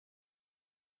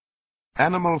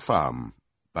Animal Farm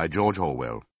by George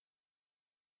Orwell.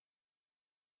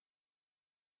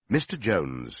 Mr.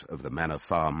 Jones of the Manor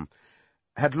Farm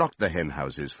had locked the hen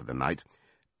houses for the night,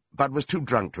 but was too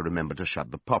drunk to remember to shut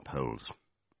the pop holes.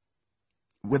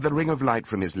 With the ring of light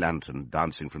from his lantern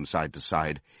dancing from side to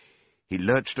side, he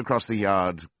lurched across the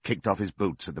yard, kicked off his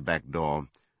boots at the back door,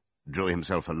 drew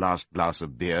himself a last glass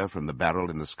of beer from the barrel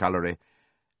in the scullery,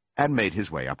 and made his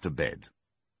way up to bed,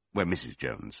 where Mrs.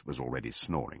 Jones was already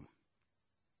snoring.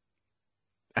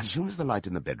 As soon as the light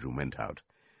in the bedroom went out,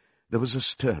 there was a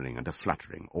stirring and a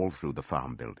fluttering all through the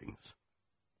farm buildings.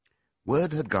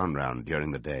 Word had gone round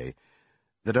during the day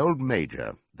that old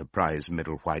Major, the prize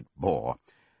middle white boar,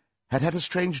 had had a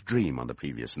strange dream on the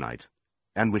previous night,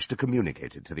 and wished to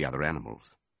communicate it to the other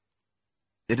animals.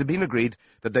 It had been agreed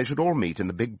that they should all meet in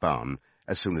the big barn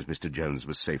as soon as Mr. Jones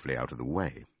was safely out of the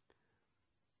way.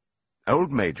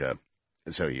 Old Major,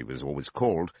 so he was always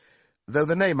called, though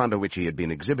the name under which he had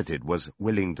been exhibited was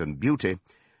Willington Beauty,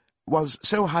 was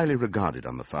so highly regarded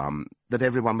on the farm that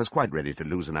everyone was quite ready to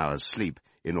lose an hour's sleep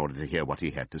in order to hear what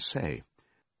he had to say.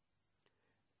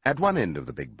 At one end of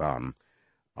the big barn,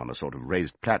 on a sort of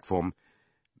raised platform,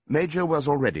 Major was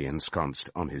already ensconced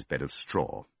on his bed of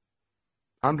straw,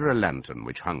 under a lantern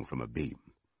which hung from a beam.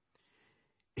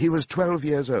 He was 12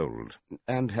 years old,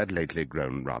 and had lately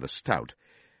grown rather stout,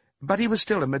 but he was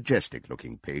still a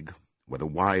majestic-looking pig, with a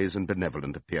wise and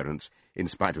benevolent appearance, in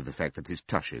spite of the fact that his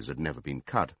tushes had never been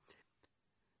cut.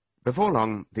 Before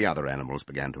long, the other animals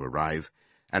began to arrive,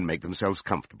 and make themselves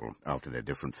comfortable after their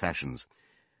different fashions.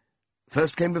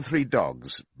 First came the 3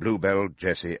 dogs, Bluebell,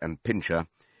 Jessie, and Pincher,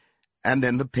 and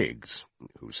then the pigs,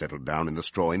 who settled down in the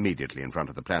straw immediately in front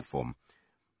of the platform.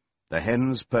 The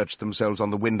hens perched themselves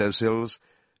on the window-sills,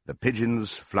 the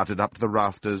pigeons fluttered up to the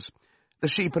rafters, the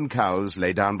sheep and cows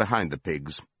lay down behind the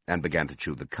pigs and began to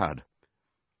chew the cud.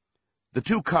 The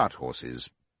 2 cart horses,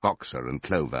 Boxer and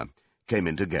Clover, came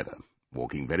in together,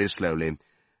 walking very slowly,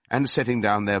 and setting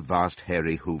down their vast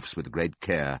hairy hoofs with great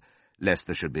care, lest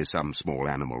there should be some small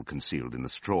animal concealed in the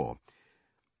straw.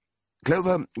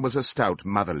 Clover was a stout,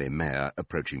 motherly mare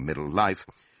approaching middle life,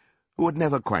 who had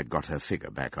never quite got her figure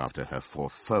back after her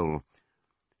 4th foal.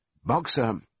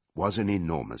 Boxer was an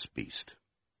enormous beast,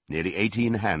 nearly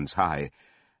 18 hands high,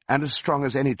 and as strong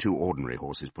as any 2 ordinary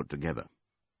horses put together.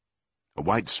 A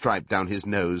white stripe down his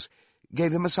nose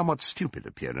gave him a somewhat stupid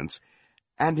appearance,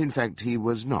 and in fact he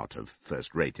was not of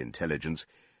first-rate intelligence,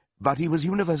 but he was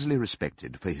universally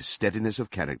respected for his steadiness of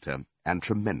character and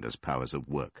tremendous powers of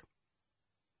work.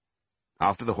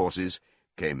 After the horses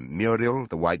came Muriel,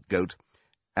 the white goat,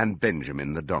 and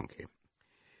Benjamin, the donkey.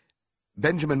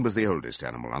 Benjamin was the oldest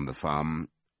animal on the farm,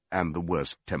 and the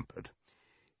worst-tempered.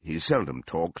 He seldom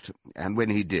talked, and when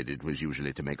he did, it was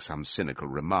usually to make some cynical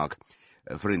remark.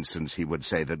 For instance, he would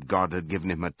say that God had given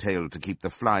him a tail to keep the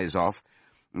flies off,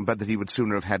 but that he would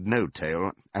sooner have had no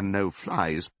tail and no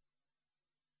flies.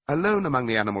 Alone among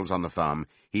the animals on the farm,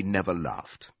 he never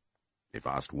laughed. If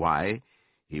asked why,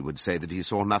 he would say that he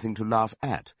saw nothing to laugh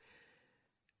at.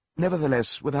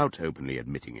 Nevertheless, without openly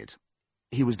admitting it,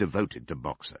 he was devoted to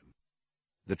Boxer.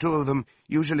 The 2 of them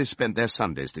usually spent their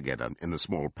Sundays together in the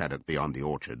small paddock beyond the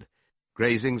orchard,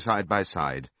 grazing side by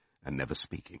side and never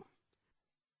speaking.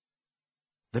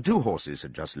 The 2 horses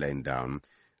had just lain down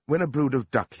when a brood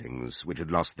of ducklings, which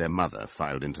had lost their mother,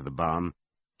 filed into the barn,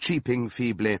 cheeping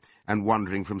feebly and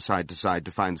wandering from side to side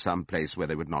to find some place where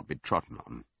they would not be trodden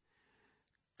on.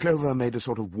 Clover made a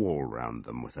sort of wall round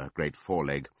them with her great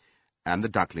foreleg, and the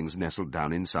ducklings nestled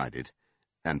down inside it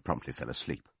and promptly fell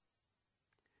asleep.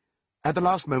 At the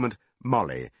last moment,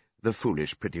 Molly, the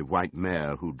foolish, pretty white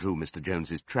mare who drew Mr.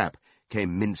 Jones's trap,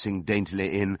 came mincing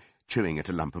daintily in, chewing at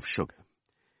a lump of sugar.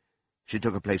 She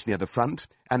took a place near the front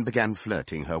and began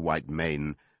flirting her white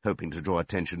mane, hoping to draw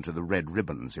attention to the red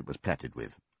ribbons it was plaited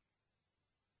with.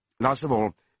 Last of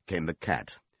all came the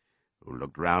cat, who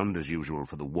looked round as usual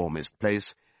for the warmest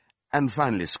place, and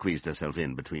finally squeezed herself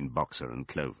in between Boxer and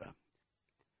Clover.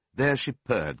 There she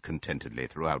purred contentedly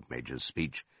throughout Major's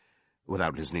speech,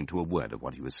 without listening to a word of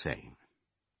what he was saying.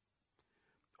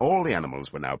 All the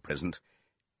animals were now present,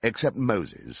 except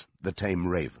Moses, the tame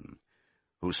raven,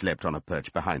 who slept on a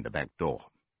perch behind the back door.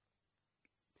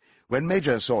 When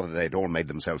Major saw that they had all made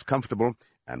themselves comfortable,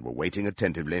 and were waiting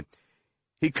attentively,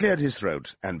 he cleared his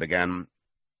throat and began,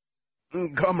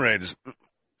 "Comrades,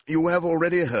 you have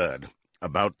already heard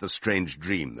about the strange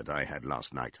dream that I had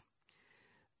last night.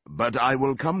 But I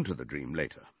will come to the dream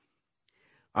later.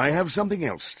 I have something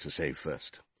else to say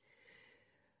first.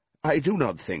 I do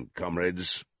not think,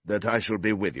 comrades, that I shall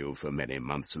be with you for many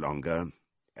months longer,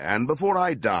 and before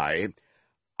I die,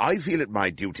 I feel it my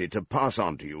duty to pass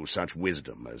on to you such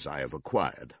wisdom as I have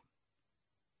acquired.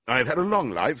 I've had a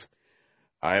long life.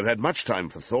 I have had much time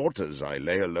for thought as I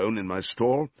lay alone in my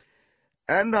stall,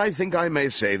 and I think I may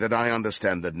say that I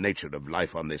understand the nature of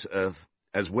life on this earth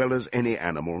as well as any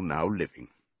animal now living.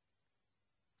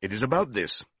 It is about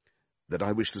this that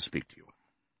I wish to speak to you.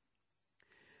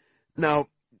 Now,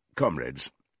 comrades,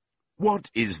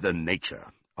 what is the nature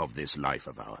of this life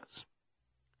of ours?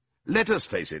 Let us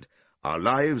face it, our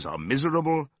lives are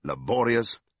miserable,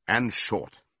 laborious, and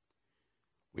short.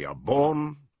 We are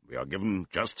born, we are given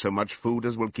just so much food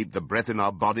as will keep the breath in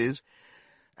our bodies,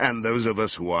 and those of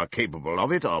us who are capable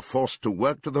of it are forced to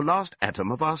work to the last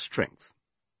atom of our strength.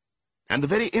 And the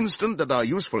very instant that our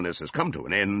usefulness has come to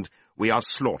an end, we are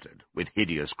slaughtered with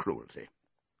hideous cruelty.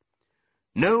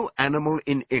 No animal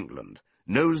in England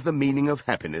knows the meaning of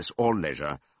happiness or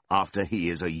leisure after he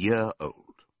is a year old.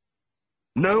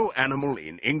 No animal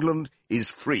in England is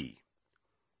free.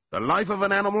 The life of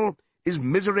an animal is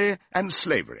misery and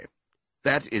slavery.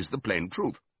 That is the plain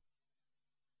truth.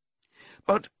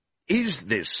 But is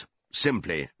this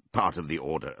simply part of the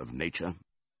order of nature?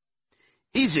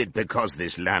 Is it because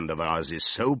this land of ours is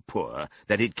so poor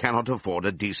that it cannot afford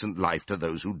a decent life to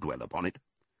those who dwell upon it?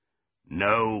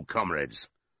 No, comrades,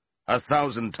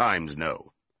 1,000 times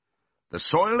no. The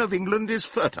soil of England is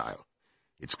fertile.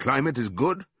 Its climate is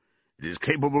good. It is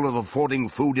capable of affording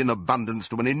food in abundance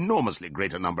to an enormously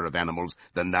greater number of animals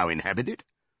than now inhabit it.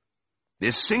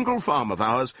 This single farm of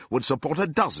ours would support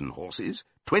 12 horses,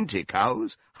 20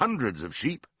 cows, hundreds of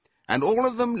sheep, and all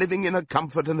of them living in a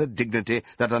comfort and a dignity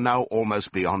that are now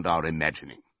almost beyond our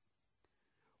imagining.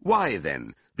 Why,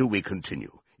 then, do we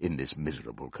continue in this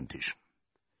miserable condition?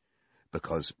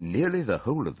 Because nearly the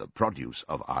whole of the produce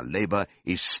of our labor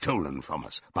is stolen from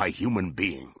us by human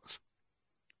beings.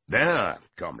 There,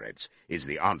 comrades, is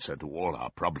the answer to all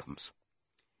our problems.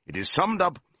 It is summed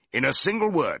up in a single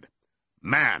word: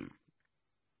 man.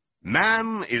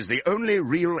 Man is the only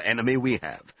real enemy we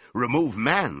have. Remove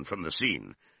man from the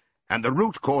scene, and the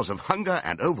root cause of hunger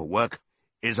and overwork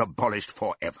is abolished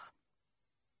forever.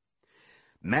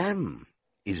 Man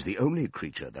is the only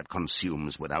creature that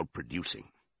consumes without producing.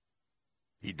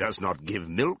 He does not give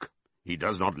milk, he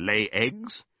does not lay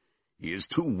eggs, he is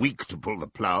too weak to pull the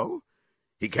plough,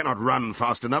 he cannot run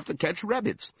fast enough to catch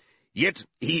rabbits, yet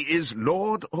he is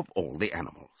lord of all the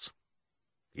animals.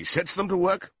 He sets them to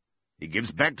work, he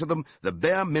gives back to them the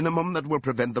bare minimum that will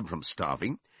prevent them from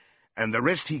starving, and the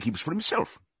rest he keeps for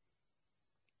himself.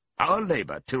 Our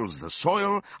labor tills the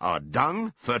soil, our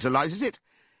dung fertilizes it,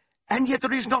 and yet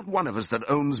there is not one of us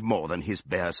that owns more than his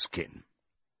bare skin.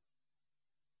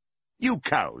 You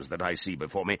cows that I see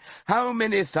before me, how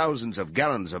many thousands of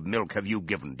gallons of milk have you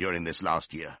given during this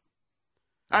last year?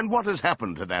 And what has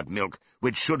happened to that milk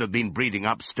which should have been breeding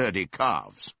up sturdy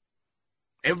calves?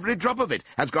 Every drop of it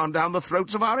has gone down the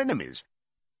throats of our enemies.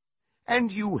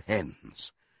 And you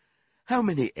hens, how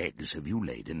many eggs have you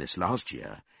laid in this last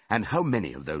year, and how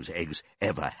many of those eggs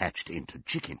ever hatched into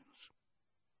chickens?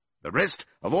 The rest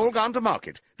have all gone to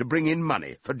market to bring in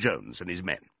money for Jones and his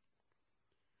men.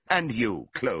 And you,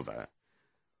 Clover,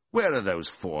 where are those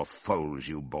 4 foals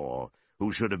you bore,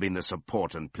 who should have been the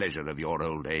support and pleasure of your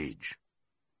old age?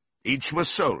 Each was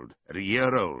sold at a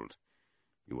year old.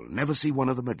 You will never see one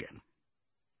of them again.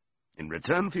 In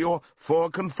return for your 4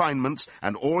 confinements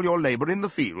and all your labor in the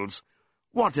fields,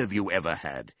 what have you ever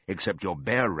had except your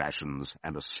bare rations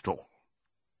and a stall?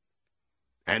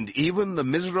 And even the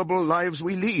miserable lives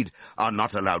we lead are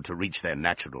not allowed to reach their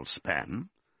natural span.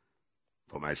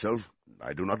 For myself,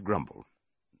 I do not grumble,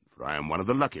 for I am one of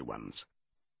the lucky ones.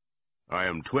 I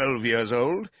am 12 years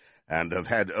old, and have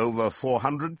had over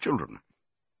 400 children.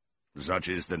 Such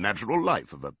is the natural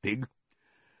life of a pig.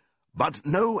 But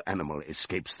no animal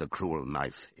escapes the cruel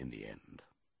knife in the end.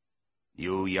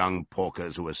 You young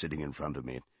porkers who are sitting in front of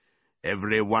me,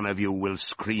 every one of you will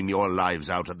scream your lives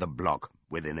out at the block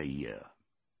within a year.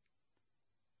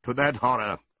 To that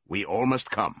horror we all must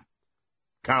come.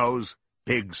 Cows,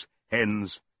 pigs,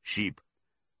 hens, sheep,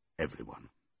 everyone.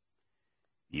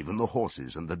 Even the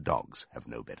horses and the dogs have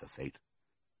no better fate.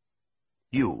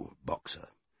 You, Boxer,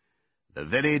 the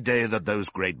very day that those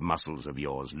great muscles of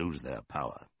yours lose their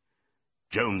power,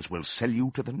 Jones will sell you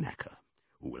to the knacker,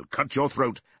 who will cut your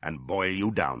throat and boil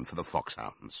you down for the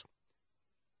foxhounds.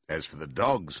 As for the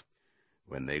dogs,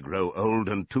 when they grow old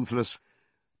and toothless,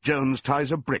 Jones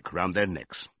ties a brick round their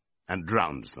necks and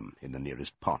drowns them in the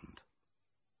nearest pond.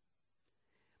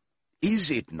 Is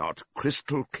it not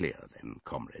crystal clear, then,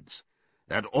 comrades,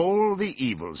 that all the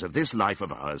evils of this life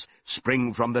of ours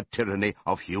spring from the tyranny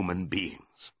of human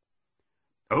beings?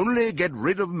 Only get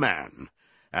rid of man,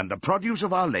 and the produce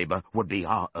of our labor would be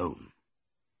our own.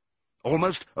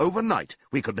 Almost overnight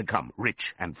we could become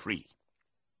rich and free.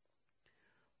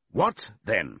 What,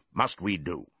 then, must we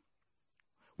do?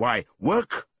 Why,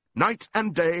 work night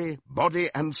and day, body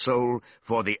and soul,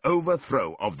 for the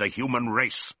overthrow of the human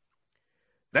race.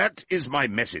 That is my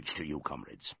message to you,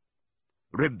 comrades.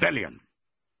 Rebellion.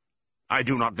 I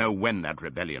do not know when that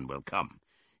rebellion will come.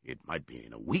 It might be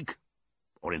in a week,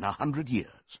 or in 100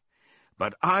 years.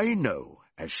 But I know,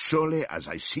 as surely as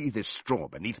I see this straw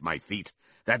beneath my feet,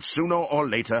 that sooner or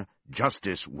later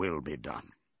justice will be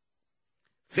done.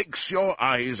 Fix your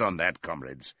eyes on that,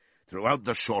 comrades, throughout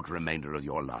the short remainder of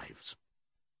your lives.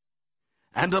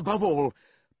 And above all,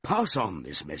 pass on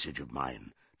this message of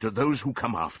mine to those who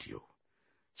come after you,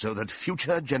 so that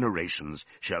future generations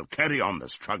shall carry on the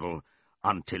struggle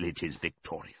until it is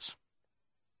victorious.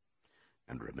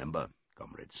 And remember,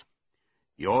 comrades,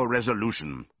 your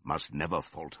resolution must never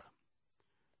falter.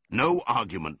 No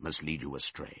argument must lead you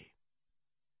astray.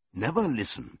 Never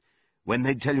listen when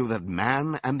they tell you that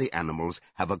man and the animals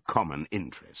have a common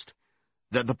interest,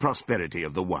 that the prosperity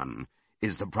of the one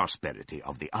is the prosperity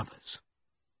of the others.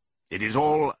 It is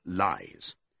all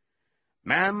lies.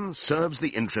 Man serves the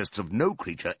interests of no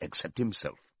creature except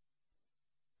himself.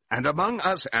 And among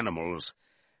us animals,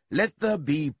 let there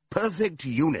be perfect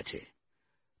unity,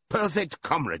 perfect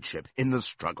comradeship in the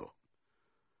struggle.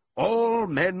 All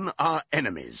men are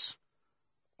enemies.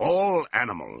 All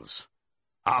animals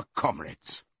are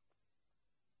comrades.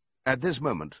 At this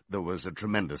moment there was a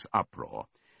tremendous uproar.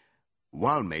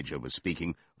 While Major was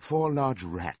speaking, 4 large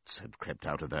rats had crept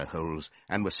out of their holes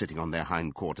and were sitting on their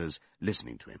hind quarters,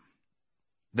 listening to him.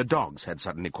 The dogs had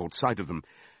suddenly caught sight of them,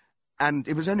 and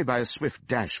it was only by a swift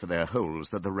dash for their holes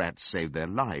that the rats saved their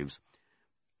lives.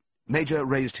 Major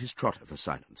raised his trotter for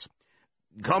silence.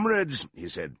 "Comrades," he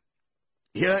said,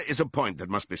 "here is a point that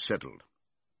must be settled.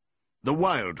 The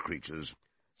wild creatures,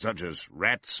 such as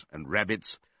rats and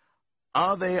rabbits,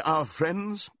 are they our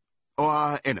friends or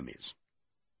our enemies?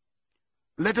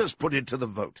 Let us put it to the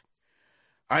vote.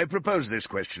 I propose this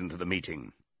question to the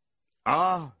meeting.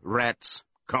 Are rats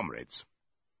comrades?"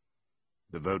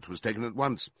 The vote was taken at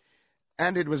once,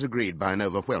 and it was agreed by an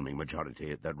overwhelming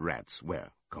majority that rats were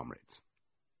comrades.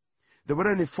 There were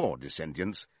only 4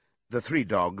 dissentients, the 3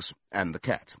 dogs and the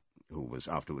cat, who was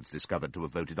afterwards discovered to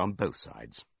have voted on both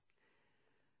sides.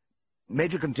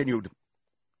 Major continued,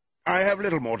 "I have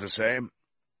little more to say.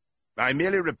 I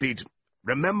merely repeat,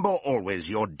 remember always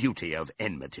your duty of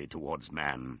enmity towards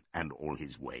man and all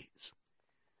his ways.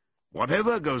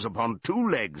 Whatever goes upon 2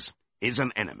 legs is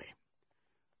an enemy.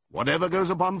 Whatever goes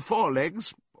upon 4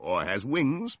 legs, or has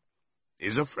wings,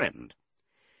 is a friend.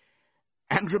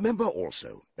 And remember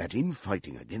also that in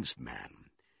fighting against man,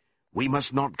 we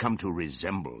must not come to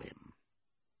resemble him.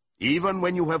 Even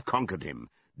when you have conquered him,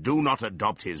 do not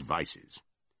adopt his vices.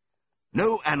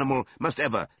 No animal must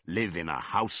ever live in a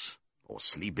house, or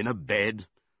sleep in a bed,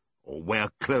 or wear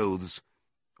clothes,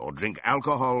 or drink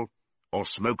alcohol, or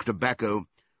smoke tobacco,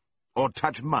 or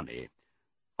touch money,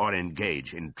 or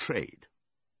engage in trade.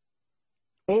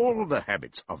 All the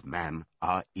habits of man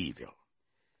are evil.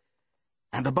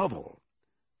 And above all,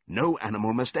 no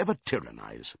animal must ever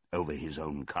tyrannize over his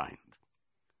own kind.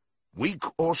 Weak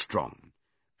or strong,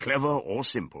 clever or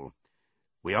simple,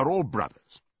 we are all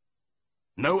brothers.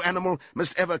 No animal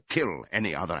must ever kill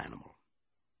any other animal.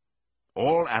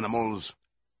 All animals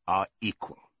are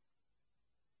equal.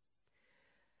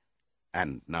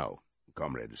 And now,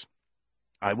 comrades,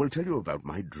 I will tell you about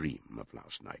my dream of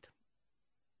last night.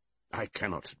 I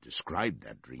cannot describe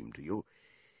that dream to you.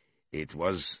 It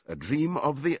was a dream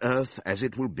of the earth as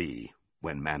it will be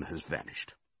when man has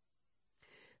vanished.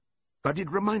 But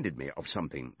it reminded me of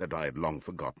something that I had long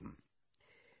forgotten.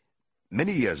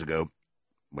 Many years ago,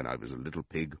 when I was a little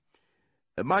pig,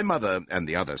 my mother and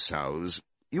the other sows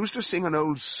used to sing an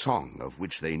old song of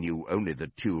which they knew only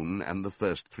the tune and the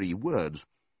first 3 words.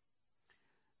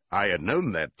 I had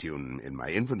known that tune in my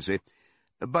infancy,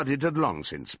 but it had long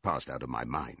since passed out of my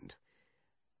mind.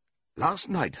 Last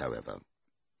night, however,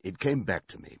 it came back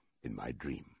to me in my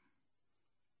dream.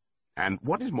 And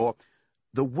what is more,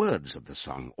 the words of the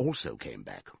song also came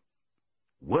back.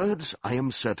 Words, I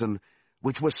am certain,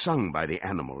 which were sung by the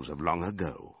animals of long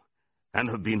ago, and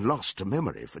have been lost to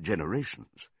memory for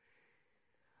generations.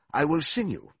 I will sing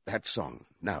you that song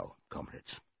now,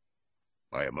 comrades.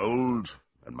 I am old,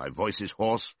 and my voice is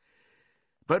hoarse,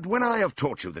 but when I have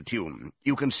taught you the tune,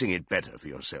 you can sing it better for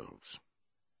yourselves.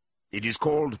 It is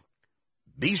called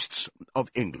Beasts of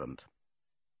England.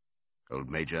 Old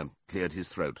Major cleared his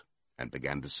throat and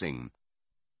began to sing.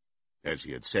 As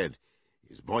he had said,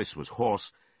 his voice was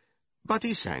hoarse, but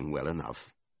he sang well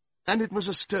enough, and it was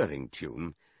a stirring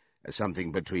tune,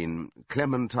 something between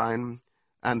Clementine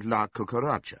and La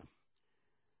Cucaracha.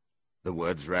 The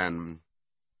words ran,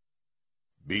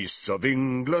 Beasts of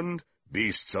England,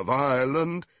 beasts of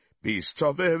Ireland, beasts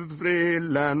of every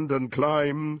land and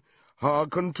clime,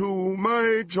 hearken to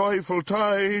my joyful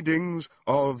tidings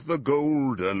of the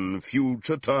golden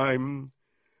future time.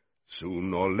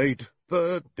 Soon or late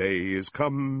the day is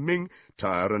coming,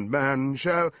 tyrant man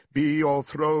shall be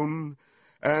o'erthrown,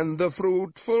 and the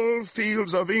fruitful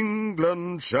fields of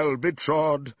England shall be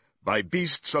trod by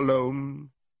beasts alone.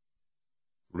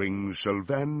 Rings shall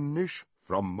vanish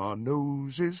from our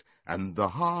noses, and the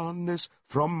harness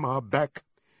from our back.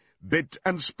 Bit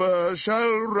and spur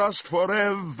shall rust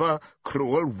forever,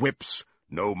 cruel whips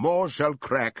no more shall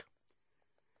crack.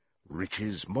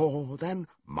 Riches more than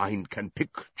mind can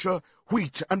picture,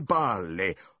 wheat and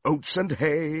barley, oats and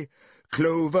hay,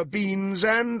 clover, beans,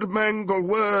 and mangel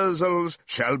wurzels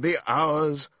shall be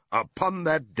ours upon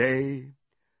that day.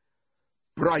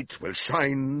 Bright will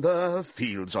shine the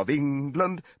fields of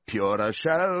England, purer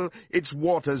shall its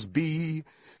waters be,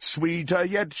 sweeter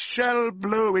yet shall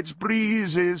blow its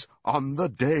breezes on the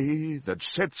day that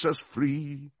sets us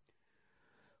free.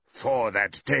 For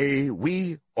that day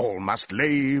we all must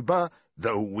labour,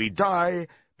 though we die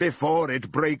before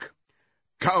it break.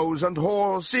 Cows and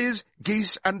horses,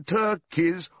 geese and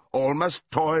turkeys, all must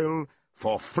toil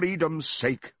for freedom's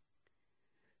sake.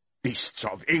 Beasts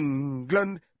of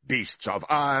England, beasts of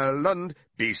Ireland,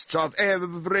 beasts of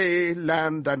every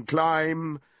land and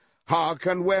clime,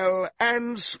 hearken well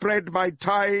and spread my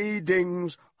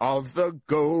tidings of the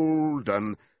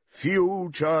golden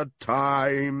future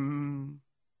time.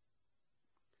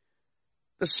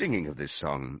 The singing of this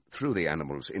song threw the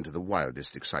animals into the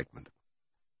wildest excitement.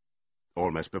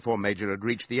 Almost before Major had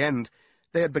reached the end,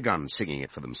 they had begun singing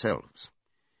it for themselves.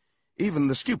 Even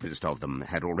the stupidest of them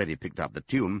had already picked up the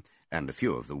tune and a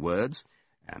few of the words,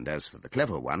 and as for the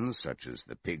clever ones, such as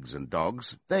the pigs and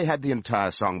dogs, they had the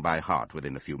entire song by heart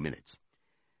within a few minutes.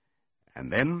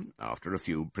 And then, after a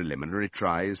few preliminary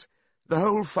tries, the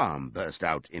whole farm burst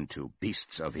out into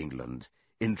Beasts of England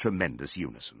in tremendous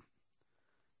unison.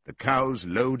 The cows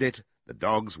lowed it, the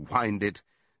dogs whined it,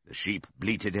 the sheep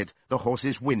bleated it, the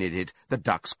horses whinnied it, the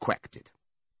ducks quacked it.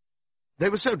 They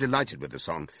were so delighted with the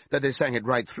song that they sang it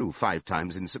right through 5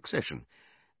 times in succession,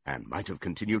 and might have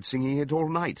continued singing it all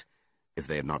night, if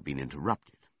they had not been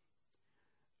interrupted.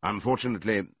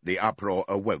 Unfortunately, the uproar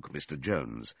awoke Mr.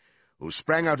 Jones, who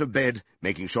sprang out of bed,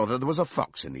 making sure that there was a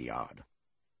fox in the yard.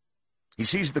 He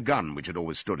seized the gun which had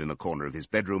always stood in a corner of his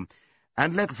bedroom,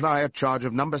 and let fly a charge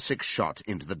of No. 6 shot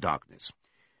into the darkness.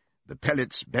 The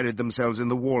pellets buried themselves in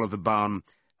the wall of the barn,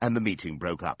 and the meeting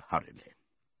broke up hurriedly.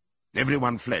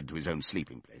 Everyone fled to his own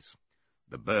sleeping place.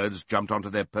 The birds jumped onto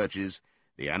their perches,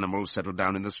 the animals settled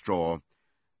down in the straw,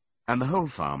 and the whole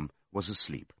farm was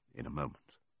asleep in a moment.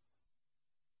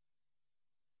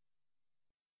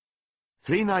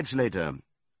 3 nights later,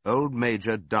 old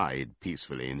Major died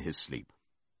peacefully in his sleep.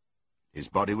 His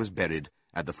body was buried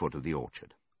at the foot of the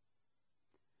orchard.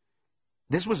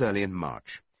 This was early in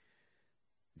March.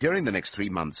 During the next 3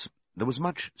 months, there was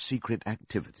much secret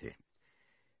activity.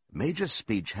 Major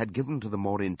Speech had given to the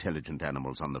more intelligent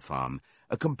animals on the farm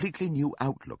a completely new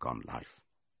outlook on life.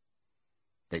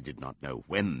 They did not know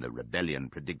when the rebellion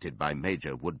predicted by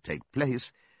Major would take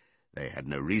place. They had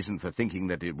no reason for thinking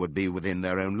that it would be within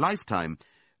their own lifetime,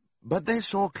 but they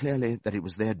saw clearly that it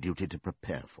was their duty to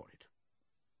prepare for it.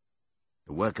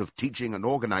 The work of teaching and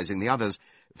organizing the others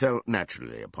fell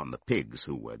naturally upon the pigs,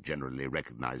 who were generally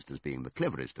recognized as being the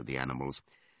cleverest of the animals.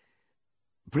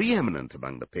 Preeminent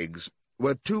among the pigs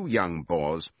were 2 young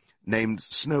boars named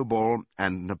Snowball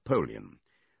and Napoleon,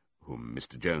 whom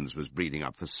Mr. Jones was breeding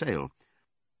up for sale.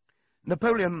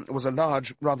 Napoleon was a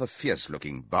large, rather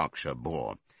fierce-looking Berkshire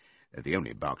boar, the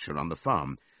only Berkshire on the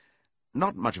farm.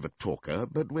 Not much of a talker,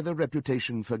 but with a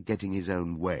reputation for getting his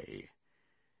own way.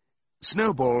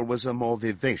 Snowball was a more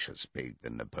vivacious pig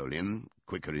than Napoleon,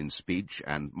 quicker in speech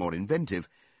and more inventive,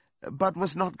 but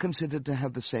was not considered to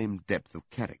have the same depth of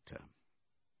character.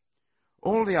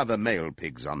 All the other male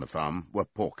pigs on the farm were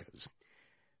porkers.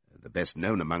 The best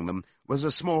known among them was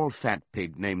a small fat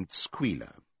pig named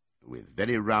Squealer, with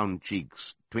very round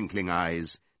cheeks, twinkling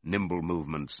eyes, nimble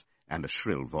movements, and a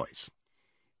shrill voice.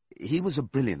 He was a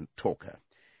brilliant talker,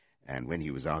 and when he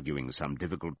was arguing some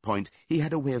difficult point, he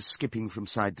had a way of skipping from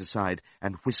side to side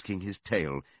and whisking his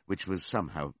tail, which was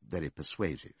somehow very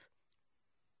persuasive.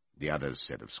 The others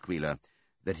said of Squealer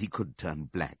that he could turn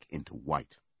black into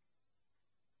white.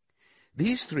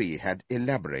 These 3 had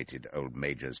elaborated old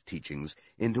Major's teachings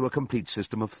into a complete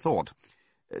system of thought,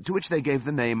 to which they gave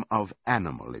the name of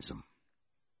animalism.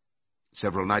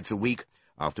 Several nights a week,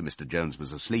 after Mr. Jones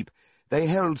was asleep, they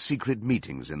held secret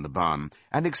meetings in the barn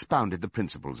and expounded the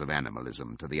principles of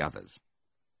animalism to the others.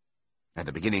 At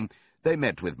the beginning, they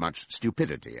met with much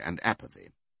stupidity and apathy.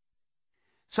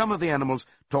 Some of the animals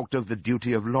talked of the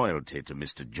duty of loyalty to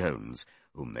Mr. Jones,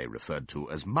 whom they referred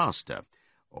to as Master,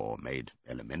 or made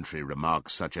elementary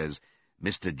remarks such as,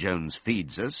 "Mr. Jones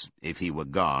feeds us. If he were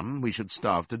gone, we should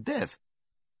starve to death."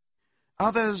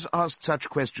 Others asked such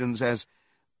questions as,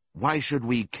 "Why should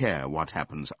we care what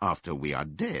happens after we are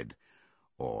dead?"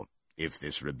 Or, "If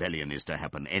this rebellion is to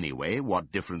happen anyway,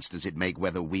 what difference does it make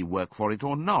whether we work for it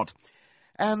or not?"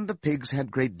 And the pigs had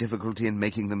great difficulty in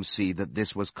making them see that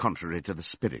this was contrary to the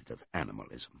spirit of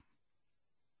animalism.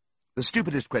 The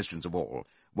stupidest questions of all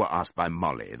were asked by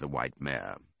Molly, the white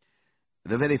mare.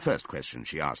 The very first question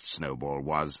she asked Snowball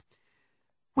was,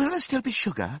 "Will there still be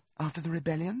sugar after the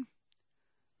rebellion?"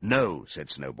 "No," said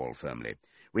Snowball firmly.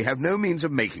 "We have no means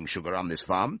of making sugar on this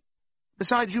farm.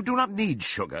 Besides, you do not need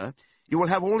sugar. You will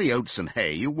have all the oats and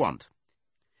hay you want."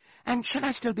 "And shall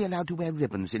I still be allowed to wear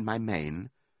ribbons in my mane?"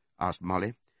 asked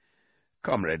Molly.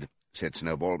 "Comrade," said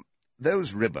Snowball,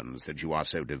 "those ribbons that you are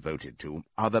so devoted to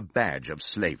are the badge of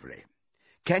slavery.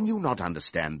 Can you not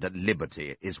understand that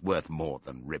liberty is worth more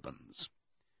than ribbons?"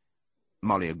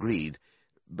 Molly agreed,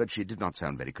 but she did not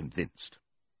sound very convinced.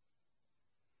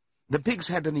 The pigs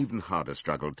had an even harder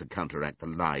struggle to counteract the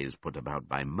lies put about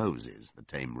by Moses, the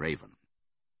tame raven.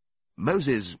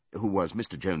 Moses, who was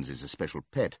Mr. Jones's especial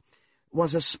pet,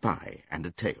 was a spy and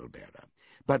a tale-bearer,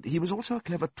 but he was also a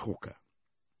clever talker.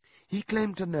 He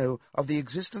claimed to know of the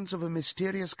existence of a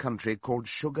mysterious country called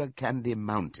Sugar Candy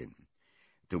Mountain,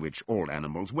 to which all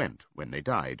animals went when they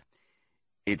died.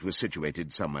 It was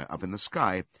situated somewhere up in the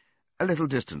sky, a little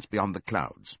distance beyond the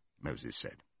clouds, Moses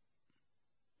said.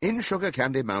 In Sugar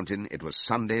Candy Mountain it was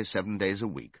Sunday 7 days a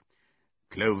week.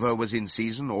 Clover was in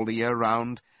season all the year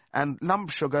round, and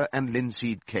lump sugar and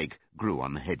linseed cake grew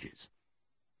on the hedges.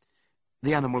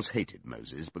 The animals hated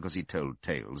Moses because he told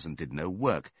tales and did no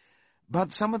work,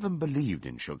 but some of them believed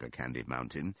in Sugar Candy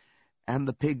Mountain, and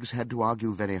the pigs had to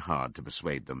argue very hard to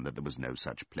persuade them that there was no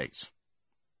such place.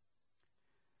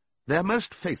 Their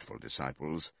most faithful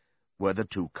disciples were the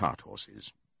 2 cart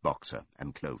horses, Boxer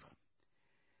and Clover.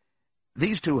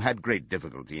 These 2 had great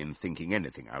difficulty in thinking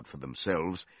anything out for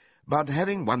themselves, but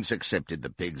having once accepted the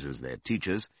pigs as their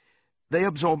teachers, they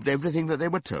absorbed everything that they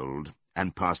were told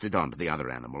and passed it on to the other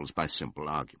animals by simple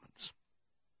arguments.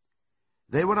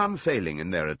 They were unfailing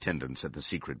in their attendance at the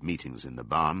secret meetings in the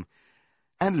barn,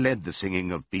 and led the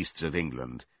singing of Beasts of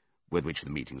England, with which the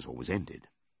meetings always ended.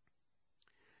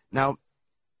 Now,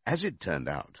 as it turned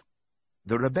out,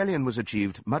 the rebellion was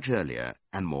achieved much earlier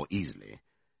and more easily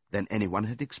than anyone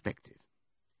had expected.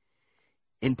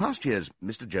 In past years,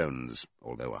 Mr. Jones,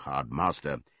 although a hard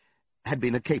master, had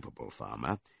been a capable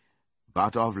farmer,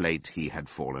 but of late he had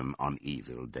fallen on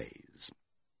evil days.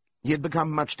 He had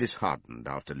become much disheartened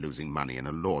after losing money in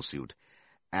a lawsuit,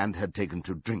 and had taken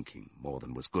to drinking more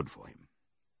than was good for him.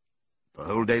 For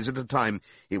whole days at a time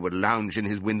he would lounge in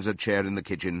his Windsor chair in the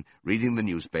kitchen, reading the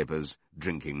newspapers,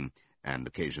 drinking, and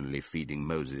occasionally feeding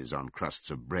Moses on crusts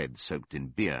of bread soaked in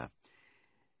beer.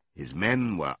 His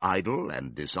men were idle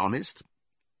and dishonest.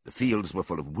 The fields were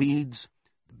full of weeds,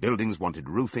 the buildings wanted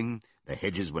roofing, the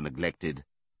hedges were neglected,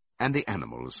 and the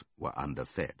animals were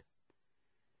underfed.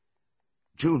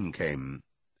 June came,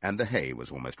 and the hay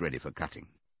was almost ready for cutting.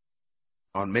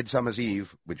 On Midsummer's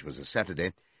Eve, which was a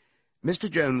Saturday, Mr.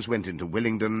 Jones went into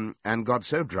Willingdon and got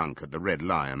so drunk at the Red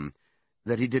Lion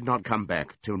that he did not come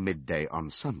back till midday on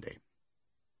Sunday.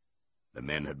 The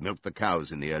men had milked the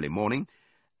cows in the early morning,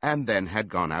 and then had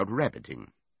gone out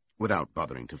rabbiting, without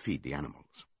bothering to feed the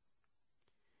animals.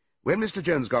 When Mr.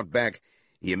 Jones got back,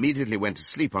 he immediately went to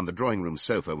sleep on the drawing-room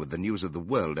sofa with the news of the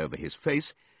world over his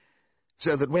face,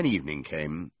 so that when evening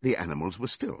came, the animals were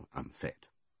still unfed.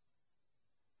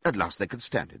 At last they could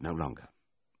stand it no longer.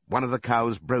 One of the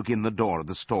cows broke in the door of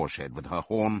the store shed with her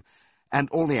horn, and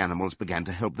all the animals began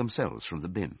to help themselves from the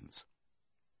bins.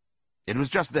 It was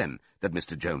just then that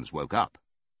Mr. Jones woke up.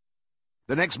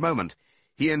 The next moment,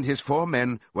 he and his 4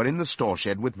 men were in the store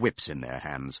shed with whips in their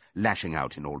hands, lashing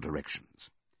out in all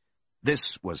directions.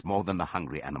 This was more than the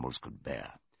hungry animals could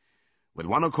bear. With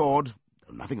one accord,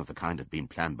 though nothing of the kind had been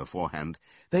planned beforehand,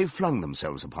 they flung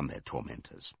themselves upon their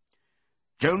tormentors.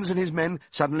 Jones and his men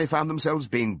suddenly found themselves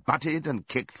being butted and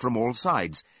kicked from all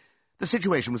sides. The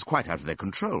situation was quite out of their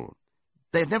control.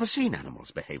 They had never seen animals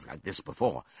behave like this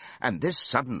before, and this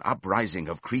sudden uprising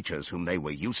of creatures whom they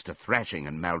were used to thrashing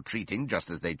and maltreating just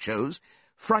as they chose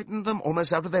frightened them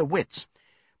almost out of their wits.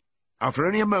 After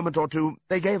only a moment or two,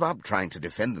 they gave up trying to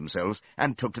defend themselves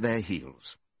and took to their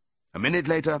heels. A minute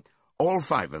later, all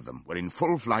 5 of them were in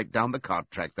full flight down the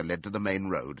cart track that led to the main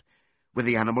road, with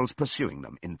the animals pursuing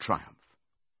them in triumph.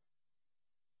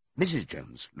 Mrs.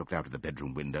 Jones looked out of the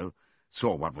bedroom window,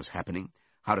 saw what was happening,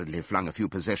 hurriedly flung a few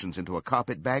possessions into a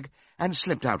carpet bag, and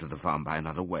slipped out of the farm by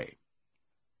another way.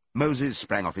 Moses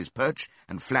sprang off his perch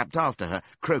and flapped after her,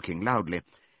 croaking loudly.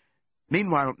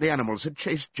 Meanwhile, the animals had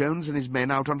chased Jones and his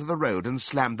men out onto the road and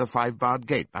slammed the 5-barred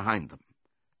gate behind them.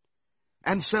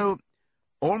 And so,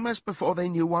 almost before they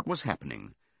knew what was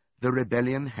happening, the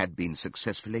rebellion had been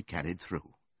successfully carried through.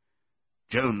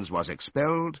 Jones was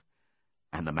expelled,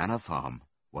 and the Manor Farm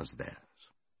was theirs.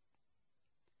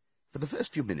 For the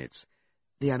first few minutes,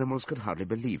 the animals could hardly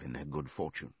believe in their good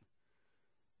fortune.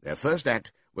 Their first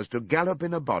act was to gallop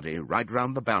in a body right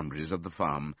round the boundaries of the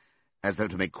farm, as though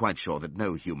to make quite sure that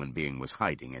no human being was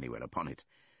hiding anywhere upon it.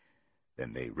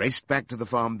 Then they raced back to the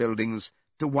farm buildings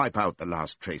to wipe out the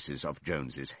last traces of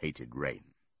Jones's hated reign.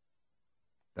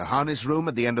 The harness room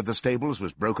at the end of the stables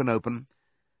was broken open.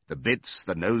 The bits,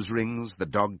 the nose rings, the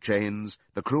dog chains,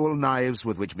 the cruel knives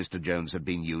with which Mr. Jones had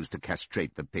been used to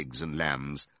castrate the pigs and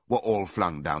lambs were all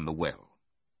flung down the well.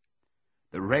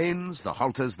 The reins, the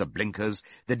halters, the blinkers,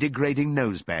 the degrading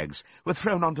nose-bags were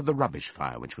thrown onto the rubbish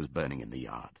fire which was burning in the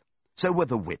yard. So were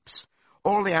the whips.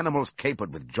 All the animals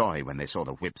capered with joy when they saw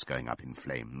the whips going up in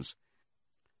flames.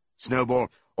 Snowball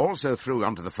also threw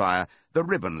onto the fire the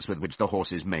ribbons with which the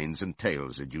horses' manes and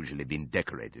tails had usually been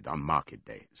decorated on market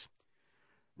days.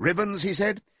 Ribbons, he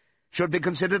said, should be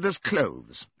considered as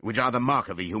clothes, which are the mark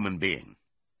of a human being.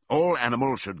 All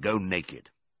animals should go naked.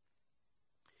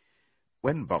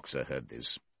 When Boxer heard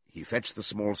this, he fetched the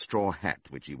small straw hat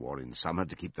which he wore in summer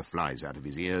to keep the flies out of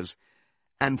his ears,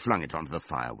 and flung it onto the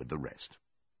fire with the rest.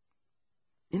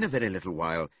 In a very little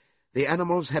while, the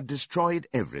animals had destroyed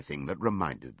everything that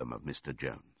reminded them of Mr.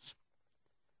 Jones.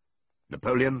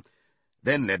 Napoleon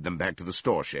then led them back to the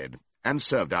store shed and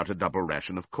served out a double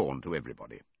ration of corn to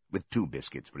everybody, with 2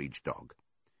 biscuits for each dog.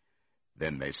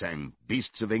 Then they sang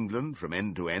Beasts of England from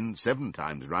end to end 7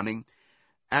 times running,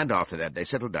 and after that they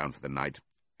settled down for the night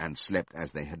and slept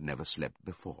as they had never slept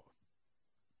before.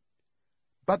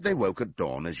 But they woke at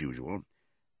dawn as usual,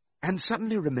 and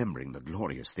suddenly remembering the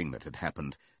glorious thing that had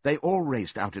happened, they all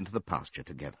raced out into the pasture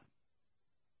together.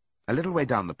 A little way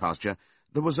down the pasture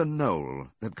there was a knoll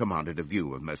that commanded a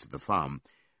view of most of the farm.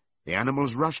 The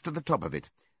animals rushed to the top of it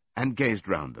and gazed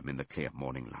round them in the clear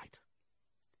morning light.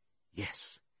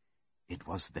 Yes, it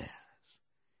was theirs.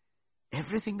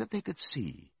 Everything that they could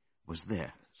see was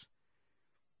theirs.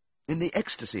 In the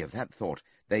ecstasy of that thought,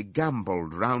 they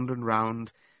gambolled round and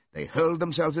round. They hurled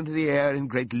themselves into the air in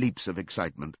great leaps of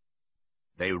excitement.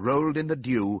 They rolled in the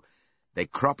dew. They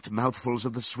cropped mouthfuls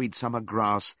of the sweet summer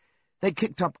grass. They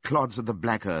kicked up clods of the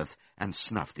black earth and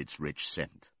snuffed its rich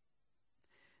scent.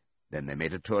 Then they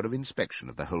made a tour of inspection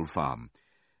of the whole farm,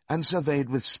 and surveyed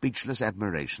with speechless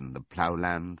admiration the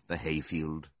ploughland, the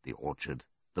hayfield, the orchard,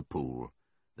 the pool,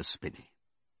 the spinney.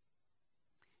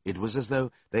 It was as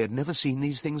though they had never seen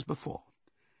these things before,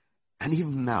 and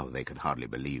even now they could hardly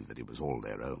believe that it was all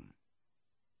their own.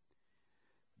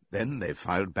 Then they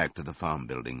filed back to the farm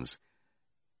buildings,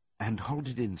 and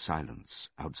halted in silence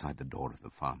outside the door of the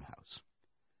farmhouse.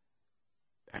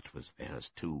 That was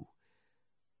theirs too,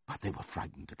 but they were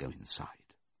frightened to go inside.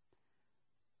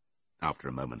 After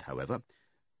a moment, however,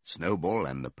 Snowball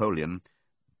and Napoleon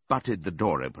butted the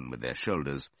door open with their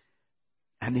shoulders,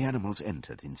 and the animals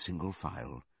entered in single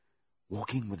file,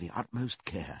 walking with the utmost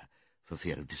care for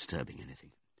fear of disturbing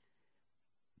anything.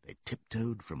 They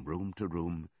tiptoed from room to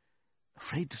room,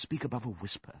 afraid to speak above a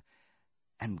whisper,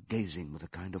 and gazing with a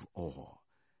kind of awe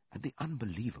at the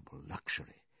unbelievable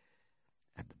luxury,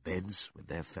 at the beds with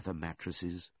their feather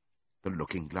mattresses, the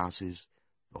looking-glasses,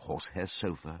 the horsehair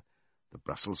sofa, the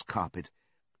Brussels carpet,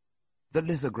 the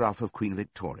lithograph of Queen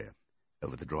Victoria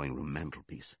over the drawing-room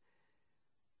mantelpiece.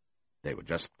 They were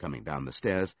just coming down the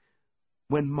stairs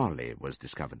when Molly was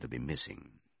discovered to be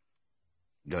missing.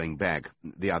 Going back,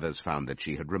 the others found that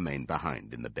she had remained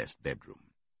behind in the best bedroom.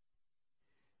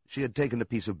 She had taken a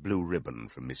piece of blue ribbon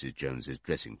from Mrs. Jones's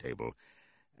dressing-table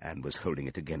and was holding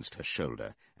it against her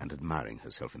shoulder and admiring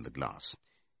herself in the glass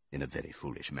in a very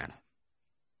foolish manner.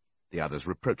 The others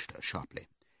reproached her sharply,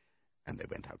 and they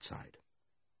went outside.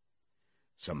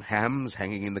 Some hams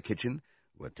hanging in the kitchen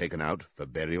were taken out for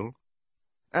burial,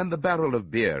 and the barrel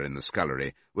of beer in the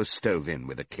scullery was stove in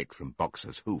with a kick from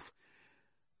Boxer's hoof.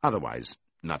 Otherwise,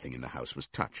 nothing in the house was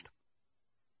touched.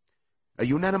 A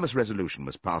unanimous resolution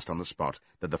was passed on the spot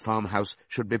that the farmhouse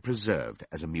should be preserved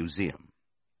as a museum.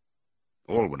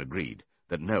 All were agreed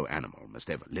that no animal must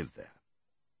ever live there.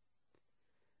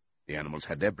 The animals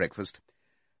had their breakfast,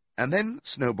 and then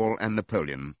Snowball and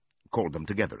Napoleon called them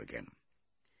together again.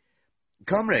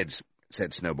 "Comrades,"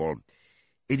 said Snowball,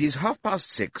 "it is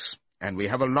 6:30, and we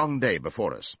have a long day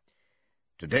before us.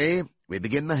 Today we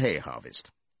begin the hay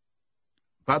harvest.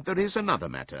 But there is another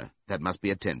matter that must be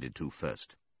attended to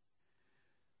first.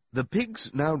 The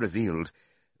pigs now revealed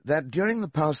that during the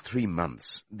past 3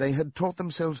 months they had taught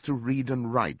themselves to read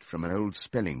and write from an old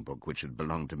spelling book which had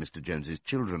belonged to Mr. Jones's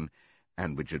children,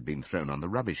 and which had been thrown on the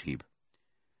rubbish heap.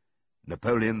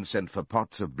 Napoleon sent for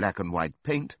pots of black and white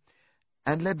paint,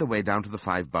 and led the way down to the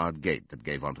 5-barred gate that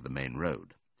gave onto the main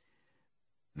road.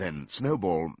 Then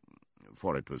Snowball,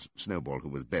 for it was Snowball who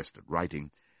was best at writing,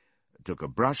 took a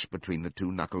brush between the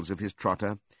 2 knuckles of his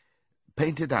trotter,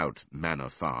 painted out Manor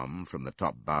Farm from the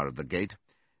top bar of the gate,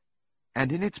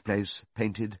 and in its place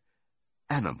painted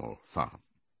Animal Farm.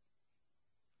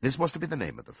 This was to be the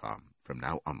name of the farm from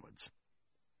now onwards.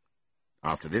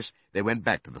 After this they went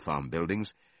back to the farm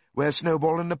buildings, where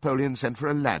Snowball and Napoleon sent for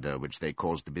a ladder which they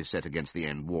caused to be set against the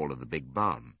end wall of the big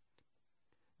barn.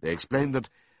 They explained that,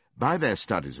 by their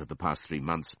studies of the past 3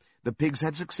 months, the pigs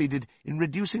had succeeded in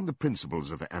reducing the principles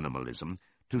of animalism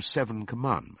to 7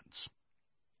 commandments.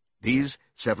 These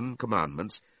 7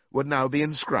 commandments would now be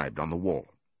inscribed on the wall.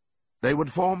 They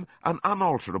would form an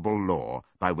unalterable law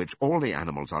by which all the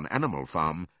animals on Animal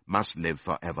Farm must live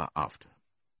forever after.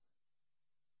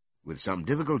 With some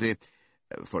difficulty,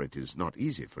 for it is not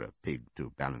easy for a pig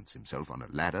to balance himself on a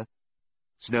ladder,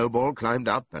 Snowball climbed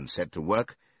up and set to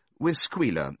work, with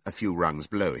Squealer a few rungs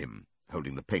below him,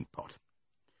 holding the paint pot.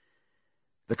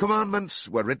 The commandments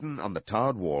were written on the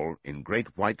tarred wall in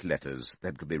great white letters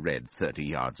that could be read 30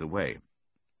 yards away.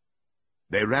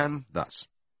 They ran thus.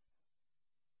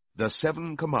 The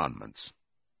 7 commandments.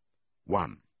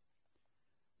 1.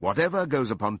 Whatever goes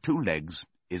upon 2 legs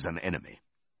is an enemy.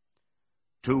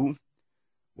 2.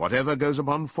 Whatever goes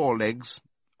upon 4 legs,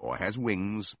 or has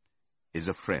wings, is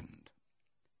a friend.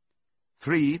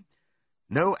 3.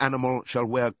 No animal shall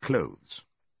wear clothes.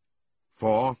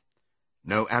 4.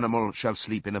 No animal shall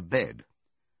sleep in a bed.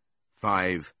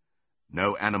 5.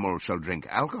 No animal shall drink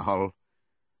alcohol.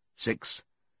 6.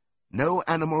 No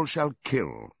animal shall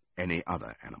kill any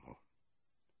other animal.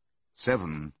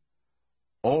 7.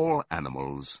 All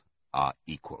animals are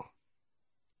equal.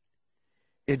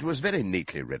 It was very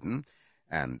neatly written,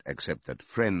 and except that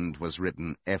friend was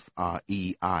written F-R-E-I-N-D,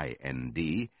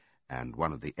 and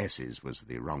one of the S's was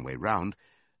the wrong way round,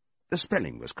 the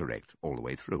spelling was correct all the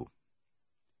way through.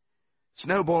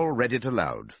 Snowball read it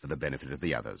aloud for the benefit of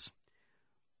the others.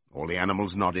 All the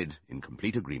animals nodded in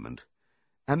complete agreement,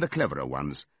 and the cleverer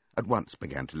ones at once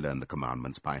began to learn the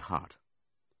commandments by heart.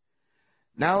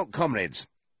 "Now, comrades,"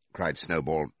 cried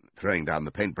Snowball, throwing down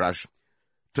the paintbrush,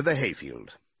 "to the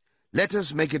hayfield. Let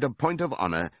us make it a point of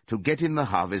honour to get in the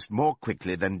harvest more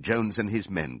quickly than Jones and his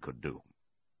men could do."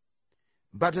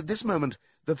 But at this moment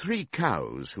the 3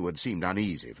 cows, who had seemed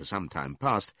uneasy for some time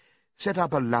past, set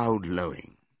up a loud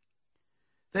lowing.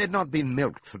 They had not been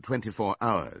milked for 24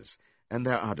 hours, and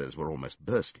their udders were almost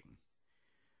bursting.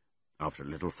 After a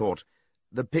little thought,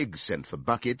 the pigs sent for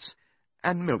buckets,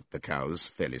 and milked the cows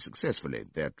fairly successfully,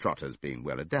 their trotters being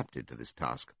well adapted to this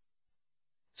task.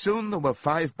 Soon there were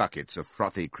 5 buckets of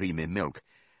frothy, creamy milk,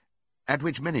 at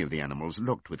which many of the animals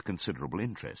looked with considerable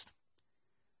interest.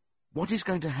 "What is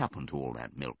going to happen to all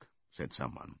that milk?" said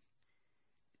someone.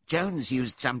 "Jones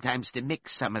used sometimes to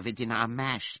mix some of it in our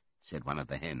mash," said one of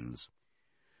the hens.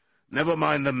 "Never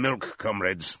mind the milk,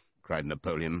 comrades," cried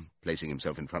Napoleon, placing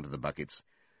himself in front of the buckets.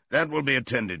 "That will be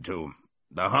attended to.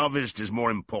 The harvest is more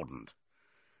important.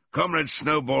 Comrade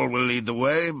Snowball will lead the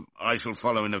way. I shall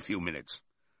follow in a few minutes.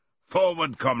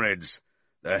 Forward, comrades!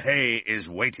 The hay is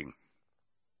waiting."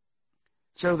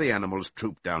 So the animals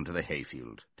trooped down to the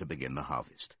hayfield to begin the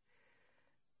harvest.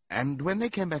 And when they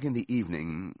came back in the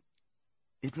evening,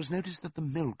 it was noticed that the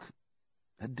milk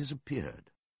had disappeared.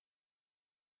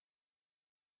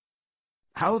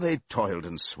 How they toiled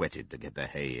and sweated to get their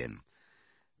hay in!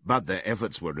 But their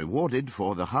efforts were rewarded,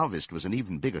 for the harvest was an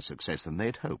even bigger success than they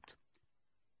had hoped.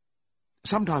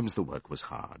 Sometimes the work was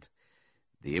hard.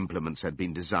 The implements had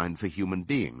been designed for human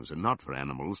beings and not for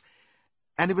animals,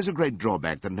 and it was a great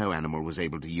drawback that no animal was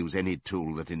able to use any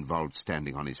tool that involved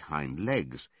standing on his hind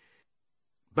legs.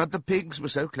 But the pigs were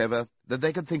so clever that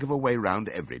they could think of a way round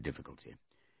every difficulty.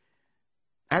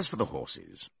 As for the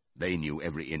horses, they knew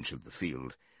every inch of the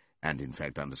field, and in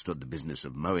fact understood the business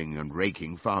of mowing and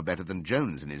raking far better than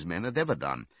Jones and his men had ever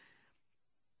done.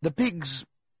 The pigs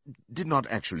did not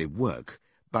actually work,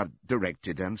 but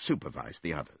directed and supervised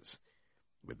the others.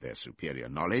 With their superior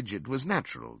knowledge, it was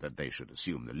natural that they should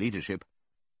assume the leadership.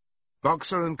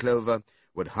 Boxer and Clover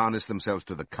would harness themselves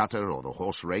to the cutter or the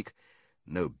horse-rake.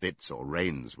 No bits or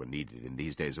reins were needed in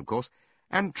these days, of course,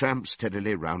 and tramp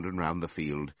steadily round and round the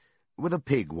field, with a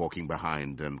pig walking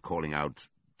behind and calling out,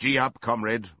 "Gee up,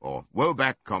 comrade," or "Woe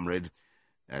back, comrade,"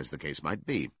 as the case might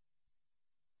be.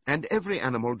 And every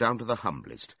animal, down to the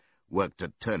humblest, worked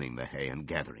at turning the hay and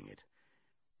gathering it.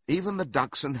 Even the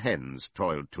ducks and hens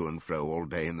toiled to and fro all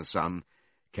day in the sun,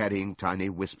 carrying tiny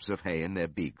wisps of hay in their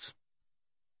beaks.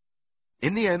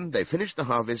 In the end, they finished the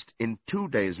harvest in 2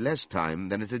 days less time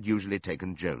than it had usually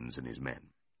taken Jones and his men.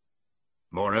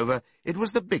 Moreover, it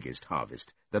was the biggest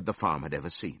harvest that the farm had ever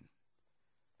seen.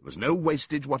 There was no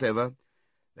wastage whatever.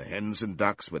 The hens and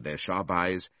ducks, with their sharp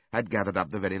eyes, had gathered up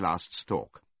the very last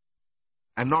stalk.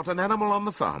 And not an animal on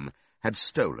the farm had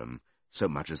stolen so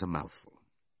much as a mouthful.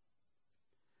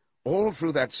 All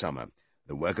through that summer,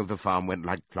 the work of the farm went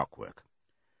like clockwork.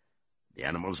 The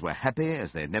animals were happy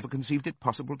as they had never conceived it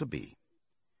possible to be.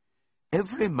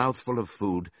 Every mouthful of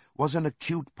food was an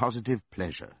acute positive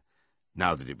pleasure,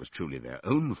 now that it was truly their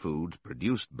own food,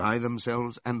 produced by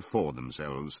themselves and for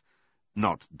themselves,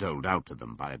 not doled out to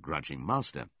them by a grudging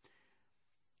master.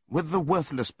 With the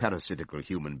worthless parasitical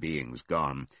human beings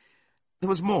gone, there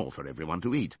was more for everyone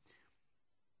to eat.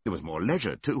 There was more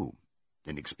leisure, too,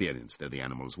 inexperienced though the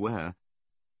animals were.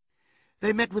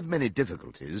 They met with many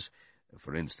difficulties.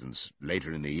 For instance,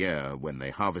 later in the year, when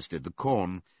they harvested the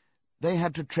corn, they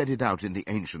had to tread it out in the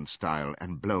ancient style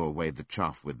and blow away the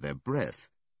chaff with their breath,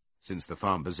 since the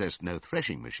farm possessed no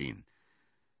threshing machine.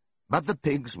 But the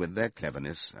pigs, with their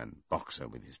cleverness, and Boxer,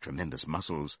 with his tremendous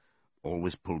muscles,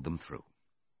 always pulled them through.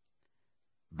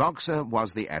 Boxer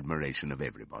was the admiration of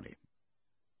everybody.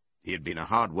 He had been a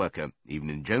hard worker, even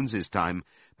in Jones's time,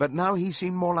 but now he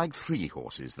seemed more like 3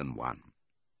 horses than 1.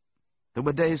 There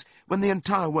were days when the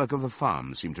entire work of the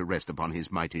farm seemed to rest upon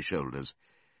his mighty shoulders.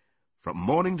 From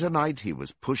morning to night he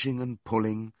was pushing and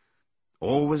pulling,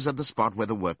 always at the spot where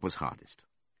the work was hardest.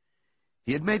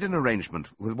 He had made an arrangement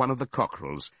with one of the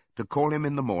cockerels to call him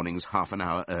in the mornings half an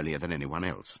hour earlier than anyone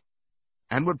else,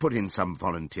 and would put in some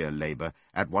volunteer labour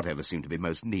at whatever seemed to be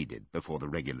most needed before the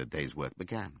regular day's work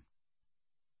began.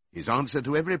 His answer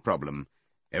to every problem,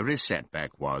 every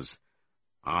setback was,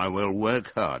 "I will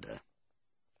work harder,"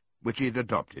 which he had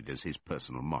adopted as his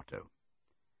personal motto.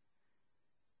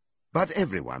 But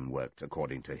everyone worked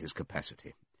according to his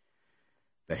capacity.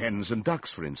 The hens and ducks,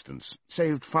 for instance,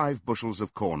 saved 5 bushels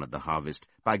of corn at the harvest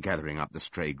by gathering up the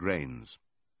stray grains.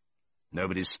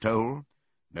 Nobody stole,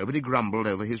 nobody grumbled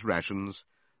over his rations.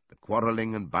 The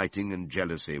quarrelling and biting and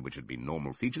jealousy, which had been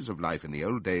normal features of life in the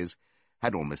old days,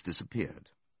 had almost disappeared.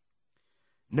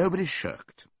 Nobody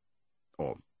shirked,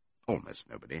 or almost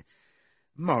nobody.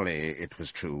 Molly, it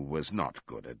was true, was not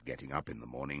good at getting up in the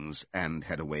mornings, and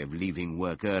had a way of leaving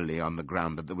work early on the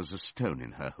ground that there was a stone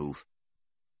in her hoof.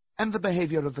 And the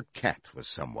behaviour of the cat was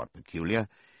somewhat peculiar.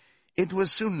 It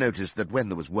was soon noticed that when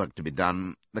there was work to be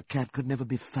done, the cat could never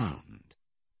be found.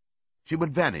 She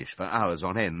would vanish for hours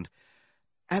on end,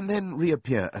 and then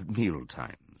reappear at meal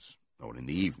times, or in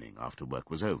the evening after work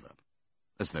was over,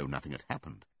 as though nothing had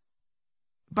happened.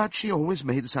 But she always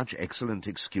made such excellent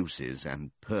excuses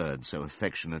and purred so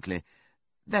affectionately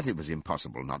that it was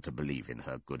impossible not to believe in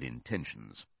her good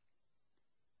intentions.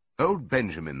 Old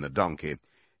Benjamin the donkey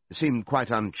seemed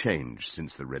quite unchanged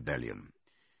since the rebellion.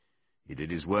 He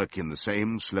did his work in the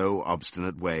same slow,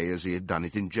 obstinate way as he had done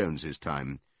it in Jones's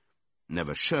time,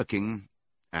 never shirking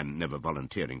and never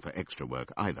volunteering for extra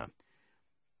work either.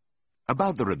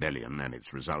 About the rebellion and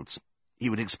its results, he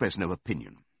would express no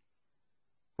opinion.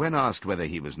 When asked whether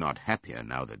he was not happier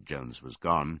now that Jones was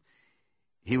gone,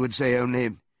 he would say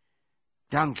only,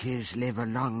 "Donkeys live a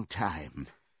long time.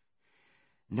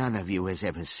 None of you has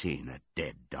ever seen a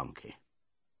dead donkey."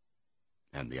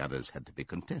 And the others had to be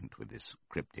content with this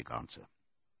cryptic answer.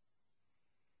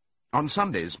 On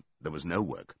Sundays there was no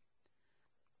work.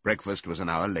 Breakfast was an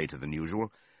hour later than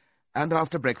usual, and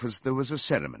after breakfast there was a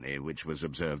ceremony which was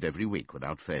observed every week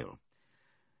without fail.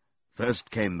 First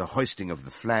came the hoisting of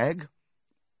the flag.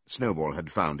 Snowball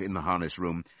had found in the harness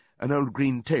room an old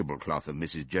green tablecloth of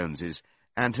Mrs. Jones's,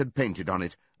 and had painted on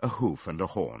it a hoof and a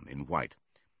horn in white.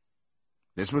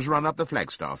 This was run up the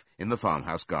flagstaff in the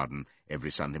farmhouse garden every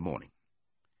Sunday morning.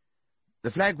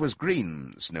 The flag was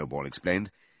green, Snowball explained,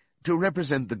 to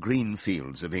represent the green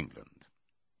fields of England,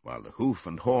 while the hoof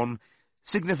and horn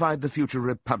signified the future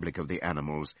republic of the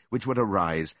animals which would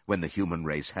arise when the human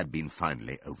race had been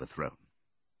finally overthrown.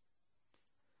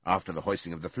 After the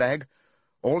hoisting of the flag,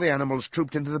 all the animals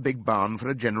trooped into the big barn for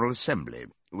a general assembly,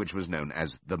 which was known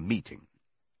as the meeting.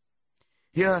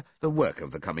 Here the work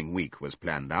of the coming week was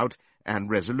planned out, and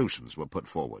resolutions were put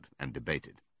forward and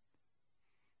debated.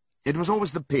 It was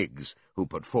always the pigs who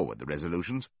put forward the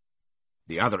resolutions.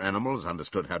 The other animals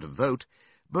understood how to vote,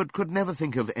 but could never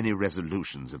think of any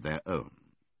resolutions of their own.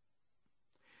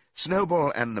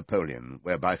 Snowball and Napoleon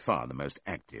were by far the most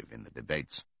active in the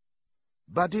debates.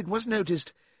 But it was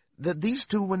noticed that these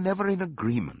two were never in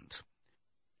agreement.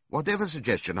 Whatever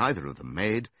suggestion either of them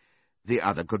made, the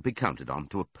other could be counted on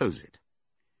to oppose it.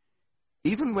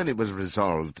 Even when it was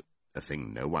resolved, a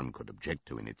thing no one could object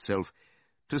to in itself,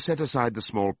 to set aside the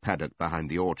small paddock behind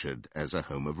the orchard as a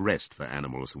home of rest for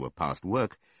animals who were past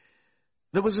work,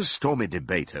 there was a stormy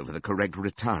debate over the correct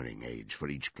retiring age for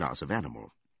each class of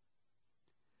animal.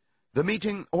 The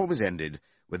meeting always ended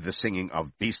with the singing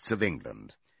of Beasts of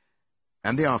England,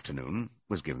 and the afternoon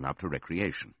was given up to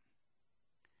recreation.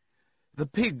 The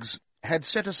pigs had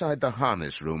set aside the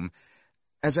harness room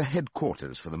as a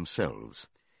headquarters for themselves.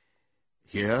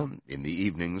 Here, in the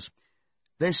evenings,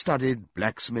 they studied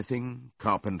blacksmithing,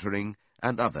 carpentering,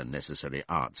 and other necessary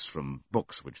arts from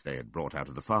books which they had brought out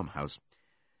of the farmhouse.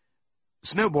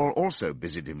 Snowball also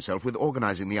busied himself with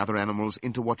organizing the other animals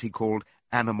into what he called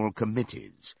animal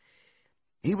committees.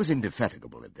 He was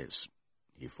indefatigable at this.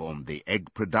 He formed the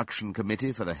Egg Production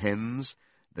Committee for the hens,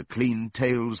 the Clean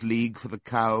Tails League for the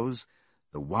cows,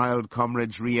 the Wild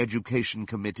Comrades Re-Education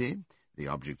Committee — the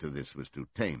object of this was to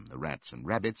tame the rats and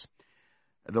rabbits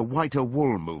 — the Whiter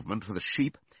Wool Movement for the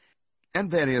sheep, and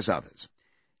various others,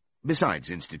 besides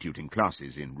instituting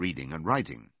classes in reading and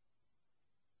writing.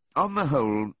 On the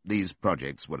whole, these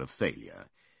projects were a failure.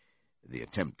 The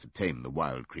attempt to tame the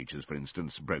wild creatures, for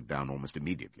instance, broke down almost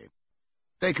immediately.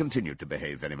 They continued to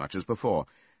behave very much as before,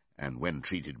 and when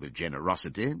treated with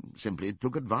generosity, simply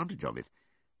took advantage of it.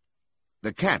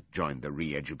 The cat joined the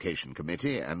Re-Education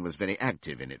Committee and was very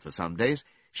active in it for some days.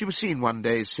 She was seen one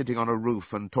day sitting on a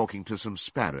roof and talking to some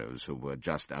sparrows who were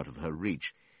just out of her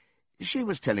reach. She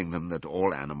was telling them that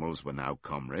all animals were now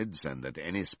comrades, and that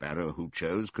any sparrow who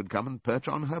chose could come and perch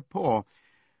on her paw.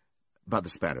 But the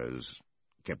sparrows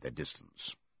kept their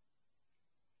distance.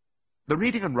 The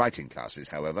reading and writing classes,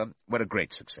 however, were a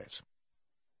great success.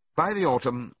 By the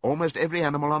autumn, almost every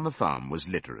animal on the farm was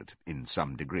literate in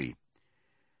some degree.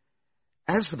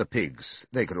 As for the pigs,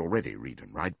 they could already read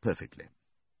and write perfectly.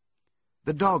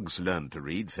 The dogs learned to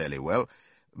read fairly well,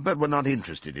 but were not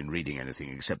interested in reading anything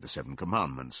except the 7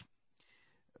 Commandments.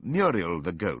 Muriel,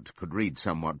 the goat, could read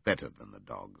somewhat better than the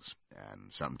dogs,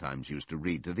 and sometimes used to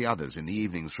read to the others in the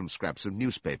evenings from scraps of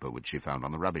newspaper which she found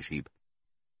on the rubbish heap.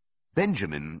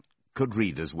 Benjamin could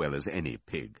read as well as any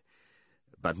pig,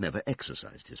 but never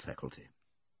exercised his faculty.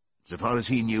 So far as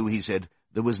he knew, he said,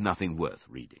 there was nothing worth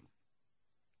reading.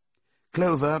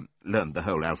 Clover learned the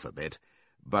whole alphabet,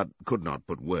 but could not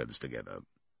put words together.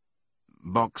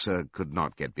 Boxer could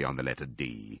not get beyond the letter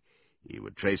D. He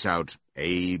would trace out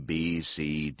A, B,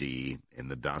 C, D in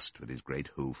the dust with his great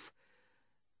hoof,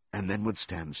 and then would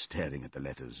stand staring at the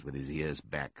letters with his ears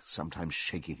back, sometimes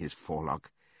shaking his forelock,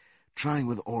 trying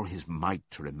with all his might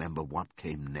to remember what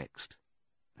came next,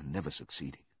 and never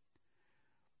succeeding.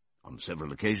 On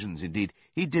several occasions, indeed,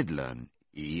 he did learn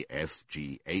E, F,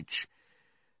 G, H,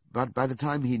 but by the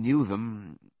time he knew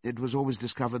them, it was always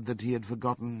discovered that he had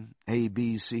forgotten A,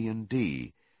 B, C, and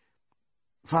D.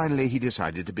 Finally, he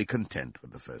decided to be content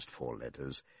with the first 4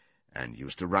 letters, and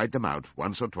used to write them out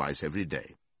once or twice every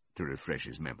day to refresh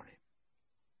his memory.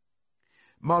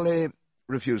 Molly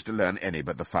refused to learn any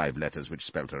but the 5 letters which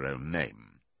spelt her own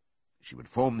name. She would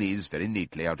form these very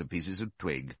neatly out of pieces of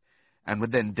twig, and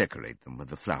would then decorate them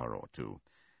with a flower or two,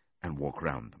 and walk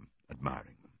round them,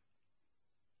 admiring them.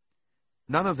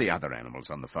 None of the other animals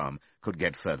on the farm could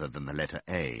get further than the letter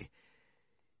A.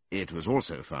 It was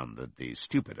also found that the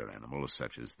stupider animals,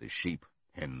 such as the sheep,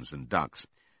 hens, and ducks,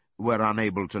 were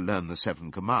unable to learn the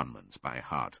 7 Commandments by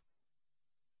heart.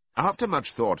 After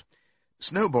much thought,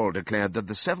 Snowball declared that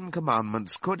the 7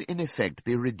 Commandments could in effect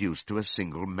be reduced to a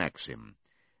single maxim,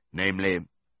 namely,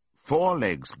 4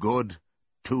 legs good,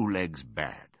 2 legs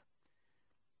bad.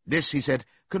 This, he said,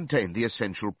 contained the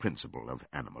essential principle of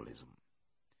animalism.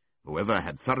 Whoever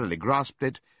had thoroughly grasped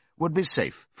it would be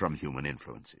safe from human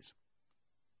influences.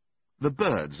 The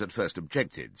birds at first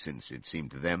objected, since it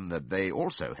seemed to them that they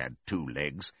also had 2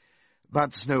 legs,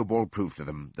 but Snowball proved to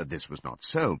them that this was not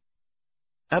so.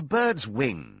 A bird's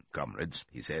wing, comrades,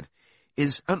 he said,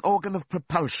 is an organ of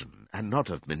propulsion and not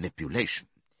of manipulation.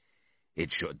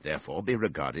 It should therefore be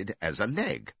regarded as a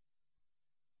leg.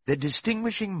 The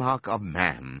distinguishing mark of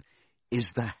man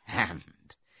is the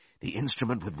hand, the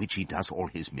instrument with which he does all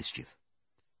his mischief.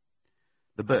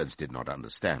 The birds did not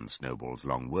understand Snowball's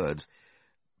long words,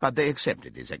 but they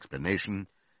accepted his explanation,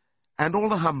 and all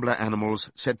the humbler animals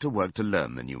set to work to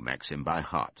learn the new maxim by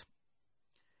heart.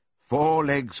 4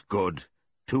 legs good,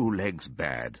 2 legs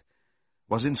bad,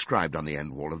 was inscribed on the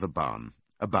end wall of the barn,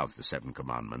 above the 7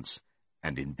 Commandments,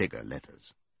 and in bigger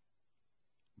letters.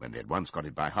 When they had once got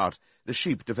it by heart, the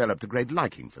sheep developed a great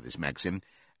liking for this maxim,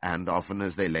 and often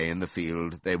as they lay in the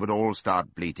field, they would all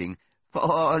start bleating,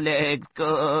 "4 legs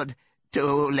good,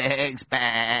 2 legs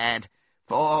bad,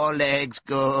 4 legs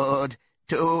good,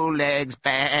 2 legs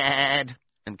bad,"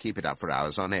 and keep it up for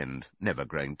hours on end, never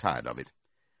growing tired of it.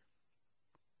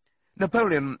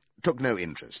 Napoleon took no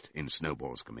interest in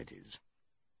Snowball's committees.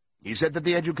 He said that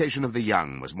the education of the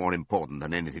young was more important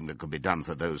than anything that could be done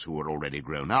for those who were already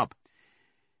grown up.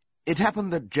 It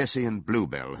happened that Jessie and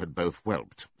Bluebell had both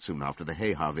whelped soon after the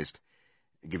hay harvest,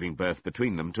 giving birth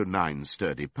between them to 9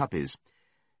 sturdy puppies.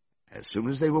 As soon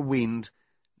as they were weaned,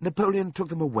 Napoleon took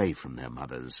them away from their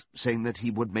mothers, saying that he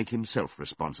would make himself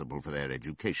responsible for their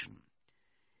education.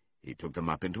 He took them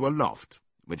up into a loft,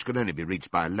 which could only be reached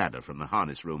by a ladder from the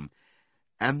harness room,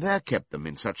 and there kept them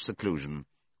in such seclusion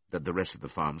that the rest of the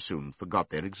farm soon forgot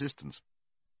their existence.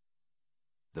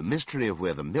 The mystery of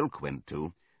where the milk went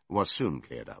to was soon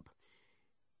cleared up.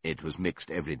 It was mixed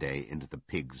every day into the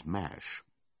pig's mash.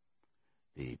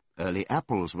 The early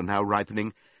apples were now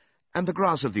ripening, and the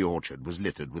grass of the orchard was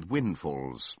littered with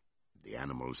windfalls. The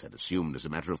animals had assumed, as a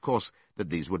matter of course, that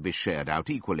these would be shared out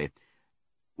equally.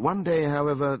 One day,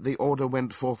 however, the order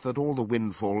went forth that all the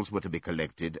windfalls were to be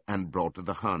collected and brought to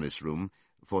the harness room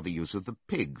for the use of the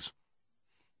pigs.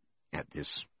 At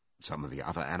this, some of the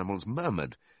other animals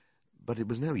murmured, but it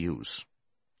was no use.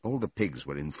 All the pigs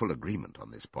were in full agreement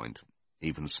on this point,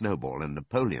 even Snowball and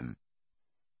Napoleon.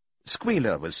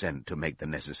 Squealer was sent to make the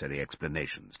necessary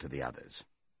explanations to the others.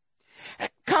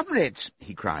 "Comrades,"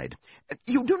 he cried,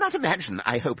 "you do not imagine,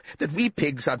 I hope, that we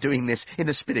pigs are doing this in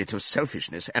a spirit of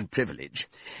selfishness and privilege.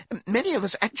 Many of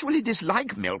us actually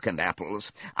dislike milk and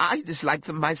apples. I dislike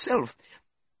them myself.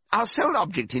 Our sole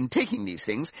object in taking these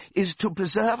things is to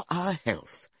preserve our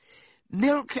health.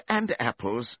 Milk and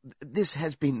apples, this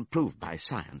has been proved by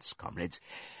science, comrades,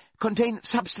 contain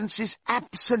substances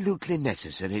absolutely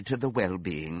necessary to the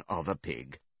well-being of a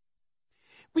pig.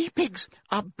 We pigs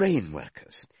are brain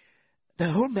workers.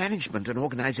 The whole management and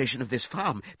organization of this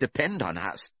farm depend on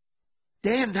us.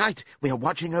 Day and night we are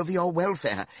watching over your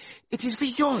welfare. It is for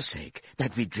your sake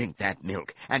that we drink that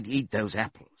milk and eat those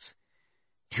apples.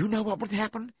 Do you know what would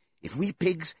happen if we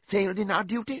pigs failed in our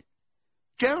duty?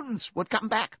 Jones would come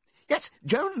back. Yes,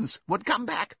 Jones would come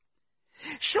back."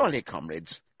 "Surely,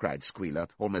 comrades," cried Squealer,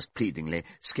 almost pleadingly,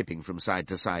 skipping from side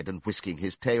to side and whisking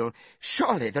his tail,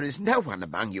 "surely there is no one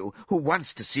among you who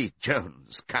wants to see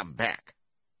Jones come back."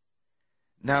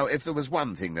 Now, if there was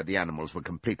one thing that the animals were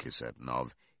completely certain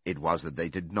of, it was that they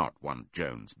did not want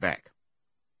Jones back.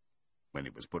 When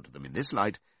it was put to them in this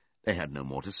light, they had no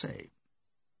more to say.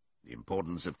 The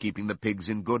importance of keeping the pigs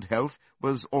in good health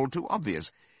was all too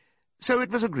obvious, so it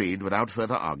was agreed without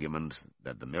further argument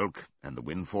that the milk and the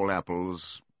windfall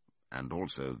apples, and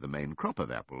also the main crop of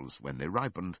apples when they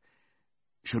ripened,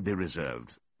 should be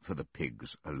reserved for the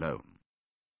pigs alone.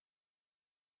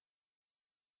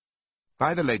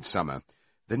 By the late summer,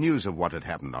 the news of what had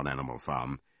happened on Animal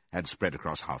Farm had spread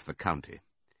across half the county.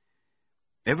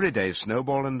 Every day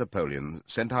Snowball and Napoleon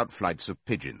sent out flights of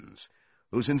pigeons,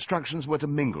 whose instructions were to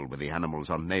mingle with the animals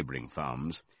on neighbouring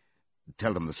farms,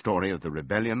 tell them the story of the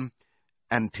rebellion,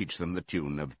 and teach them the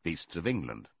tune of Beasts of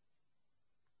England.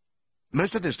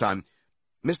 Most of this time,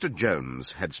 Mr.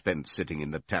 Jones had spent sitting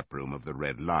in the tap-room of the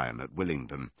Red Lion at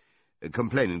Willington,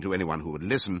 complaining to anyone who would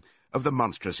listen of the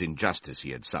monstrous injustice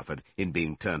he had suffered in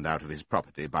being turned out of his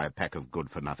property by a pack of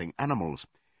good-for-nothing animals.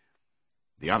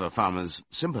 The other farmers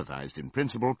sympathized in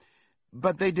principle,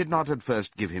 but they did not at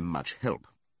first give him much help.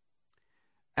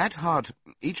 At heart,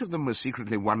 each of them was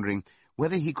secretly wondering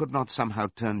whether he could not somehow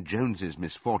turn Jones's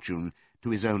misfortune to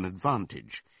his own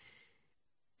advantage.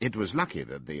 It was lucky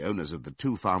that the owners of the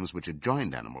 2 farms which had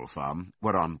joined Animal Farm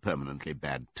were on permanently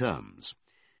bad terms.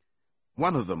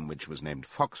 One of them, which was named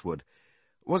Foxwood,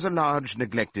 was a large,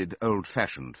 neglected,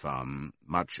 old-fashioned farm,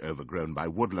 much overgrown by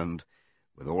woodland,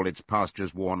 with all its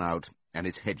pastures worn out and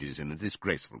its hedges in a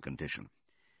disgraceful condition.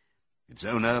 Its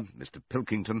owner, Mr.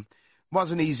 Pilkington,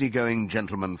 was an easy-going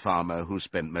gentleman farmer who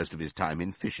spent most of his time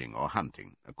in fishing or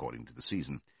hunting, according to the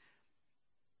season.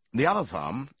 The other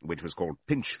farm, which was called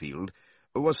Pinchfield,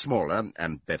 was smaller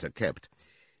and better kept.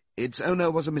 Its owner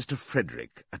was a Mr.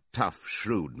 Frederick, a tough,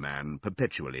 shrewd man,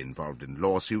 perpetually involved in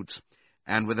lawsuits,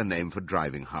 and with a name for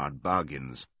driving hard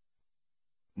bargains.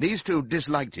 These 2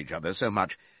 disliked each other so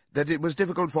much that it was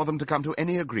difficult for them to come to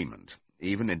any agreement,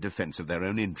 even in defence of their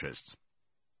own interests.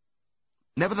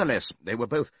 Nevertheless, they were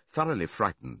both thoroughly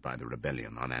frightened by the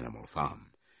rebellion on Animal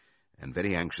Farm, and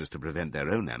very anxious to prevent their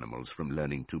own animals from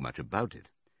learning too much about it.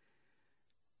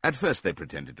 At first they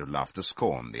pretended to laugh to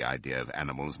scorn the idea of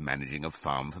animals managing a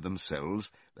farm for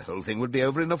themselves. The whole thing would be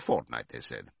over in a fortnight, they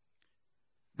said.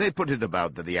 They put it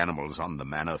about that the animals on the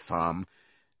manor farm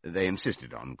They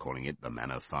insisted on calling it the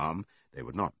Manor Farm. They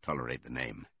would not tolerate the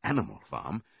name Animal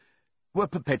Farm, were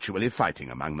perpetually fighting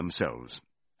among themselves,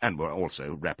 and were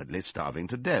also rapidly starving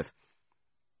to death.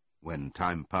 When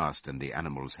time passed and the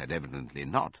animals had evidently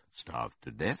not starved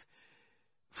to death,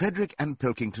 Frederick and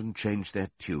Pilkington changed their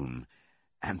tune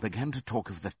and began to talk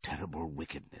of the terrible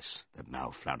wickedness that now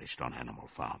flourished on Animal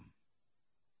Farm.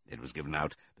 It was given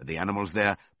out that the animals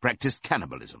there practiced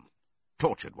cannibalism,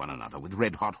 tortured one another with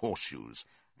red-hot horseshoes,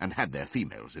 and had their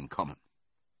females in common.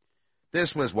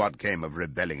 This was what came of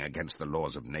rebelling against the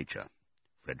laws of nature,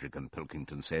 Frederick and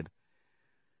Pilkington said.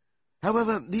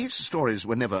 However, these stories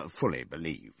were never fully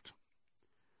believed.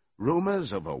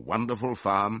 Rumours of a wonderful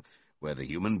farm, where the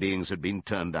human beings had been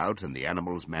turned out and the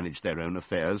animals managed their own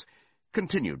affairs,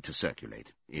 continued to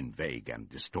circulate in vague and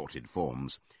distorted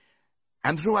forms,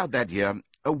 and throughout that year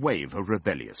a wave of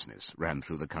rebelliousness ran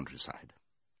through the countryside.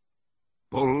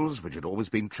 Bulls, which had always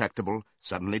been tractable,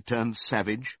 suddenly turned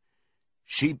savage.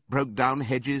 Sheep broke down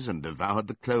hedges and devoured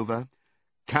the clover.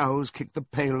 Cows kicked the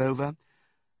pail over.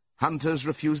 Hunters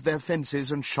refused their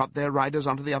fences and shot their riders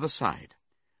onto the other side.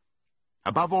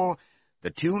 Above all,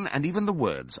 the tune and even the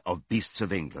words of Beasts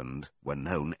of England were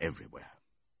known everywhere.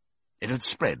 It had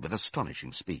spread with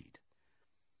astonishing speed.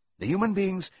 The human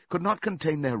beings could not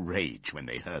contain their rage when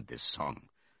they heard this song,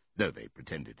 though they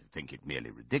pretended to think it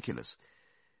merely ridiculous.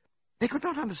 They could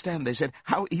not understand, they said,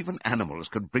 how even animals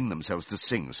could bring themselves to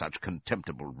sing such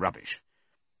contemptible rubbish.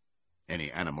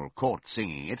 Any animal caught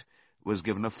singing it was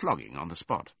given a flogging on the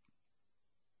spot.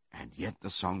 And yet the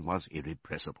song was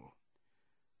irrepressible.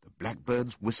 The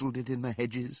blackbirds whistled it in the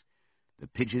hedges, the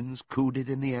pigeons cooed it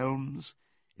in the elms,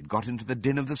 it got into the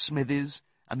din of the smithies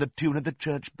and the tune of the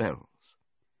church bells.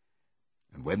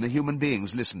 And when the human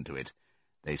beings listened to it,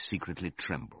 they secretly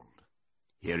trembled,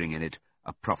 hearing in it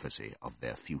a prophecy of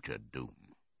their future doom.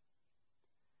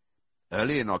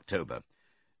 Early in October,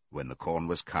 when the corn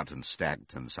was cut and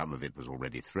stacked and some of it was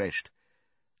already threshed,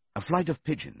 a flight of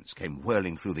pigeons came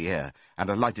whirling through the air and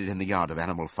alighted in the yard of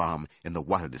Animal Farm in the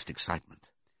wildest excitement.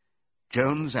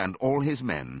 Jones and all his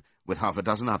men, with half a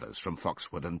dozen others from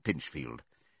Foxwood and Pinchfield,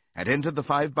 had entered the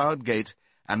 5-barred gate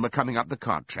and were coming up the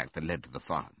cart track that led to the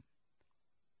farm.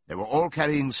 They were all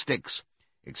carrying sticks,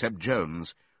 except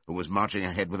Jones, who was marching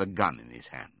ahead with a gun in his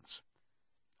hands.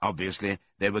 Obviously,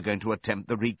 they were going to attempt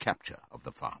the recapture of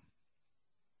the farm.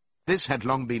 This had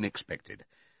long been expected,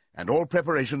 and all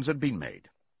preparations had been made.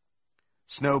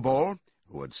 Snowball,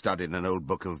 who had studied an old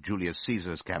book of Julius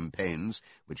Caesar's campaigns,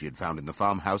 which he had found in the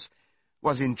farmhouse,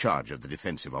 was in charge of the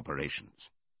defensive operations.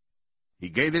 He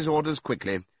gave his orders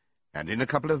quickly, and in a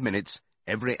couple of minutes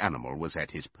every animal was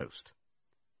at his post.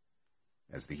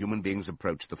 As the human beings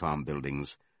approached the farm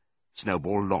buildings,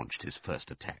 Snowball launched his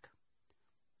first attack.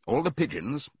 All the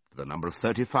pigeons, to the number of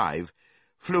 35,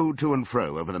 flew to and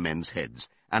fro over the men's heads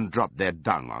and dropped their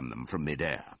dung on them from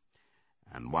mid-air.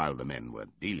 And while the men were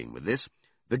dealing with this,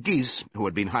 the geese, who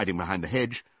had been hiding behind the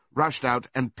hedge, rushed out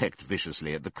and pecked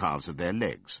viciously at the calves of their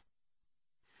legs.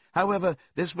 However,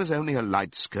 this was only a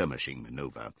light skirmishing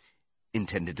manoeuvre,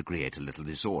 intended to create a little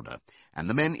disorder, and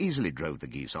the men easily drove the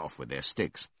geese off with their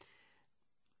sticks.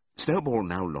 Snowball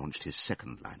now launched his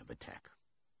second line of attack.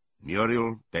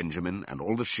 Muriel, Benjamin, and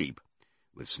all the sheep,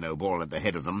 with Snowball at the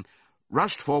head of them,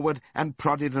 rushed forward and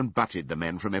prodded and butted the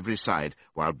men from every side,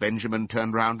 while Benjamin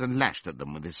turned round and lashed at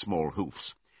them with his small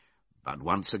hoofs. But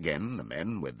once again the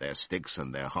men, with their sticks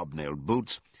and their hobnailed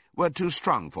boots, were too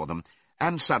strong for them,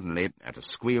 and suddenly, at a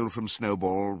squeal from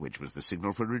Snowball, which was the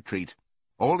signal for retreat,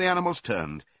 all the animals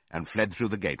turned and fled through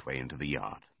the gateway into the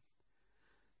yard.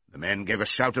 The men gave a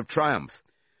shout of triumph.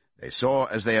 They saw,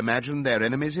 as they imagined, their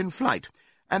enemies in flight,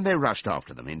 and they rushed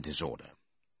after them in disorder.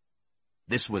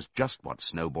 This was just what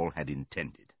Snowball had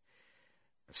intended.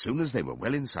 As soon as they were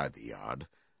well inside the yard,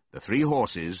 the 3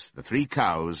 horses, the 3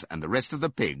 cows, and the rest of the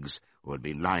pigs, who had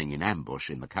been lying in ambush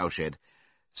in the cowshed,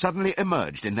 suddenly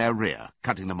emerged in their rear,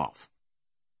 cutting them off.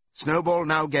 Snowball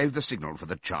now gave the signal for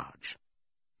the charge.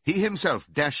 He himself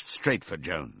dashed straight for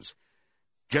Jones.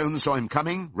 Jones saw him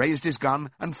coming, raised his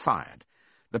gun, and fired.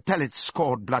 The pellets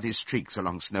scored bloody streaks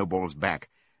along Snowball's back,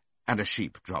 and a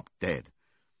sheep dropped dead.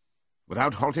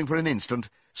 Without halting for an instant,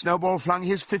 Snowball flung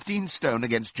his 15 stone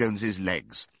against Jones's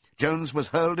legs. Jones was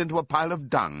hurled into a pile of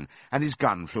dung, and his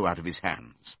gun flew out of his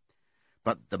hands.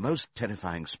 But the most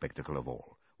terrifying spectacle of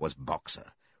all was Boxer,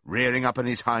 rearing up on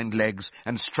his hind legs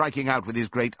and striking out with his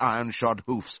great iron-shod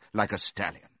hoofs like a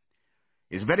stallion.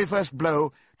 His very first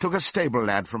blow took a stable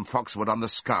lad from Foxwood on the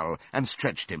skull and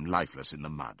stretched him lifeless in the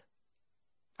mud.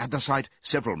 At the sight,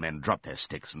 several men dropped their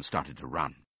sticks and started to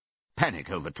run.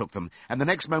 Panic overtook them, and the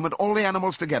next moment all the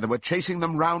animals together were chasing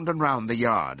them round and round the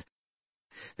yard.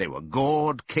 They were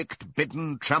gored, kicked,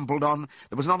 bitten, trampled on.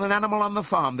 There was not an animal on the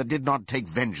farm that did not take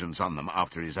vengeance on them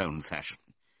after his own fashion.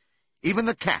 Even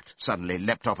the cat suddenly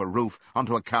leapt off a roof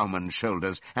onto a cowman's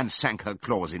shoulders and sank her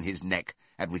claws in his neck,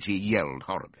 at which he yelled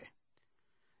horribly.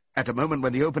 At a moment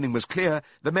when the opening was clear,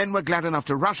 the men were glad enough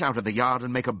to rush out of the yard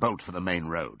and make a bolt for the main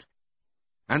road.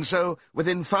 And so,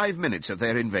 within 5 minutes of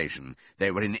their invasion,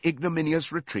 they were in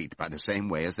ignominious retreat by the same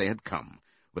way as they had come,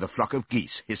 with a flock of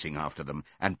geese hissing after them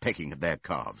and pecking at their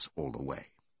calves all the way.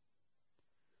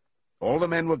 All the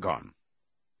men were gone,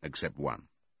 except one.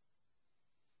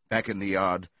 Back in the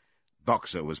yard,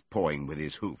 Boxer was pawing with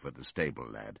his hoof at the stable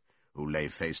lad, who lay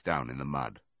face down in the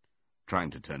mud,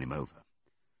 trying to turn him over.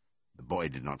 The boy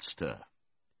did not stir.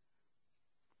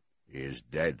 "He is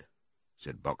dead,"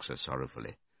 said Boxer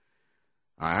sorrowfully.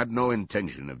 "I had no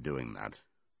intention of doing that.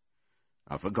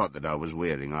 I forgot that I was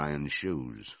wearing iron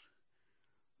shoes.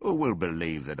 Who will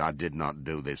believe that I did not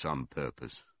do this on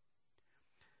purpose?"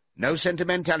 "No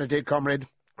sentimentality, comrade,"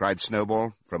 cried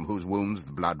Snowball, from whose wounds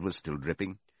the blood was still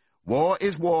dripping. "War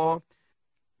is war.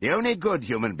 The only good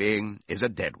human being is a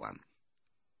dead one."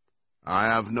 "I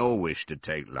have no wish to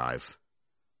take life,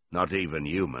 not even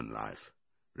human life,"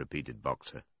 repeated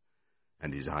Boxer,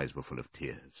 and his eyes were full of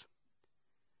tears.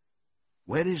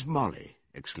 "Where is Molly?"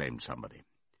 exclaimed somebody.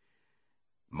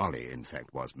 Molly, in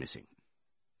fact, was missing.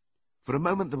 For a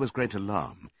moment there was great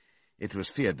alarm. It was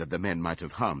feared that the men might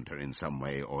have harmed her in some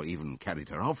way, or even carried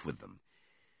her off with them.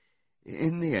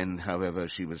 In the end, however,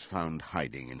 she was found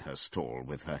hiding in her stall,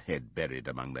 with her head buried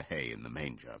among the hay in the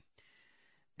manger.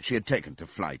 She had taken to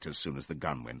flight as soon as the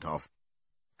gun went off,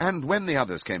 and when the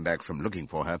others came back from looking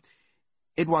for her,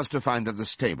 it was to find that the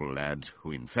stable lad,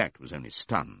 who in fact was only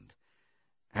stunned,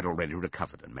 had already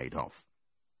recovered and made off.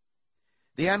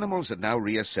 The animals had now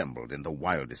reassembled in the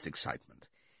wildest excitement,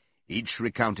 each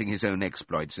recounting his own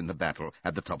exploits in the battle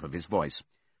at the top of his voice.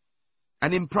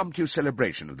 An impromptu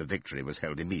celebration of the victory was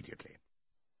held immediately.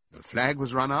 The flag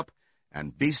was run up,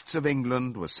 and Beasts of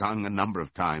England were sung a number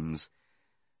of times.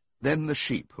 Then the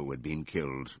sheep who had been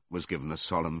killed was given a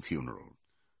solemn funeral,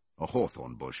 a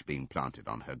hawthorn bush being planted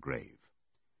on her grave.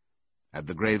 At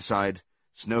the graveside,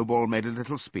 Snowball made a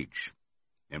little speech,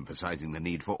 emphasizing the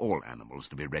need for all animals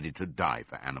to be ready to die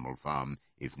for Animal Farm,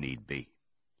 if need be.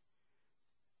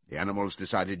 The animals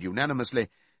decided unanimously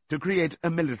to create a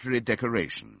military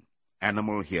decoration,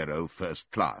 Animal Hero First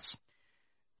Class,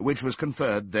 which was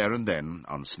conferred there and then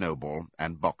on Snowball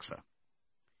and Boxer.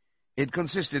 It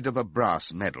consisted of a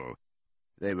brass medal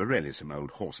 — they were really some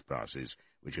old horse brasses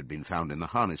which had been found in the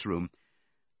harness room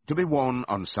 — to be worn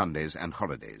on Sundays and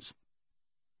holidays.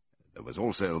 There was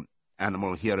also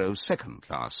Animal Hero Second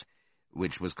Class,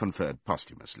 which was conferred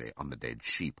posthumously on the dead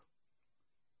sheep.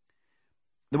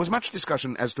 There was much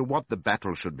discussion as to what the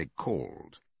battle should be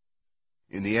called.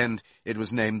 In the end, it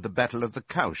was named the Battle of the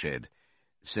Cowshed,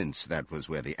 since that was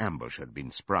where the ambush had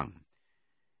been sprung.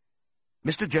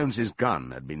 Mr. Jones's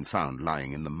gun had been found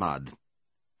lying in the mud,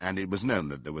 and it was known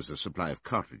that there was a supply of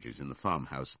cartridges in the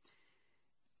farmhouse.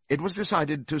 It was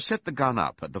decided to set the gun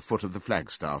up at the foot of the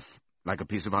flagstaff, like a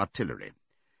piece of artillery,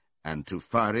 and to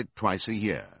fire it twice a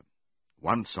year,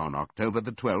 once on October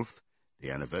the 12th,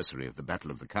 the anniversary of the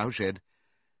Battle of the Cowshed,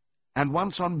 and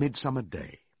once on Midsummer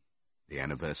Day, the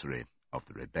anniversary of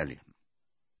the rebellion.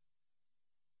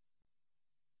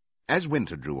 As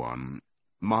winter drew on,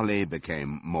 Molly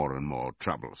became more and more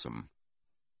troublesome.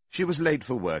 She was late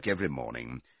for work every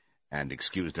morning, and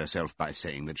excused herself by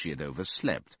saying that she had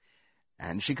overslept,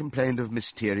 and she complained of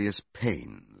mysterious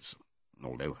pains,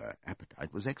 although her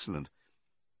appetite was excellent.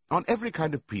 On every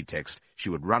kind of pretext, she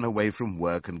would run away from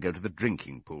work and go to the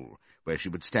drinking pool, where she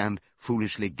would stand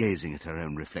foolishly gazing at her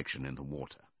own reflection in the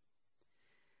water.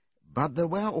 But there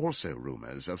were also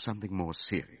rumours of something more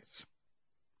serious.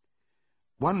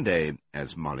 One day,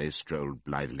 as Molly strolled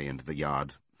blithely into the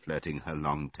yard, flirting her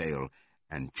long tail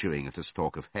and chewing at a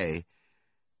stalk of hay,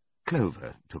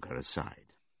 Clover took her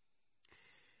aside.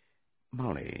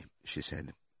 "Molly," she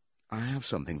said, "I have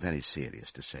something very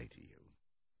serious to say to you.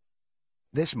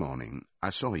 This morning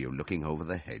I saw you looking over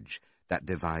the hedge that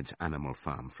divides Animal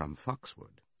Farm from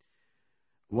Foxwood.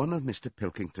 One of Mr.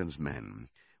 Pilkington's men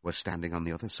was standing on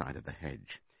the other side of the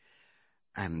hedge,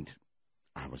 and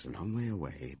I was a long way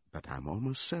away, but I'm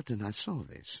almost certain I saw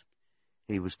this.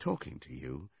 He was talking to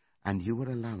you, and you were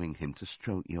allowing him to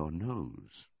stroke your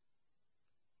nose.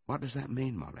 What does that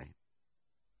mean, Molly?"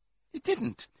 "It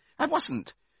didn't. I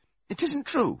wasn't. It isn't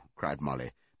true," cried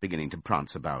Molly, beginning to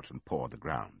prance about and paw the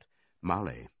ground.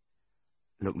 "Molly,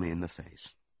 look me in the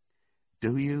face.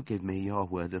 Do you give me your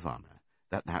word of honour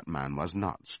that that man was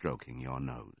not stroking your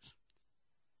nose?"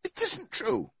 "It isn't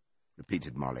true,"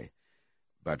 repeated Molly,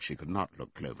 But she could not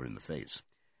look Clover in the face,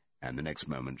 and the next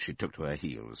moment she took to her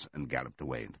heels and galloped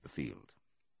away into the field.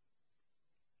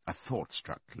 A thought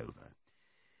struck Clover.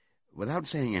 Without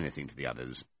saying anything to the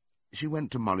others, she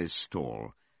went to Molly's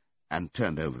stall and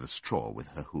turned over the straw with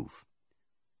her hoof.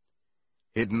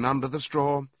 Hidden under the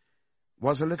straw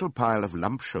was a little pile of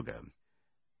lump sugar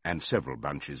and several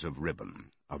bunches of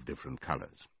ribbon of different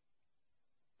colours.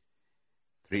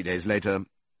 3 days later,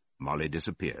 Molly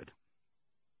disappeared.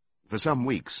 For some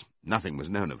weeks, nothing was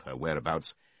known of her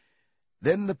whereabouts.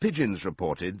 Then the pigeons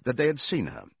reported that they had seen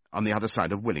her on the other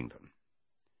side of Willingdon.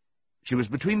 She was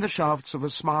between the shafts of a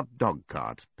smart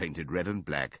dog-cart, painted red and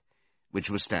black, which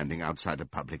was standing outside a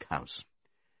public house.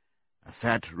 A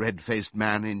fat, red-faced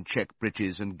man in check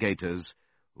breeches and gaiters,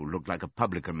 who looked like a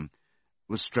publican,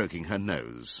 was stroking her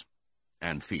nose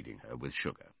and feeding her with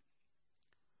sugar.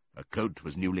 Her coat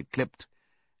was newly clipped,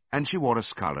 and she wore a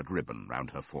scarlet ribbon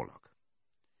round her forelock.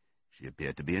 She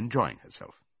appeared to be enjoying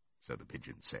herself, so the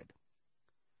pigeons said.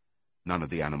 None of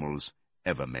the animals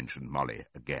ever mentioned Molly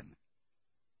again.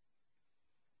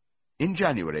 In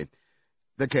January,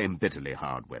 there came bitterly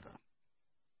hard weather.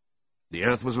 The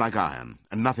earth was like iron,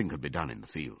 and nothing could be done in the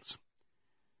fields.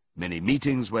 Many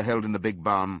meetings were held in the big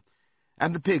barn,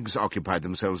 and the pigs occupied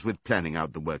themselves with planning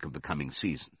out the work of the coming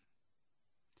season.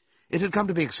 It had come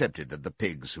to be accepted that the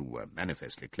pigs, who were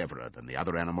manifestly cleverer than the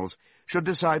other animals, should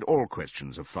decide all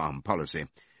questions of farm policy,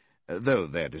 though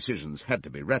their decisions had to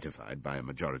be ratified by a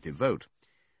majority vote.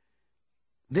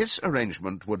 This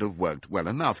arrangement would have worked well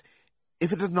enough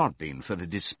if it had not been for the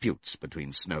disputes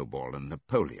between Snowball and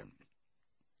Napoleon.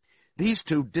 These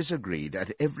two disagreed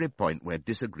at every point where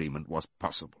disagreement was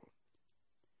possible.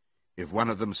 If one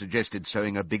of them suggested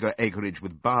sowing a bigger acreage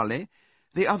with barley,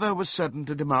 the other was certain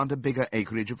to demand a bigger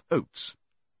acreage of oats.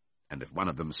 And if one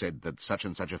of them said that such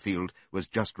and such a field was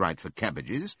just right for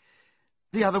cabbages,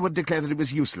 the other would declare that it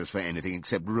was useless for anything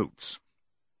except roots.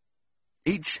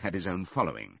 Each had his own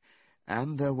following,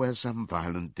 and there were some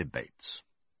violent debates.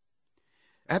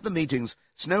 At the meetings,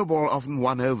 Snowball often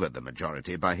won over the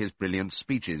majority by his brilliant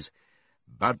speeches,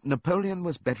 but Napoleon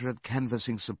was better at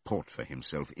canvassing support for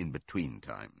himself in between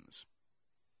times.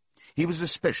 He was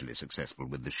especially successful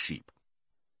with the sheep.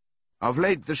 Of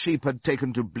late the sheep had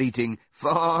taken to bleating,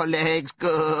 4 legs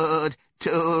good, 2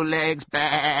 legs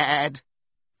bad,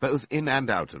 both in and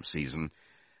out of season,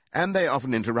 and they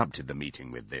often interrupted the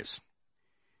meeting with this.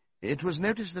 It was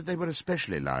noticed that they were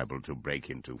especially liable to break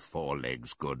into 4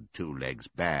 legs good, 2 legs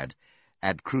bad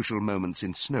at crucial moments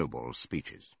in Snowball's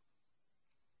speeches.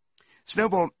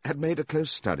 Snowball had made a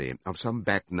close study of some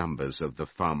back numbers of the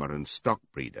Farmer and Stock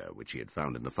Breeder which he had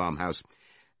found in the farmhouse,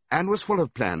 and was full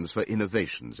of plans for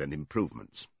innovations and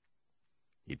improvements.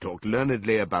 He talked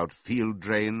learnedly about field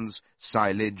drains,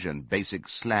 silage, and basic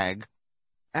slag,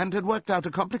 and had worked out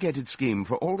a complicated scheme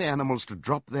for all the animals to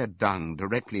drop their dung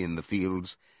directly in the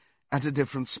fields at a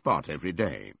different spot every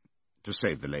day, to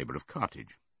save the labour of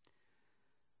cartage.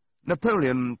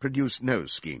 Napoleon produced no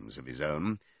schemes of his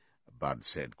own, but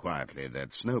said quietly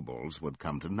that Snowball's would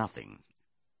come to nothing,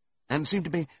 and seemed to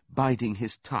be biding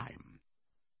his time.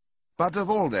 But of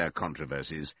all their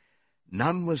controversies,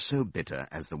 none was so bitter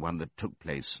as the one that took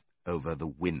place over the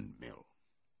windmill.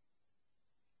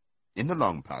 In the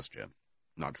long pasture,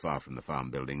 not far from the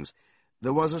farm buildings,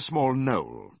 there was a small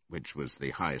knoll, which was the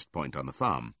highest point on the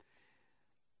farm.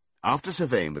 After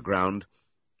surveying the ground,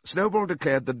 Snowball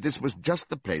declared that this was just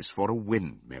the place for a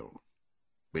windmill,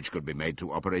 which could be made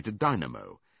to operate a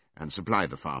dynamo and supply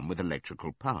the farm with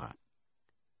electrical power.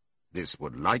 This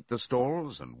would light the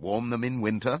stalls and warm them in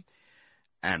winter,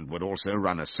 and would also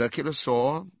run a circular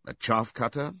saw, a chaff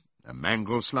cutter, a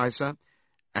mangle slicer,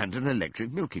 and an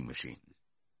electric milking machine.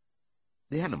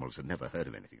 The animals had never heard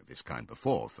of anything of this kind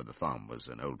before, for the farm was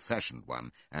an old-fashioned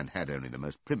one and had only the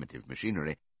most primitive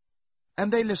machinery,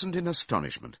 and they listened in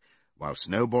astonishment, while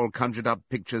Snowball conjured up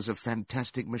pictures of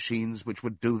fantastic machines which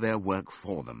would do their work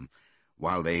for them,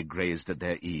 while they grazed at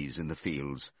their ease in the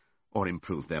fields, or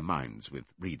improved their minds with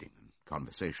reading and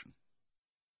conversation.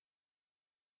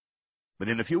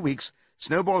 Within a few weeks,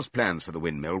 Snowball's plans for the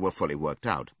windmill were fully worked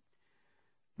out.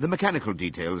 The mechanical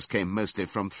details came mostly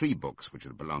from 3 books which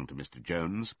had belonged to Mr.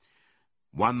 Jones: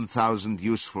 1,000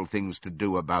 Useful Things to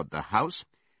Do About the House,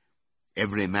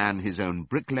 Every Man His Own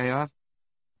Bricklayer,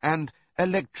 and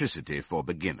Electricity for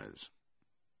Beginners.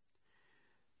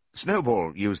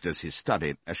 Snowball used as his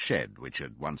study a shed which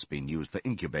had once been used for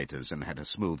incubators and had a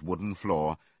smooth wooden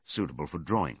floor suitable for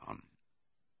drawing on.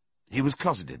 He was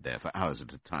closeted there for hours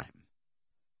at a time.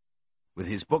 With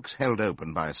his books held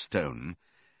open by a stone,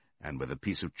 and with a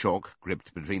piece of chalk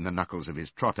gripped between the knuckles of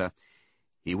his trotter,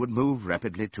 he would move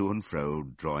rapidly to and fro,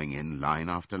 drawing in line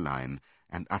after line,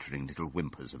 and uttering little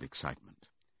whimpers of excitement.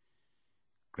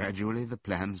 Gradually the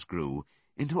plans grew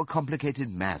into a complicated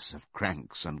mass of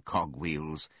cranks and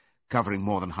cogwheels, covering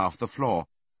more than half the floor,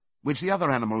 which the other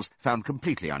animals found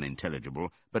completely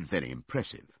unintelligible, but very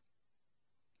impressive.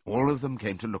 All of them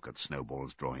came to look at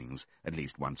Snowball's drawings at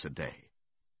least once a day.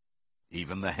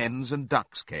 Even the hens and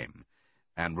ducks came,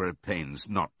 and were at pains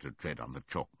not to tread on the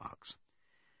chalk marks.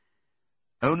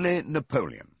 Only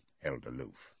Napoleon held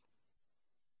aloof.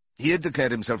 He had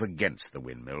declared himself against the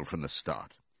windmill from the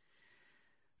start.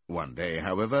 One day,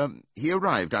 however, he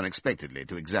arrived unexpectedly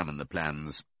to examine the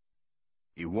plans.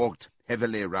 He walked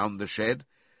heavily round the shed,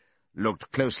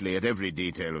 looked closely at every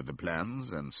detail of the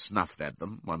plans, and snuffed at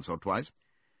them once or twice,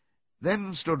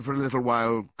 then stood for a little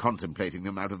while contemplating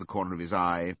them out of the corner of his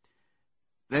eye.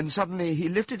 Then suddenly he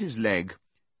lifted his leg,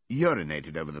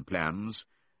 urinated over the plans,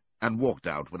 and walked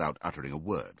out without uttering a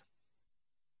word.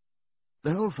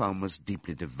 The whole farm was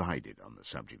deeply divided on the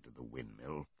subject of the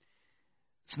windmill.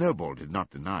 Snowball did not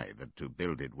deny that to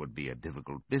build it would be a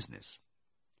difficult business.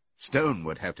 Stone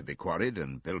would have to be quarried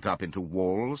and built up into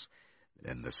walls,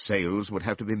 then the sails would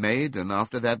have to be made, and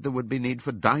after that there would be need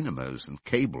for dynamos and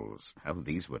cables. How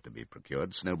these were to be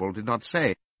procured, Snowball did not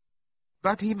say,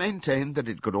 but he maintained that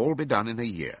it could all be done in a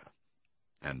year.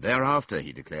 And thereafter,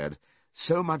 he declared,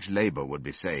 so much labour would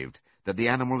be saved that the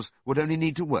animals would only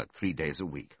need to work 3 days a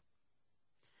week.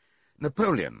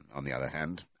 Napoleon, on the other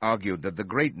hand, argued that the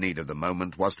great need of the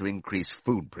moment was to increase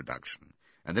food production,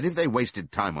 and that if they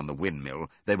wasted time on the windmill,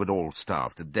 they would all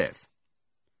starve to death.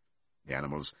 The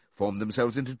animals formed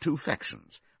themselves into 2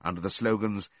 factions, under the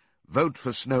slogans, "Vote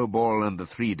for Snowball and the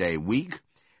 3-day week,"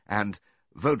 and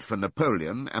 "Vote for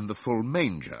Napoleon and the full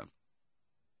manger."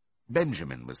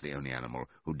 Benjamin was the only animal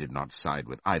who did not side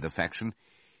with either faction.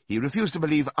 He refused to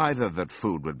believe either that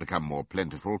food would become more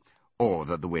plentiful, or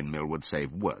that the windmill would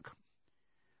save work.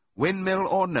 Windmill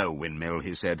or no windmill,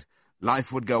 he said,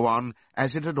 life would go on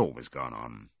as it had always gone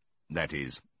on. That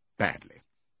is, badly.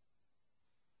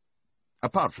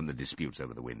 Apart from the disputes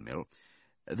over the windmill,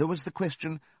 there was the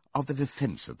question of the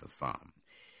defence of the farm.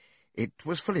 It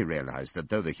was fully realized that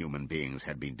though the human beings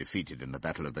had been defeated in the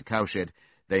Battle of the Cowshed,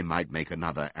 they might make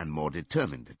another and more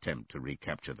determined attempt to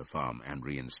recapture the farm and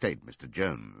reinstate Mr.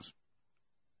 Jones.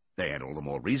 They had all the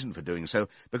more reason for doing so,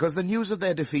 because the news of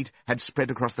their defeat had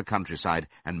spread across the countryside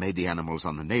and made the animals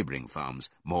on the neighbouring farms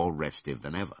more restive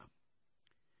than ever.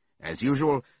 As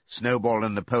usual, Snowball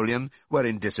and Napoleon were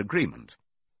in disagreement.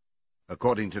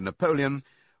 According to Napoleon,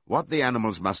 what the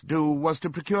animals must do was to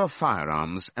procure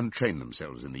firearms and train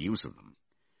themselves in the use of them.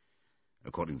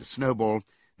 According to Snowball,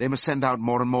 they must send out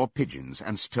more and more pigeons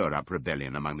and stir up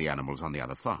rebellion among the animals on the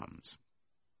other farms.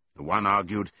 The one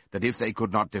argued that if they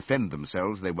could not defend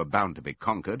themselves, they were bound to be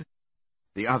conquered.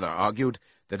 The other argued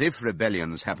that if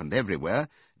rebellions happened everywhere,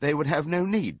 they would have no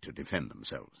need to defend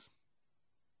themselves.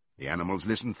 The animals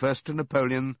listened first to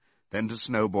Napoleon, then to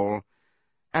Snowball,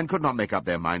 and could not make up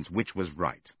their minds which was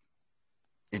right.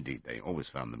 Indeed, they always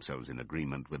found themselves in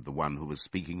agreement with the one who was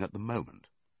speaking at the moment.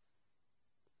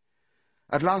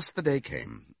 At last the day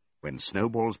came when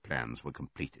Snowball's plans were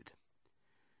completed.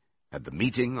 At the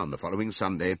meeting on the following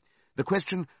Sunday, the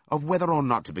question of whether or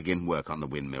not to begin work on the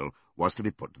windmill was to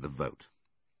be put to the vote.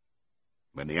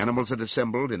 When the animals had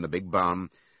assembled in the big barn,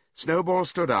 Snowball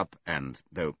stood up and,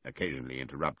 though occasionally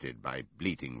interrupted by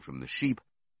bleating from the sheep,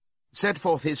 set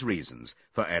forth his reasons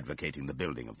for advocating the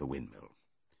building of the windmill.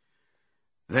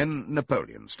 Then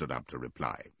Napoleon stood up to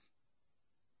reply.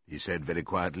 He said very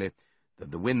quietly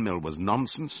that the windmill was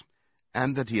nonsense,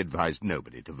 and that he advised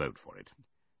nobody to vote for it,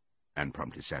 and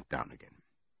promptly sat down again.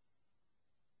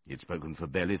 He had spoken for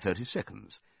barely 30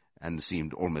 seconds, and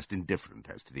seemed almost indifferent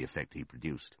as to the effect he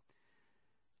produced.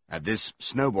 At this,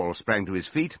 Snowball sprang to his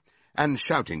feet, and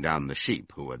shouting down the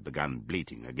sheep, who had begun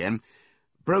bleating again,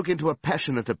 broke into a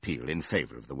passionate appeal in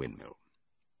favour of the windmill.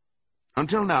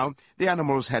 Until now, the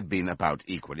animals had been about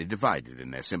equally divided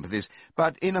in their sympathies,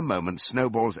 but in a moment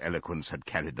Snowball's eloquence had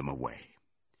carried them away.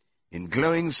 In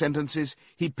glowing sentences,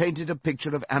 he painted a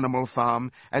picture of Animal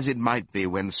Farm as it might be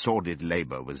when sordid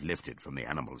labour was lifted from the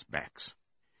animals' backs.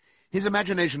 His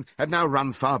imagination had now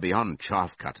run far beyond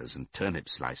chaff-cutters and turnip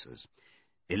slicers.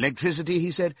 Electricity,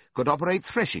 he said, could operate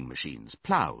threshing machines,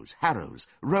 ploughs, harrows,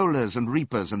 rollers and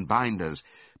reapers and binders,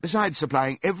 besides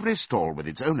supplying every stall with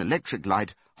its own electric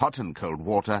light, hot and cold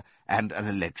water, and an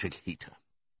electric heater.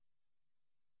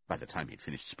 By the time he'd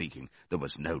finished speaking, there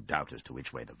was no doubt as to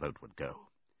which way the vote would go.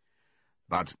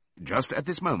 But, just at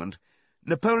this moment,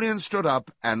 Napoleon stood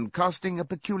up and, casting a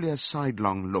peculiar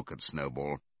sidelong look at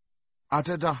Snowball,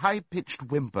 uttered a high-pitched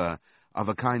whimper of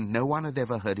a kind no one had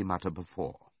ever heard him utter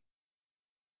before.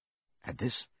 At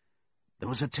this, There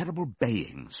was a terrible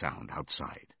baying sound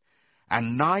outside,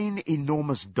 and 9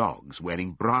 enormous dogs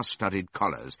wearing brass-studded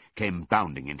collars came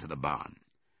bounding into the barn.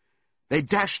 They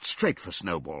dashed straight for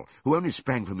Snowball, who only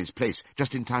sprang from his place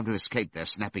just in time to escape their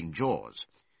snapping jaws.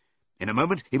 In a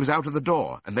moment he was out of the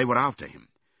door, and they were after him.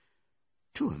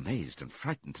 Too amazed and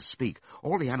frightened to speak,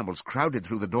 all the animals crowded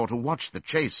through the door to watch the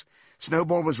chase.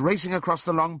 Snowball was racing across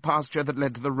the long pasture that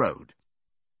led to the road.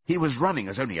 He was running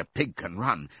as only a pig can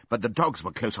run, but the dogs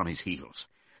were close on his heels.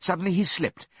 Suddenly he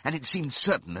slipped, and it seemed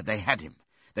certain that they had him.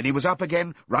 Then he was up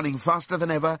again, running faster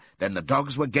than ever. Then the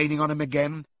dogs were gaining on him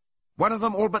again. One of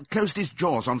them all but closed his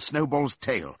jaws on Snowball's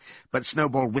tail, but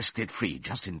Snowball whisked it free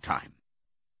just in time.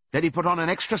 Then he put on an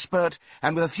extra spurt,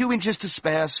 and with a few inches to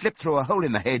spare, slipped through a hole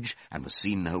in the hedge and was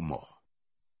seen no more.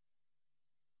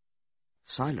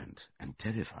 Silent and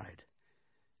terrified,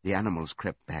 the animals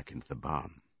crept back into the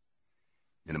barn.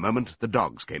 In a moment, the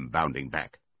dogs came bounding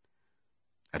back.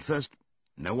 At first,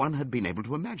 no one had been able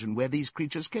to imagine where these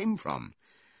creatures came from,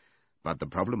 but the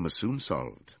problem was soon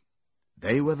solved.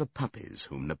 They were the puppies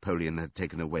whom Napoleon had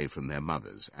taken away from their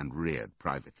mothers and reared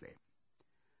privately.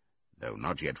 Though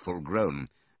not yet full grown,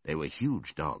 they were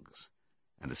huge dogs,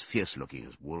 and as fierce-looking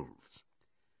as wolves.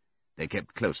 They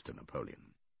kept close to Napoleon.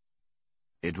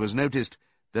 It was noticed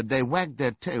that they wagged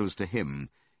their tails to him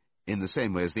in the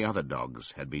same way as the other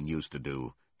dogs had been used to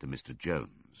do to Mr.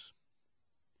 Jones.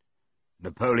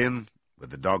 Napoleon, with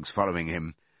the dogs following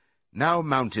him, now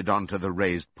mounted onto the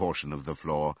raised portion of the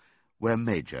floor where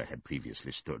Major had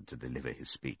previously stood to deliver his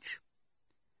speech.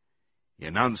 He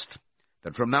announced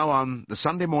that from now on the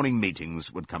Sunday morning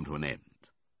meetings would come to an end.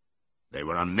 They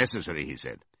were unnecessary, he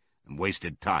said, and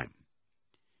wasted time.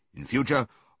 In future,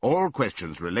 all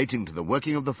questions relating to the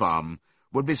working of the farm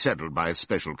would be settled by a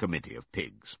special committee of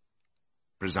pigs,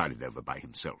 presided over by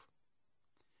himself.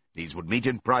 These would meet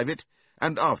in private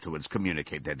and afterwards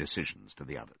communicate their decisions to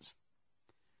the others.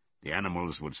 The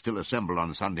animals would still assemble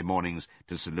on Sunday mornings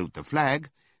to salute the flag,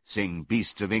 sing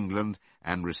Beasts of England,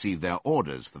 and receive their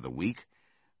orders for the week,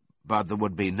 but there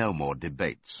would be no more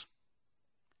debates.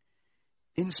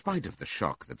 In spite of the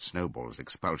shock that Snowball's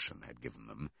expulsion had given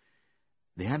them,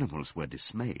 the animals were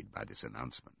dismayed by this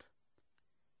announcement.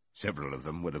 Several of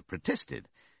them would have protested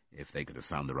if they could have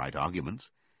found the right arguments.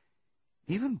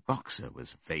 Even Boxer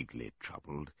was vaguely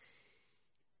troubled.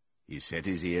 He set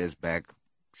his ears back,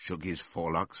 shook his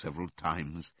forelock several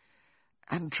times,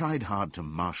 and tried hard to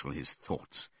marshal his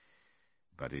thoughts,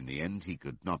 but in the end he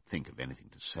could not think of anything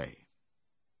to say.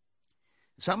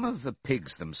 Some of the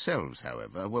pigs themselves,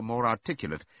 however, were more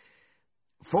articulate.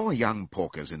 4 young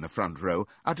porkers in the front row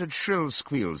uttered shrill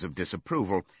squeals of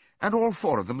disapproval, and all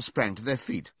 4 of them sprang to their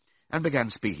feet and began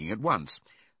speaking at once.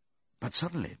 But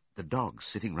suddenly the dogs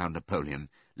sitting round Napoleon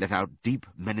let out deep,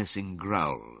 menacing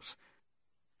growls,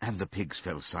 and the pigs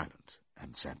fell silent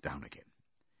and sat down again.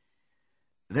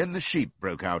 Then the sheep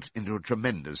broke out into a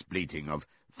tremendous bleating of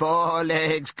 4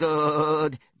 legs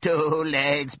good, 2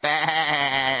 legs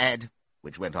bad,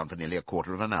 which went on for nearly a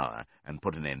quarter of an hour and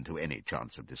put an end to any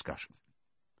chance of discussion.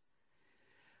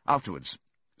 Afterwards,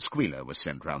 Squealer was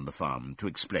sent round the farm to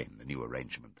explain the new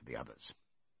arrangement to the others.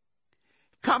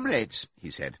 "Comrades," he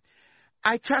said,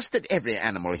 "I trust that every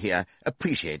animal here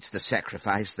appreciates the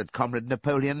sacrifice that Comrade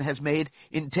Napoleon has made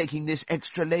in taking this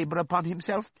extra labour upon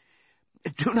himself.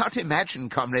 Do not imagine,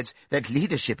 comrades, that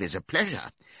leadership is a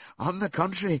pleasure. On the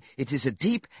contrary, it is a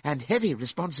deep and heavy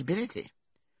responsibility.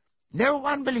 No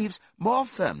one believes more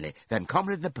firmly than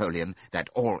Comrade Napoleon that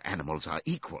all animals are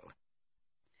equal.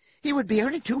 He would be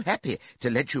only too happy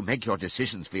to let you make your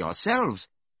decisions for yourselves.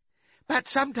 But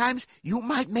sometimes you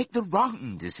might make the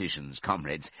wrong decisions,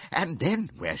 comrades, and then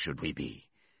where should we be?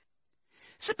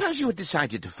 Suppose you had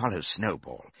decided to follow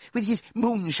Snowball, with his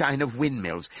moonshine of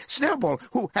windmills. Snowball,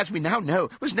 who, as we now know,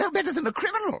 was no better than a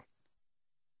criminal."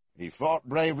 "He fought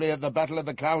bravely at the Battle of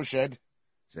the Cowshed,"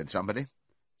 said somebody.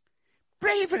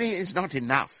 "Bravery is not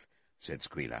enough," said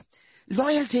Squealer.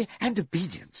 "Loyalty and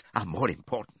obedience are more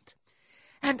important.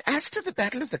 And as to the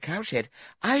Battle of the Cowshed,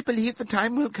 I believe the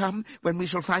time will come when we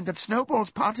shall find that Snowball's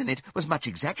part in it was much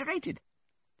exaggerated.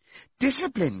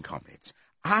 Discipline, comrades,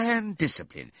 iron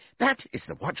discipline, that is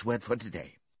the watchword for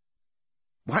today.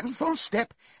 One false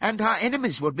step, and our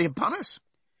enemies would be upon us.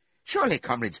 Surely,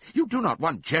 comrades, you do not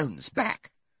want Jones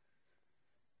back."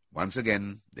 Once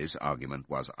again, this argument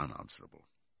was unanswerable.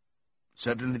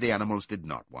 Certainly the animals did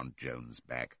not want Jones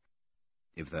back.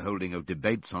 If the holding of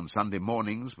debates on Sunday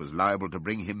mornings was liable to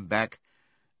bring him back,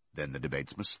 then the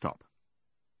debates must stop.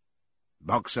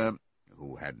 Boxer,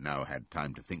 who had now had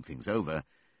time to think things over,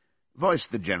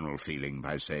 voiced the general feeling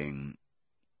by saying,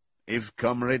 "If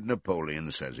Comrade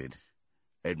Napoleon says it,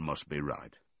 it must be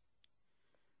right."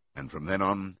 And from then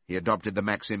on he adopted the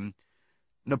maxim,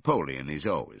 "Napoleon is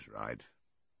always right,"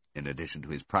 in addition to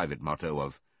his private motto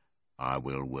of, "I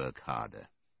will work harder."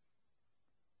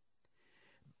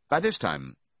 By this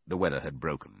time the weather had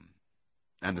broken,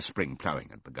 and the spring ploughing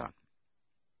had begun.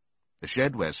 The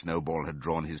shed where Snowball had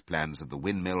drawn his plans of the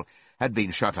windmill had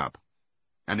been shut up,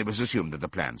 and it was assumed that the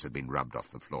plans had been rubbed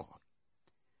off the floor.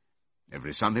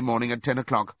 Every Sunday morning at 10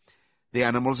 o'clock, the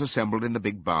animals assembled in the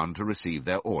big barn to receive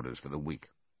their orders for the week.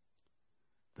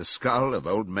 The skull of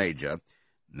old Major,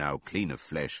 now clean of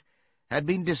flesh, had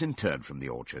been disinterred from the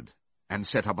orchard and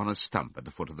set up on a stump at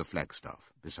the foot of the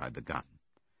flagstaff beside the gun.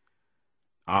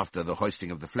 After the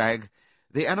hoisting of the flag,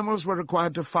 the animals were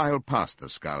required to file past the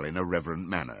skull in a reverent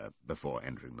manner before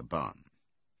entering the barn.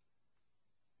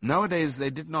 Nowadays they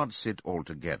did not sit all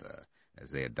together, as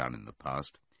they had done in the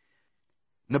past.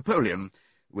 Napoleon,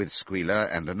 with Squealer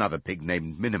and another pig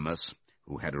named Minimus,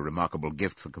 who had a remarkable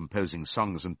gift for composing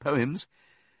songs and poems,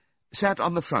 sat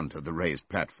on the front of the raised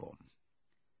platform,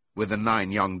 with the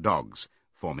 9 young dogs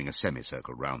forming a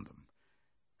semicircle round them,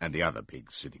 and the other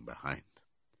pigs sitting behind.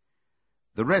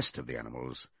 The rest of the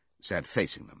animals sat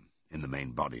facing them in the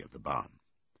main body of the barn.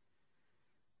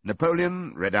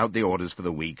 Napoleon read out the orders for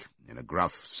the week in a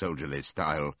gruff, soldierly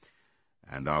style,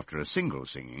 and after a single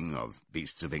singing of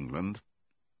Beasts of England,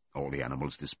 all the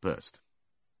animals dispersed.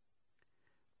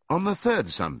 On the 3rd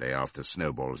Sunday after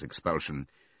Snowball's expulsion,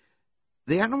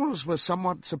 the animals were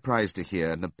somewhat surprised to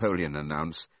hear Napoleon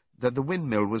announce that the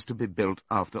windmill was to be built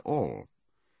after all.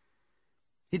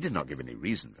 He did not give any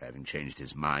reason for having changed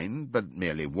his mind, but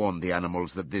merely warned the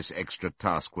animals that this extra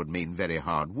task would mean very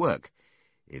hard work.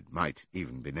 It might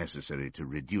even be necessary to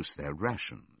reduce their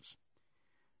rations.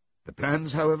 The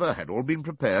plans, however, had all been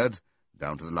prepared,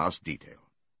 down to the last detail.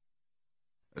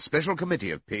 A special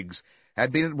committee of pigs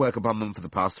had been at work upon them for the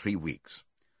past 3 weeks.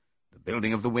 The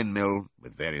building of the windmill,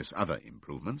 with various other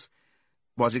improvements,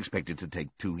 was expected to take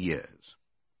 2 years.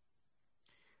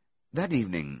 That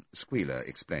evening, Squealer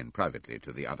explained privately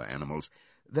to the other animals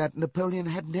that Napoleon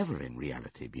had never in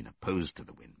reality been opposed to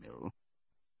the windmill.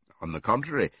 On the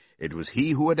contrary, it was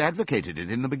he who had advocated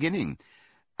it in the beginning,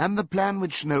 and the plan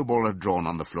which Snowball had drawn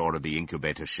on the floor of the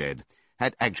incubator shed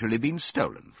had actually been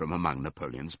stolen from among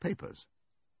Napoleon's papers.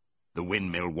 The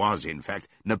windmill was, in fact,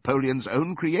 Napoleon's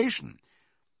own creation.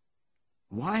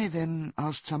 Why, then,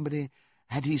 asked somebody,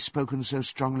 had he spoken so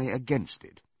strongly against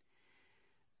it?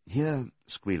 Here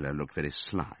Squealer looked very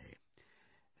sly.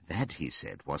 That, he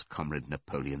said, was Comrade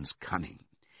Napoleon's cunning.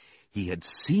 He had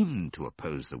seemed to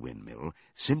oppose the windmill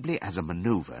simply as a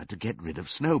manoeuvre to get rid of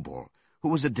Snowball, who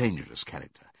was a dangerous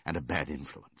character and a bad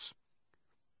influence.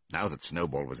 Now that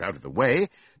Snowball was out of the way,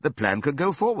 the plan could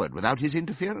go forward without his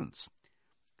interference.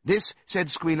 This, said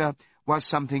Squealer, was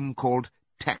something called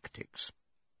tactics.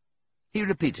 He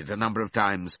repeated a number of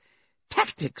times,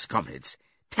 "Tactics, comrades,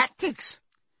 tactics!"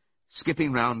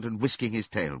 skipping round and whisking his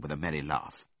tail with a merry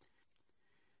laugh.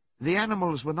 The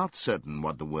animals were not certain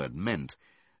what the word meant,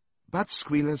 but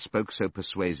Squealer spoke so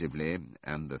persuasively,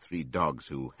 and the 3 dogs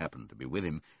who happened to be with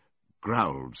him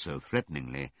growled so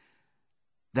threateningly,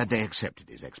 that they accepted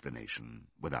his explanation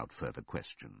without further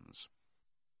questions.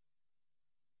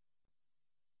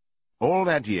 All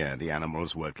that year the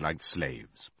animals worked like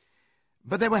slaves.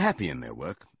 But they were happy in their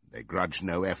work. They grudged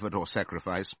no effort or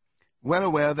sacrifice, well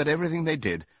aware that everything they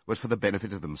did was for the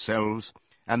benefit of themselves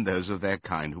and those of their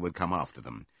kind who would come after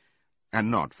them, and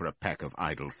not for a pack of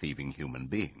idle, thieving human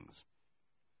beings.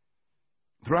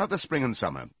 Throughout the spring and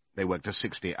summer they worked a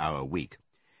 60-hour week,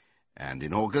 and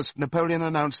in August Napoleon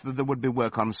announced that there would be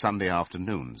work on Sunday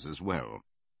afternoons as well.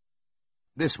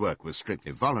 This work was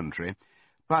strictly voluntary,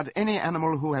 but any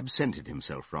animal who absented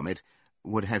himself from it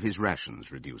would have his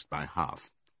rations reduced by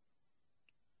half.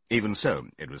 Even so,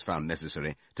 it was found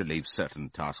necessary to leave certain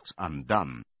tasks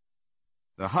undone.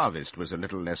 The harvest was a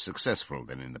little less successful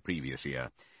than in the previous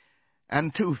year,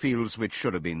 and 2 fields which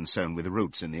should have been sown with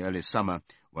roots in the early summer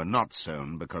were not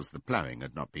sown because the ploughing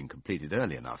had not been completed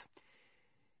early enough.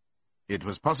 It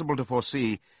was possible to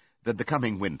foresee that the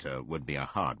coming winter would be a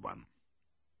hard one.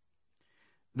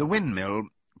 The windmill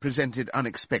presented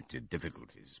unexpected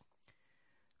difficulties.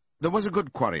 There was a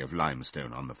good quarry of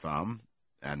limestone on the farm,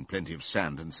 and plenty of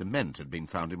sand and cement had been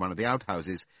found in one of the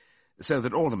outhouses, so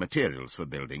that all the materials for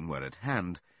building were at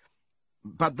hand.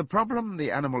 But the problem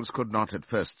the animals could not at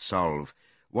first solve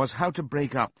was how to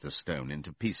break up the stone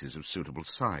into pieces of suitable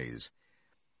size.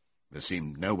 There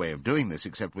seemed no way of doing this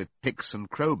except with picks and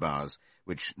crowbars,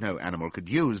 which no animal could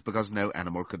use because no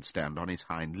animal could stand on his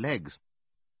hind legs.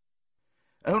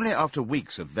 Only after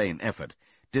weeks of vain effort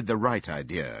did the right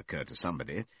idea occur to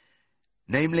somebody,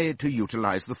 namely to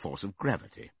utilize the force of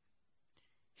gravity.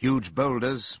 Huge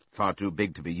boulders, far too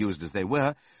big to be used as they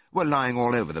were lying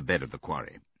all over the bed of the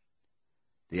quarry.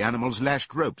 The animals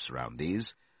lashed ropes round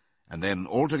these, and then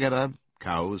all together,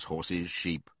 cows, horses,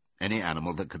 sheep, any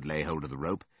animal that could lay hold of the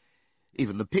rope,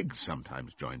 even the pigs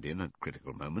sometimes joined in at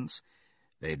critical moments,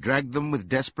 they dragged them with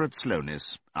desperate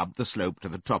slowness up the slope to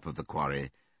the top of the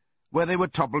quarry, where they were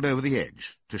toppled over the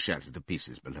edge to shatter to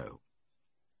pieces below.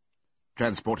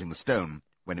 Transporting the stone,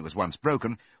 when it was once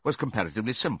broken, was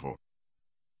comparatively simple.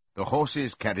 The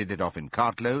horses carried it off in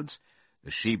cartloads, the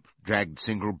sheep dragged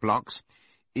single blocks,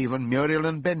 even Muriel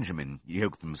and Benjamin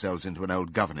yoked themselves into an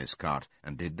old governess cart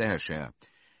and did their share.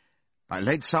 By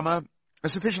late summer, a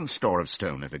sufficient store of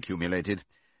stone had accumulated,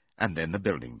 and then the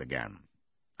building began,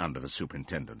 under the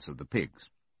superintendence of the pigs.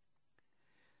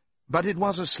 But it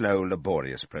was a slow,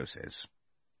 laborious process.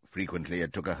 Frequently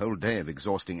it took a whole day of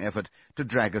exhausting effort to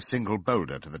drag a single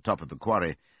boulder to the top of the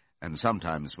quarry, and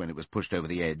sometimes, when it was pushed over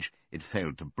the edge, it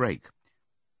failed to break.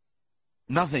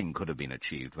 Nothing could have been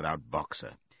achieved without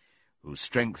Boxer, whose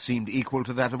strength seemed equal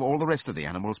to that of all the rest of the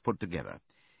animals put together.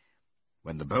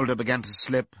 When the boulder began to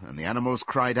slip, and the animals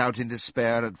cried out in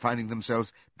despair at finding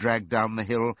themselves dragged down the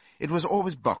hill, it was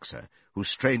always Boxer who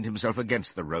strained himself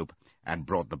against the rope and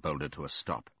brought the boulder to a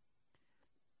stop.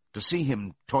 To see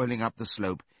him toiling up the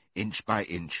slope, inch by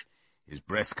inch, his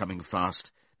breath coming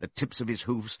fast, the tips of his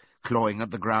hoofs clawing at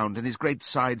the ground, and his great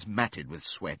sides matted with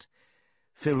sweat,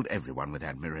 filled everyone with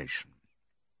admiration.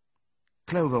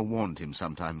 Clover warned him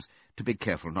sometimes to be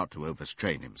careful not to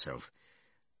overstrain himself,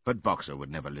 but Boxer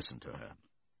would never listen to her.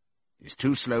 His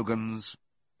two slogans,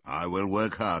 "I will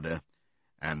work harder,"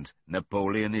 and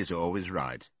 "Napoleon is always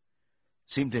right,"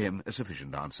 seemed to him a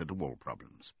sufficient answer to all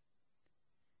problems.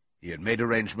 He had made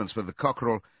arrangements with the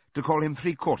cockerel to call him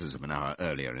 3/4 of an hour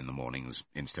earlier in the mornings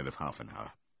instead of half an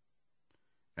hour.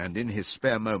 And in his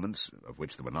spare moments, of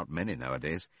which there were not many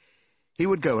nowadays, he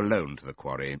would go alone to the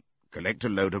quarry, collect a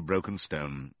load of broken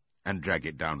stone, and drag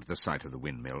it down to the site of the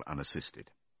windmill unassisted.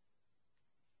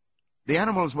 The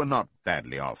animals were not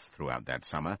badly off throughout that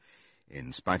summer,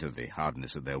 in spite of the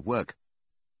hardness of their work.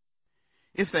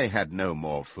 If they had no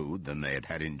more food than they had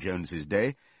had in Jones's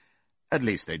day, at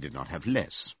least they did not have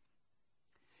less.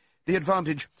 The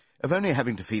advantage of only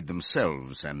having to feed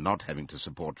themselves and not having to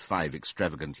support 5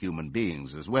 extravagant human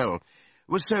beings as well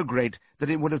was so great that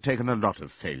it would have taken a lot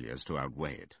of failures to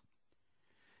outweigh it.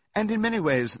 And in many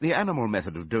ways the animal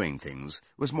method of doing things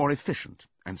was more efficient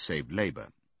and saved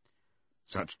labour.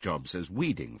 Such jobs as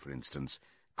weeding, for instance,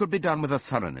 could be done with a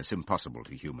thoroughness impossible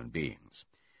to human beings.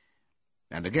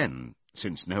 And again,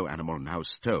 since no animal now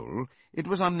stole, it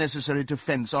was unnecessary to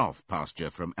fence off pasture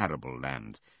from arable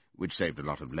land, which saved a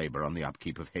lot of labour on the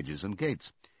upkeep of hedges and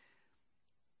gates.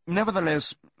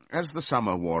 Nevertheless, as the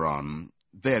summer wore on,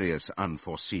 various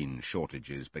unforeseen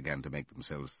shortages began to make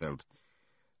themselves felt.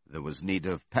 There was need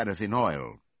of paraffin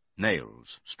oil,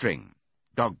 nails, string,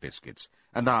 dog biscuits,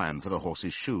 and iron for the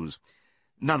horses' shoes,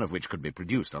 none of which could be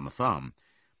produced on the farm.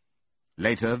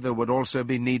 Later there would also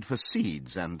be need for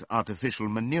seeds and artificial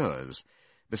manures,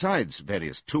 besides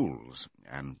various tools,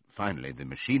 and finally the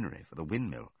machinery for the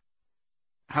windmill.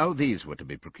 How these were to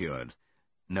be procured,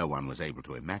 no one was able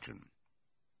to imagine.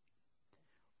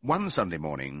 One Sunday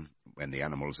morning, when the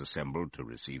animals assembled to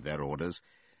receive their orders,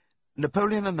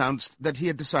 Napoleon announced that he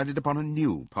had decided upon a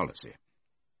new policy.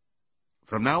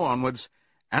 From now onwards,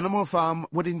 Animal Farm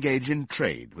would engage in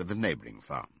trade with the neighbouring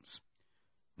farms.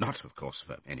 Not, of course,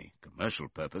 for any commercial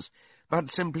purpose, but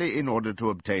simply in order to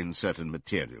obtain certain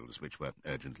materials which were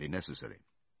urgently necessary.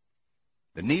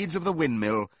 The needs of the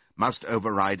windmill must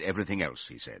override everything else,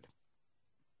 he said.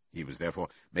 He was therefore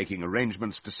making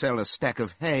arrangements to sell a stack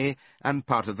of hay and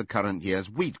part of the current year's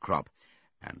wheat crop,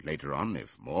 and later on,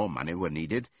 if more money were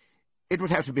needed, it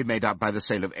would have to be made up by the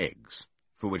sale of eggs,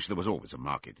 for which there was always a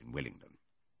market in Willingdon.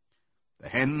 The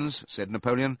hens, said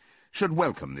Napoleon, should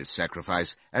welcome this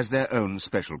sacrifice as their own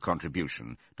special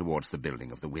contribution towards the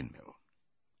building of the windmill.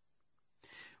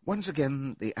 Once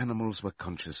again the animals were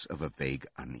conscious of a vague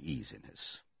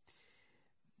uneasiness.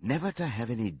 Never to have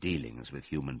any dealings with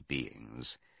human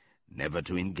beings, never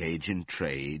to engage in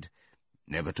trade,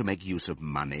 never to make use of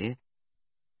money.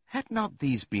 Had not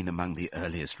these been among the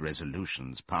earliest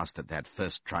resolutions passed at that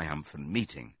first triumphant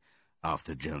meeting,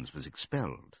 after Jones was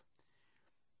expelled?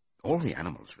 All the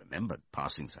animals remembered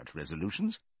passing such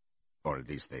resolutions, or at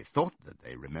least they thought that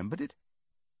they remembered it.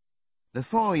 The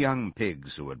 4 young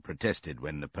pigs who had protested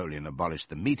when Napoleon abolished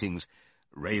the meetings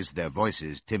raised their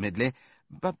voices timidly,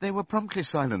 but they were promptly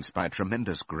silenced by a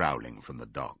tremendous growling from the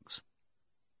dogs.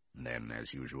 Then,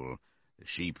 as usual, the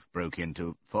sheep broke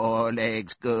into 4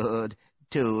 legs good,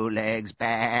 2 legs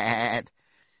bad,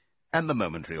 and the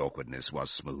momentary awkwardness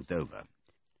was smoothed over.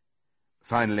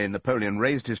 Finally, Napoleon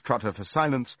raised his trotter for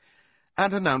silence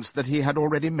and announced that he had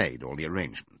already made all the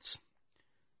arrangements.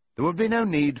 There would be no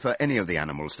need for any of the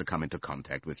animals to come into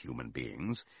contact with human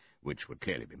beings, which would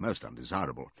clearly be most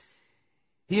undesirable.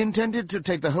 He intended to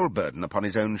take the whole burden upon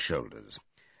his own shoulders.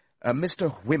 Mr.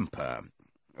 Whymper,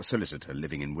 a solicitor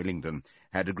living in Willingdon,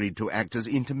 had agreed to act as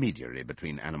intermediary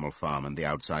between Animal Farm and the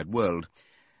outside world,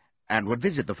 and would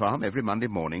visit the farm every Monday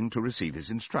morning to receive his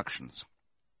instructions.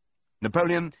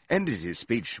 Napoleon ended his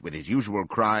speech with his usual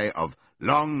cry of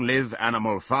 "Long live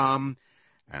Animal Farm,"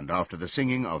 and after the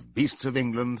singing of Beasts of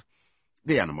England,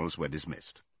 the animals were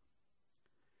dismissed.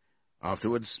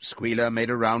 Afterwards, Squealer made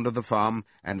a round of the farm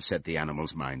and set the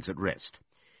animals' minds at rest.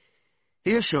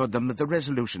 He assured them that the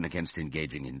resolution against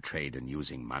engaging in trade and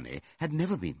using money had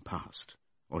never been passed,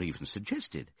 or even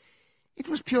suggested. It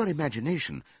was pure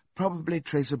imagination, probably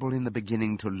traceable in the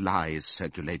beginning to lies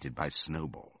circulated by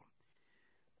Snowball.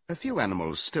 A few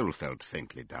animals still felt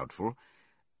faintly doubtful,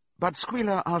 but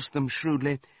Squealer asked them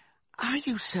shrewdly, "Are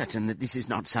you certain that this is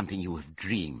not something you have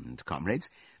dreamed, comrades?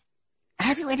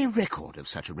 Have you any record of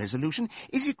such a resolution?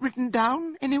 Is it written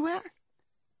down anywhere?"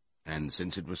 And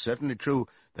since it was certainly true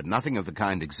that nothing of the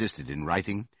kind existed in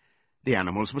writing, the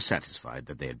animals were satisfied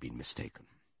that they had been mistaken.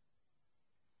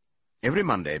 Every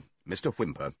Monday, Mr.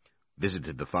 Whymper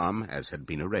visited the farm as had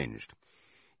been arranged.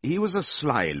 He was a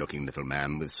sly-looking little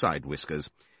man with side whiskers,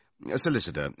 a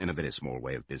solicitor in a very small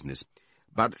way of business,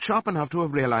 but sharp enough to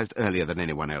have realized earlier than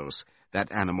anyone else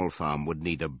that Animal Farm would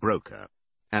need a broker,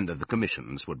 and that the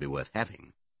commissions would be worth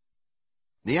having.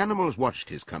 The animals watched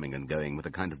his coming and going with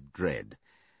a kind of dread,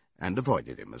 and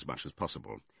avoided him as much as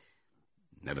possible.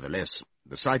 Nevertheless,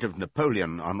 the sight of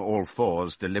Napoleon on all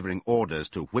fours delivering orders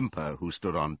to Whymper, who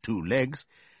stood on 2 legs,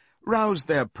 roused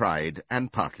their pride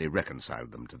and partly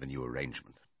reconciled them to the new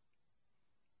arrangement.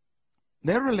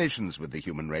 Their relations with the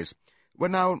human race were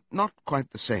now not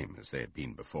quite the same as they had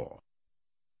been before.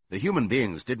 The human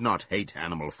beings did not hate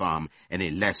Animal Farm any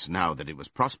less now that it was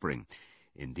prospering.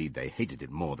 Indeed, they hated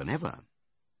it more than ever.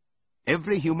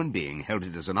 Every human being held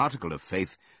it as an article of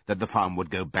faith that the farm would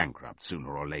go bankrupt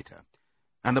sooner or later,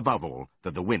 and above all,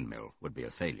 that the windmill would be a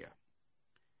failure.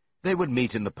 They would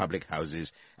meet in the public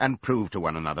houses and prove to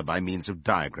one another by means of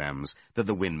diagrams that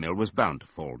the windmill was bound to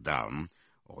fall down,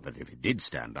 or that if it did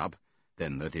stand up,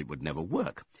 then that it would never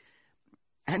work.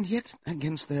 And yet,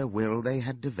 against their will, they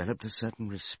had developed a certain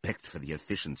respect for the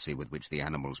efficiency with which the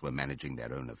animals were managing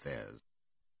their own affairs.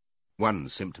 One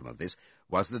symptom of this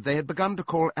was that they had begun to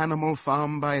call Animal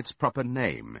Farm by its proper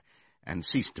name, and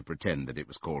ceased to pretend that it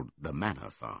was called the Manor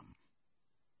Farm.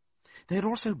 They had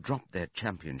also dropped their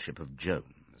championship of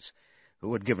Jones,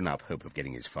 who had given up hope of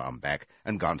getting his farm back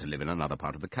and gone to live in another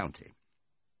part of the county.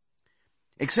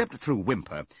 Except through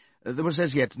Whymper, there was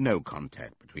as yet no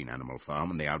contact between Animal Farm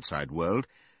and the outside world,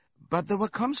 but there were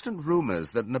constant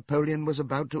rumours that Napoleon was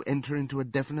about to enter into a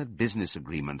definite business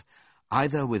agreement,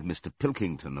 either with Mr.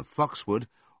 Pilkington of Foxwood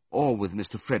or with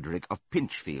Mr. Frederick of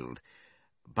Pinchfield,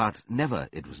 but never,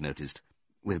 it was noticed,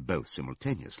 with both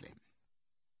simultaneously.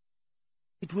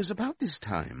 It was about this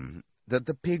time that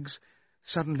the pigs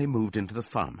suddenly moved into the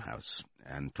farmhouse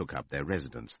and took up their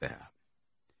residence there.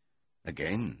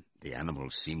 Again, the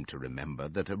animals seemed to remember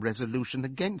that a resolution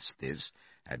against this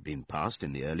had been passed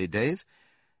in the early days,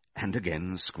 and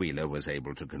again Squealer was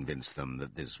able to convince them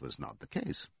that this was not the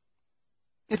case.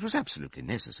 It was absolutely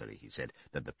necessary, he said,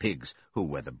 that the pigs, who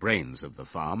were the brains of the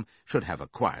farm, should have a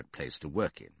quiet place to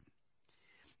work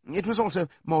in. It was also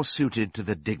more suited to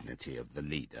the dignity of the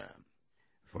leader,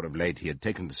 for of late he had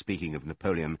taken to speaking of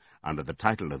Napoleon under the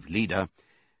title of leader,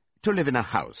 to live in a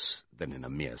house than in a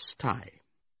mere sty.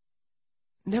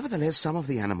 Nevertheless, some of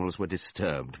the animals were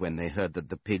disturbed when they heard that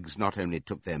the pigs not only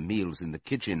took their meals in the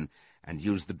kitchen and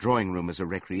used the drawing-room as a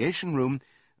recreation room,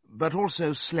 but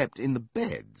also slept in the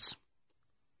beds.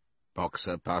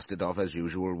 Boxer passed it off as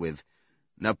usual with,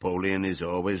 "Napoleon is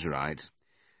always right."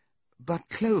 But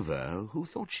Clover, who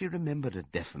thought she remembered a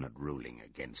definite ruling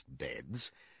against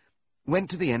beds,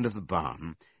 went to the end of the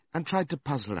barn and tried to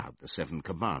puzzle out the 7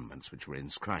 commandments which were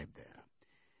inscribed there.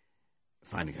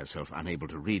 Finding herself unable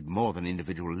to read more than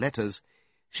individual letters,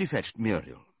 she fetched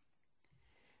Muriel.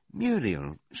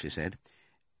 "Muriel," she said,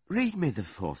 "read me the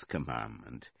 4th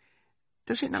commandment.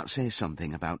 Does it not say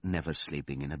something about never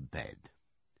sleeping in a bed?"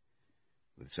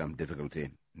 With some difficulty,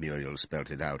 Muriel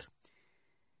spelt it out.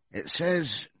 "It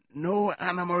says, 'No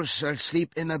animals shall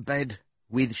sleep in a bed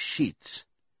with sheets,'"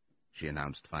 she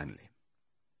announced finally.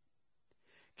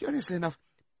 Curiously enough,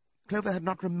 Clover had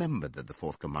not remembered that the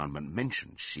 4th commandment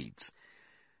mentioned sheets,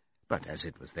 but as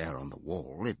it was there on the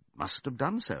wall, it must have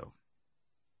done so.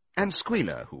 And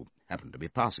Squealer, who happened to be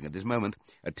passing at this moment,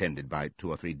 attended by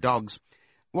 2 or 3 dogs,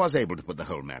 was able to put the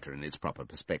whole matter in its proper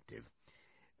perspective.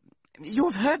 "You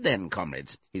have heard, then,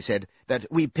 comrades," he said, "that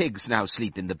we pigs now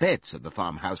sleep in the beds of the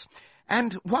farmhouse.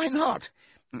 And why not?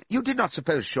 You did not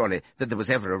suppose, surely, that there was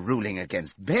ever a ruling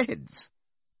against beds?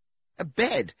 A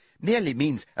bed merely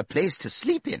means a place to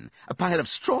sleep in. A pile of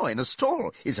straw in a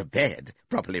stall is a bed,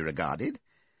 properly regarded.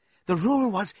 The rule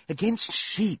was against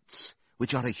sheets,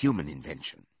 which are a human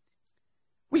invention.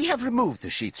 We have removed the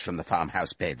sheets from the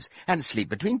farmhouse beds and sleep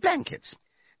between blankets.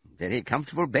 Very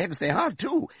comfortable beds they are,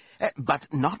 too,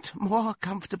 but not more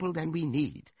comfortable than we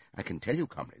need, I can tell you,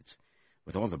 comrades,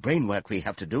 with all the brain work we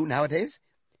have to do nowadays.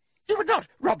 You would not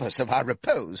rob us of our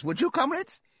repose, would you,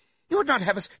 comrades? You would not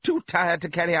have us too tired to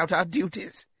carry out our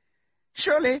duties?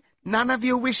 Surely none of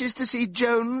you wishes to see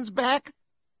Jones back?"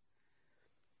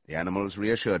 The animals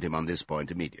reassured him on this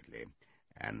point immediately,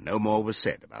 and no more was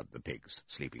said about the pigs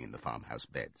sleeping in the farmhouse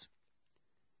beds.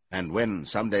 And when,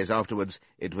 some days afterwards,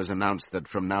 it was announced that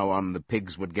from now on the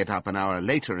pigs would get up an hour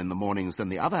later in the mornings than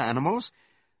the other animals,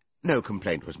 no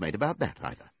complaint was made about that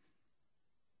either.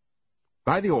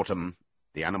 By the autumn,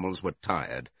 the animals were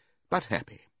tired, but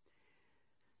happy.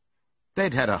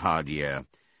 They'd had a hard year,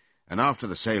 and after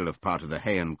the sale of part of the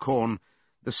hay and corn,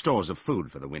 the stores of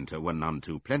food for the winter were none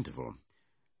too plentiful.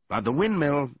 But the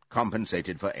windmill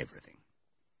compensated for everything.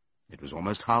 It was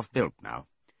almost half-built now.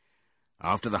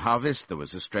 After the harvest there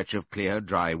was a stretch of clear,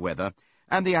 dry weather,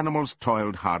 and the animals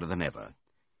toiled harder than ever,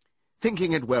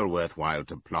 thinking it well worth while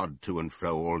to plod to and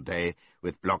fro all day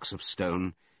with blocks of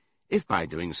stone, if by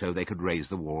doing so they could raise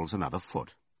the walls another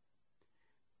foot.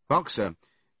 Boxer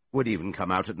would even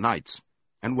come out at nights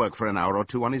and work for an hour or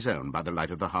 2 on his own by the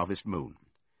light of the harvest moon.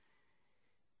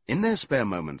 In their spare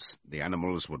moments the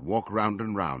animals would walk round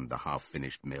and round the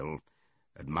half-finished mill,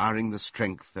 admiring the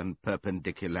strength and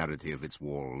perpendicularity of its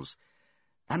walls,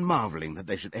 and marvelling that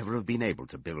they should ever have been able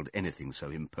to build anything so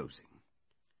imposing.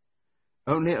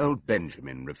 Only old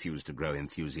Benjamin refused to grow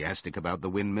enthusiastic about the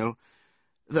windmill,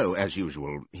 though, as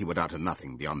usual, he would utter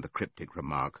nothing beyond the cryptic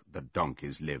remark that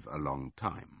donkeys live a long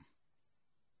time.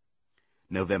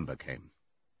 November came,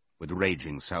 with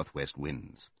raging southwest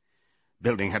winds.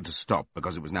 Building had to stop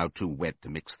because it was now too wet to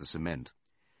mix the cement.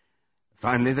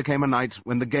 Finally there came a night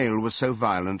when the gale was so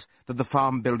violent that the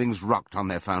farm buildings rocked on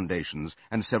their foundations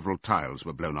and several tiles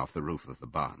were blown off the roof of the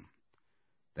barn.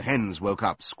 The hens woke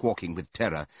up squawking with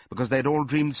terror because they had all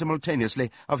dreamed simultaneously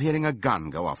of hearing a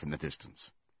gun go off in the distance.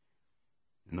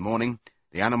 In the morning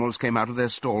the animals came out of their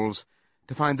stalls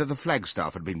to find that the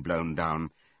flagstaff had been blown down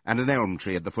and an elm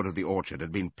tree at the foot of the orchard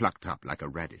had been plucked up like a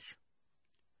radish.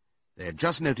 They had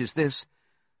just noticed this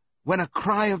when a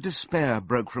cry of despair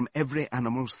broke from every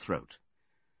animal's throat.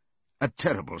 A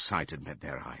terrible sight had met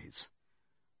their eyes.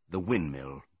 The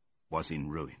windmill was in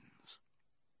ruins.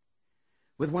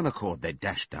 With one accord they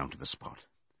dashed down to the spot.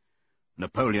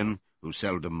 Napoleon, who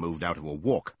seldom moved out of a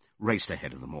walk, raced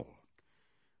ahead of them all.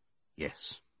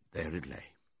 Yes, there it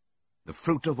lay, the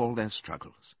fruit of all their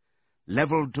struggles,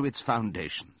 levelled to its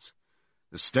foundations,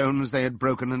 the stones they had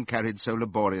broken and carried so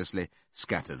laboriously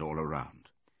scattered all around.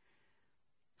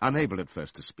 Unable at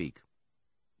first to speak,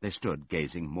 they stood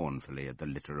gazing mournfully at the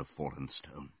litter of fallen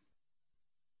stone.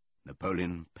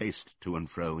 Napoleon paced to and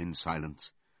fro in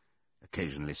silence,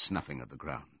 occasionally snuffing at the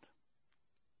ground.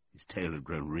 His tail had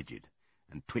grown rigid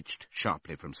and twitched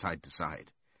sharply from side to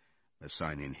side, a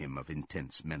sign in him of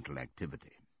intense mental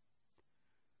activity.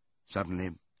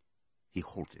 Suddenly he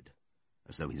halted,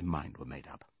 as though his mind were made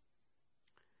up.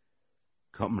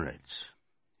 "Comrades,"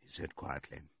 he said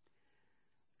quietly,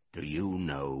 "do you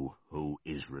know who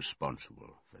is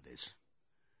responsible for this?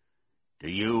 Do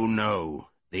you know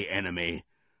the enemy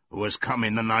who has come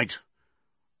in the night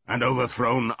and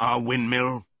overthrown our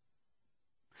windmill?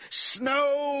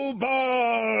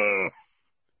 Snowball!"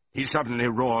 He suddenly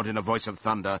roared in a voice of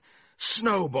thunder.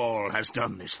 "Snowball has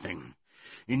done this thing,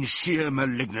 in sheer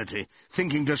malignity,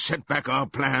 thinking to set back our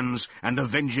plans and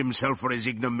avenge himself for his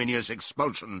ignominious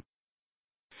expulsion.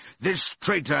 This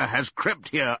traitor has crept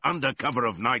here under cover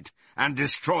of night and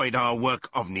destroyed our work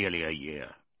of nearly a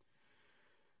year.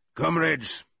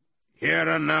 Comrades, here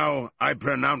and now I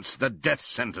pronounce the death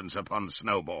sentence upon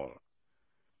Snowball.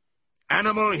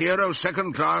 Animal hero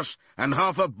second class and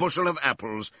half a bushel of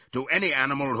apples to any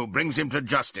animal who brings him to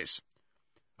justice.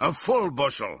 A full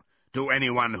bushel to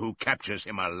anyone who captures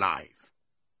him alive."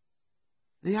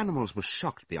 The animals were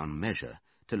shocked beyond measure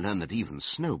to learn that even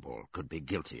Snowball could be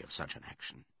guilty of such an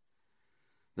action.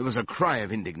 There was a cry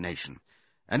of indignation,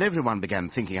 and everyone began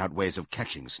thinking out ways of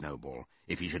catching Snowball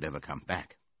if he should ever come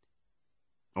back.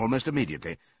 Almost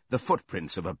immediately, the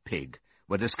footprints of a pig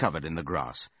were discovered in the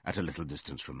grass at a little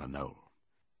distance from the knoll.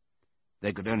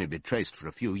 They could only be traced for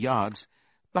a few yards,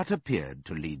 but appeared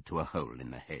to lead to a hole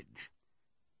in the hedge.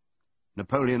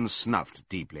 Napoleon snuffed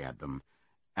deeply at them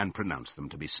and pronounced them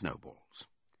to be snowballs.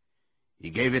 He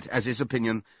gave it as his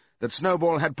opinion that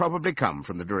Snowball had probably come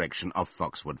from the direction of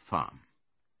Foxwood Farm.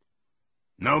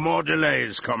 "No more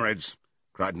delays, comrades,"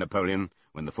 cried Napoleon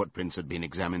when the footprints had been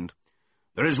examined.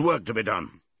 "There is work to be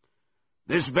done.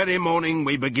 This very morning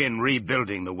we begin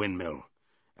rebuilding the windmill,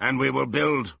 and we will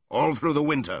build all through the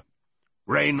winter,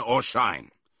 rain or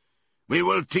shine. We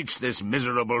will teach this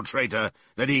miserable traitor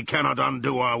that he cannot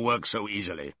undo our work so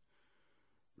easily.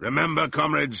 Remember,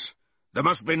 comrades, there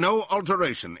must be no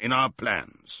alteration in our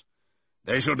plans.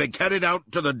 They shall be carried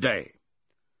out to the day.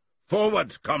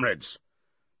 Forward, comrades!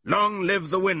 Long live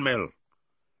the windmill!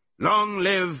 Long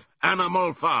live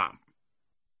Animal Farm!"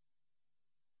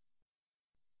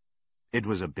 It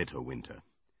was a bitter winter.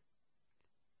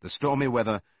 The stormy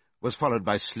weather was followed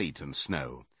by sleet and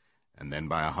snow, and then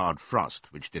by a hard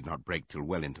frost which did not break till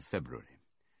well into February.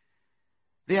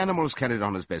 The animals carried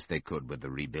on as best they could with the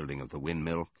rebuilding of the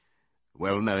windmill,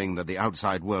 well knowing that the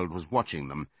outside world was watching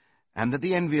them, and that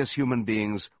the envious human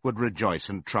beings would rejoice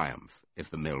and triumph if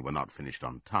the mill were not finished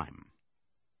on time.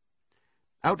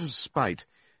 Out of spite,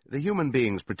 the human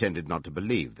beings pretended not to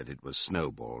believe that it was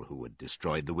Snowball who had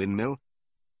destroyed the windmill.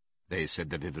 They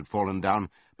said that it had fallen down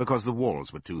because the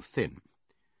walls were too thin.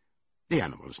 The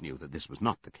animals knew that this was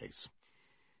not the case.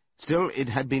 Still, it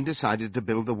had been decided to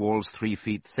build the walls 3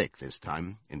 feet thick this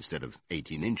time, instead of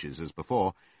 18 inches as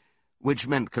before, which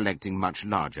meant collecting much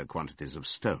larger quantities of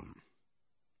stone.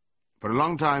 For a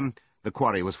long time, the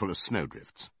quarry was full of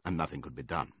snowdrifts, and nothing could be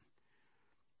done.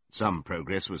 Some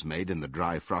progress was made in the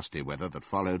dry, frosty weather that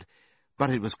followed, but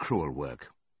it was cruel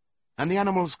work, and the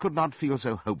animals could not feel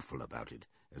so hopeful about it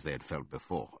as they had felt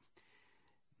before.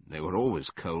 They were always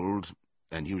cold,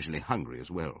 and usually hungry as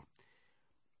well.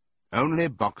 Only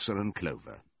Boxer and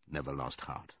Clover never lost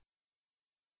heart.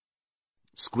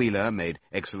 Squealer made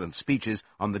excellent speeches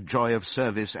on the joy of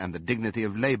service and the dignity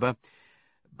of labour,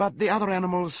 but the other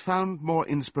animals found more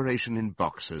inspiration in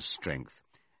Boxer's strength,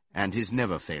 and his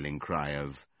never-failing cry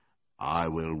of, "I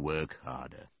will work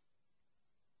harder."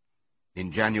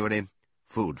 In January,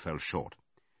 food fell short.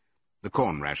 The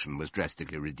corn ration was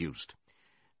drastically reduced,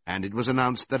 and it was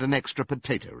announced that an extra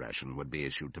potato ration would be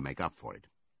issued to make up for it.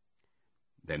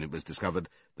 Then it was discovered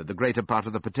that the greater part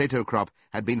of the potato crop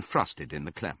had been frosted in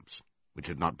the clamps, which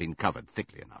had not been covered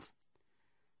thickly enough.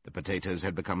 The potatoes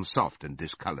had become soft and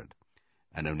discoloured,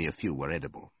 and only a few were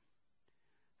edible.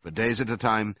 For days at a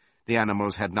time, the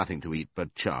animals had nothing to eat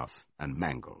but chaff and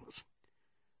mangles.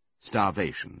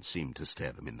 Starvation seemed to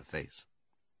stare them in the face.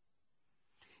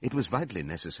 It was vitally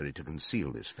necessary to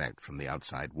conceal this fact from the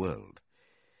outside world.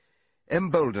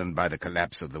 Emboldened by the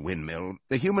collapse of the windmill,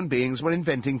 the human beings were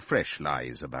inventing fresh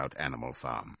lies about Animal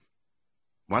Farm.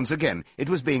 Once again, it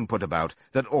was being put about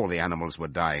that all the animals were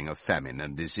dying of famine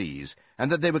and disease,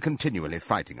 and that they were continually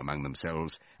fighting among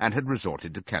themselves, and had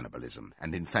resorted to cannibalism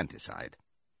and infanticide.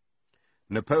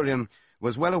 Napoleon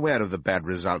was well aware of the bad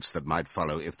results that might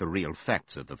follow if the real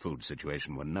facts of the food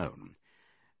situation were known,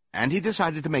 and he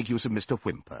decided to make use of Mr.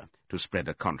 Whymper to spread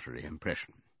a contrary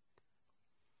impression.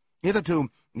 Hitherto,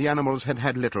 the animals had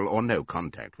had little or no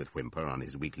contact with Whymper on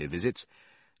his weekly visits.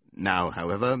 Now,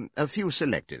 however, a few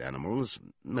selected animals,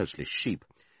 mostly sheep,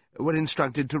 were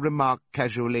instructed to remark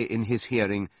casually in his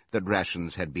hearing that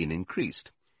rations had been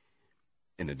increased.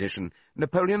 In addition,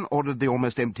 Napoleon ordered the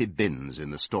almost empty bins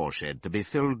in the store shed to be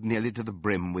filled nearly to the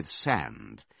brim with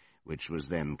sand, which was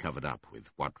then covered up with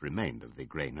what remained of the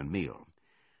grain and meal.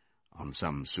 On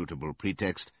some suitable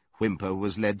pretext, Whymper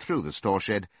was led through the store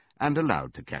shed and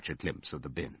allowed to catch a glimpse of the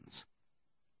bins.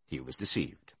 He was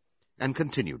deceived, and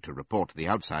continued to report to the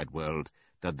outside world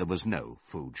that there was no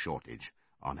food shortage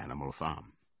on Animal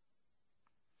Farm.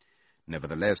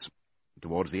 Nevertheless,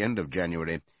 towards the end of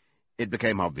January, it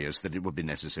became obvious that it would be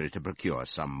necessary to procure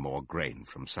some more grain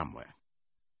from somewhere.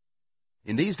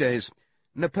 In these days,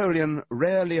 Napoleon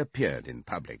rarely appeared in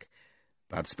public,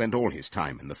 but spent all his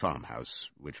time in the farmhouse,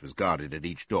 which was guarded at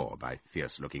each door by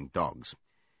fierce-looking dogs.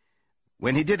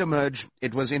 When he did emerge,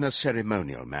 it was in a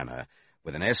ceremonial manner,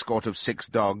 with an escort of 6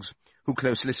 dogs, who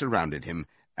closely surrounded him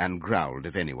and growled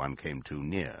if anyone came too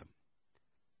near.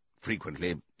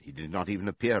 Frequently, he did not even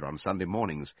appear on Sunday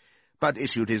mornings, but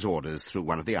issued his orders through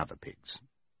one of the other pigs,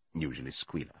 usually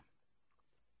Squealer.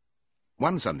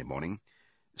 One Sunday morning,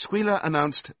 Squealer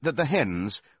announced that the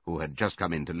hens, who had just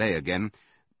come in to lay again,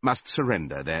 must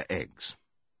surrender their eggs.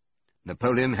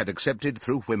 Napoleon had accepted,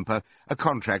 through Whymper, a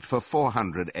contract for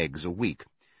 400 eggs a week.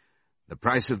 The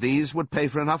price of these would pay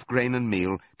for enough grain and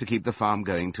meal to keep the farm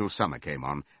going till summer came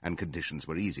on and conditions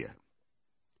were easier.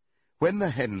 When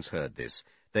the hens heard this,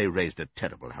 they raised a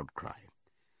terrible outcry.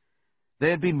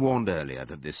 They had been warned earlier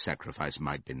that this sacrifice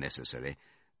might be necessary,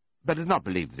 but had not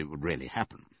believed that it would really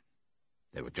happen.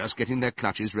 They were just getting their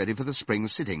clutches ready for the spring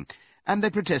sitting, and they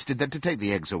protested that to take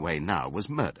the eggs away now was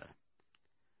murder.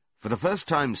 For the first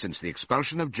time since the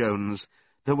expulsion of Jones,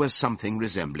 there was something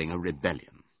resembling a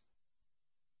rebellion.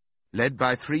 Led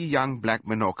by 3 young black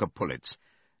Minorca pullets,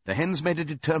 the hens made a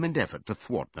determined effort to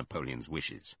thwart Napoleon's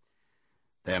wishes.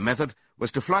 Their method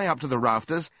was to fly up to the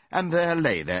rafters and there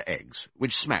lay their eggs,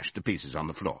 which smashed to pieces on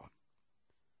the floor.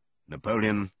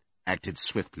 Napoleon acted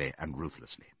swiftly and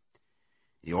ruthlessly.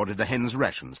 He ordered the hens'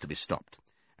 rations to be stopped,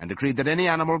 and decreed that any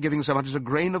animal giving so much as a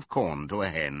grain of corn to a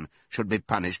hen should be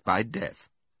punished by death.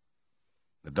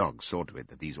 The dogs saw to it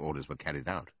that these orders were carried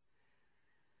out.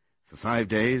 For 5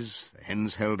 days the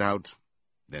hens held out,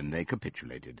 then they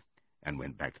capitulated, and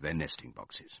went back to their nesting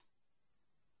boxes.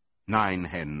 9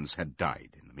 hens had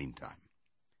died in the meantime.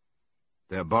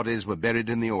 Their bodies were buried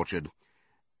in the orchard,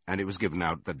 and it was given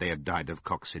out that they had died of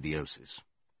coccidiosis.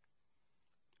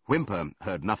 Whymper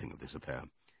heard nothing of this affair,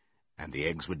 and the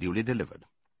eggs were duly delivered,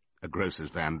 a grocer's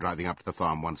van driving up to the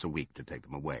farm once a week to take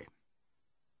them away.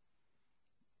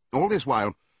 All this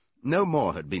while, no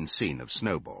more had been seen of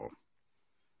Snowball.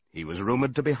 He was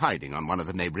rumoured to be hiding on one of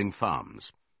the neighbouring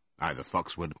farms, either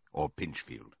Foxwood or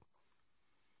Pinchfield.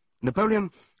 Napoleon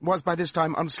was by this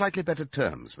time on slightly better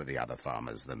terms with the other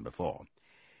farmers than before.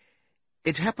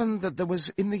 It happened that there was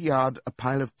in the yard a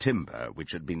pile of timber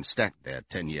which had been stacked there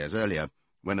 10 years earlier,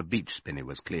 when a beech spinney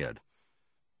was cleared.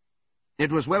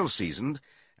 It was well seasoned,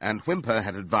 and Whymper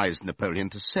had advised Napoleon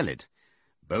to sell it.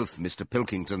 Both Mr.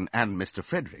 Pilkington and Mr.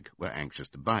 Frederick were anxious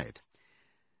to buy it.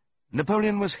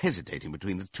 Napoleon was hesitating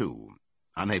between the two,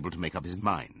 unable to make up his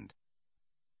mind.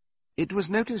 It was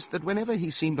noticed that whenever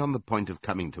he seemed on the point of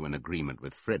coming to an agreement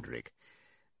with Frederick,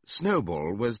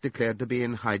 Snowball was declared to be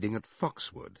in hiding at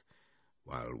Foxwood,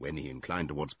 while when he inclined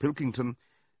towards Pilkington,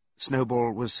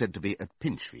 Snowball was said to be at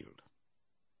Pinchfield.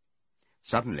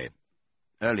 Suddenly,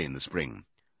 early in the spring,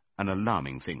 an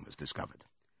alarming thing was discovered.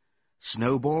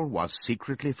 Snowball was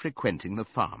secretly frequenting the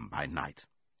farm by night.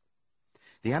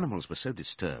 The animals were so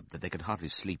disturbed that they could hardly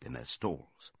sleep in their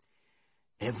stalls.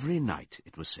 Every night,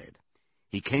 it was said,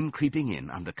 he came creeping in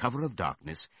under cover of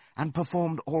darkness and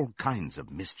performed all kinds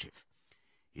of mischief.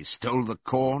 He stole the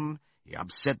corn, he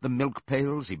upset the milk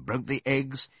pails, he broke the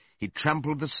eggs, he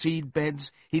trampled the seed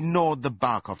beds, he gnawed the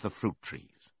bark off the fruit trees.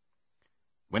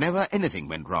 Whenever anything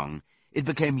went wrong, it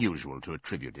became usual to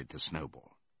attribute it to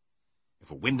Snowball.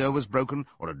 If a window was broken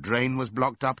or a drain was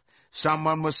blocked up,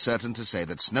 someone was certain to say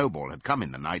that Snowball had come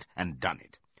in the night and done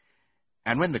it.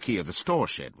 And when the key of the store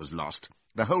shed was lost,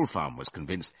 the whole farm was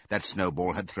convinced that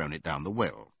Snowball had thrown it down the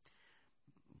well.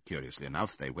 Curiously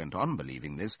enough, they went on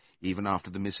believing this, even after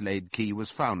the mislaid key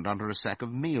was found under a sack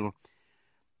of meal.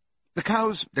 The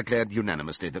cows declared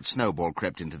unanimously that Snowball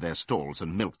crept into their stalls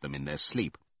and milked them in their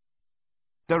sleep.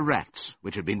 The rats,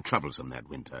 which had been troublesome that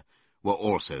winter, were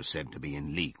also said to be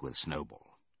in league with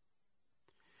Snowball.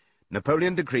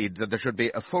 Napoleon decreed that there should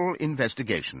be a full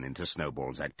investigation into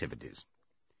Snowball's activities.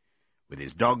 With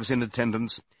his dogs in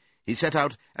attendance, he set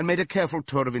out and made a careful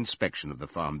tour of inspection of the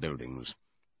farm buildings,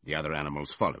 the other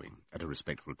animals following at a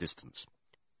respectful distance.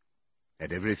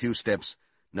 At every few steps,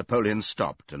 Napoleon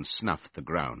stopped and snuffed the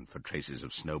ground for traces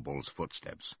of Snowball's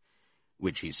footsteps,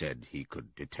 which he said he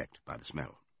could detect by the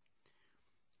smell.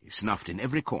 He snuffed in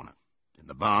every corner, in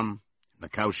the barn, in the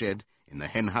cowshed, in the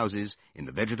hen houses, in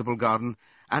the vegetable garden,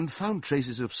 and found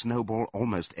traces of Snowball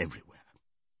almost everywhere.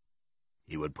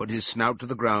 He would put his snout to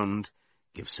the ground,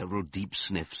 give several deep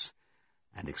sniffs,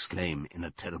 and exclaim in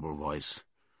a terrible voice,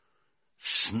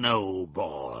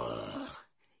 "Snowball!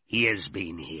 He has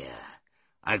been here.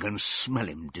 I can smell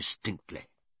him distinctly."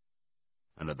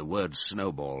 And at the word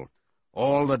Snowball,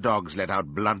 all the dogs let out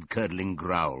blood-curdling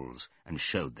growls and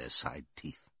showed their side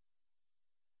teeth.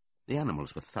 The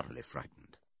animals were thoroughly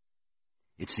frightened.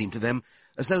 It seemed to them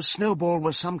as though Snowball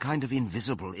was some kind of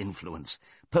invisible influence,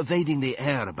 pervading the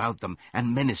air about them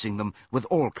and menacing them with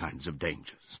all kinds of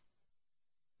dangers.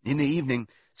 In the evening,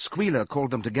 Squealer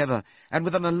called them together, and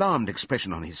with an alarmed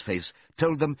expression on his face,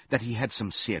 told them that he had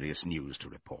some serious news to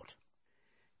report.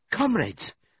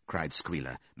 "Comrades," cried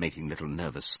Squealer, making little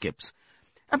nervous skips,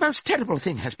 "a most terrible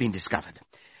thing has been discovered.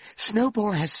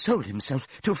 Snowball has sold himself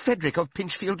to Frederick of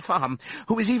Pinchfield Farm,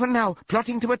 who is even now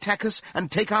plotting to attack us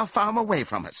and take our farm away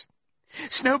from us.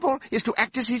 Snowball is to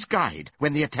act as his guide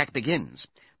when the attack begins.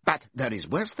 But there is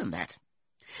worse than that.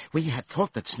 We had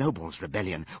thought that Snowball's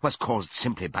rebellion was caused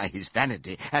simply by his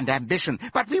vanity and ambition,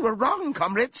 but we were wrong,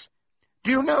 comrades.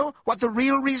 Do you know what the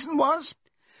real reason was?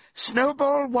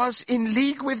 Snowball was in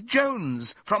league with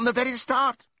Jones from the very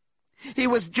start. He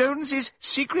was Jones's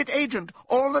secret agent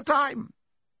all the time.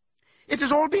 It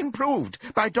has all been proved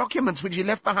by documents which he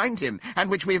left behind him and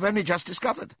which we have only just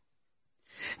discovered.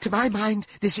 To my mind,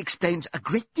 this explains a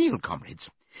great deal, comrades.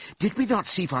 Did we not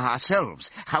see for ourselves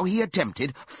how he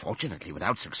attempted, fortunately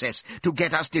without success, to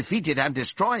get us defeated and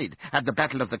destroyed at the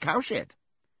Battle of the Cowshed?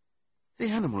 The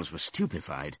animals were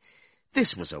stupefied.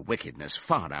 This was a wickedness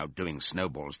far outdoing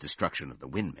Snowball's destruction of the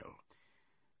windmill.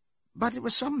 But it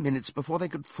was some minutes before they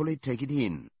could fully take it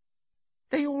in.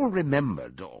 They all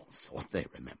remembered, or thought they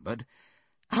remembered,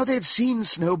 how they had seen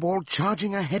Snowball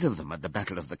charging ahead of them at the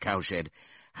Battle of the Cowshed,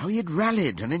 how he had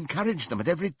rallied and encouraged them at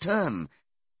every turn,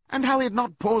 and how he had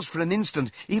not paused for an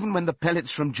instant even when the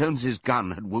pellets from Jones's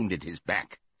gun had wounded his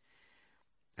back.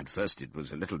 At first it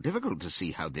was a little difficult to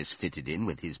see how this fitted in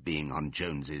with his being on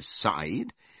Jones's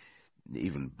side.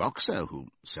 Even Boxer, who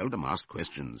seldom asked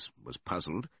questions, was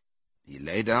puzzled. He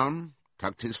lay down,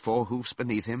 tucked his forehoofs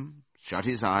beneath him, shut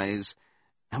his eyes,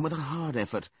 and with a hard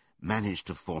effort managed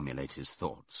to formulate his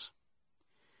thoughts.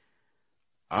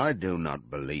 "I do not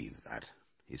believe that,"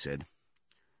 he said.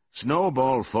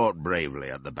 "Snowball fought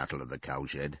bravely at the Battle of the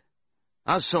Cowshed.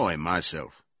 I saw him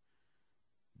myself.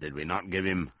 Did we not give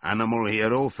him Animal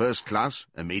Hero First Class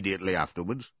immediately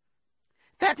afterwards?"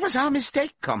 "That was our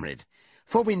mistake, comrade,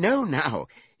 for we know now,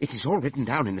 it is all written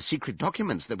down in the secret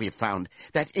documents that we have found,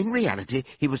 that in reality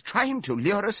he was trying to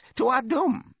lure us to our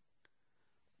doom."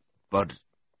 "But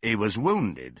he was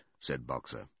wounded," said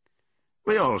Boxer.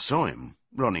 "We all saw him,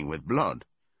 running with blood."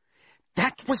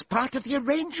 "That was part of the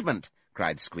arrangement,"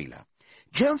 cried Squealer.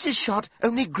 "Jones's shot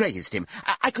only grazed him.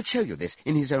 I could show you this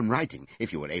in his own writing,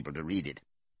 if you were able to read it.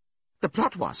 The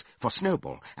plot was for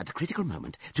Snowball, at the critical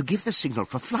moment, to give the signal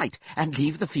for flight and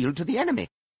leave the field to the enemy.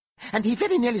 And he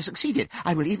very nearly succeeded.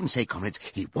 I will even say, comrades,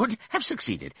 he would have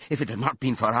succeeded if it had not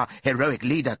been for our heroic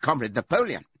leader, Comrade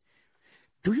Napoleon.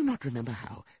 Do you not remember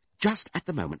how, just at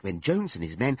the moment when Jones and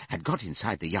his men had got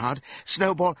inside the yard,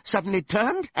 Snowball suddenly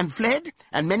turned and fled,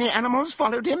 and many animals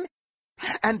followed him?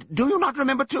 And do you not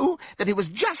remember, too, that it was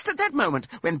just at that moment,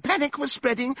 when panic was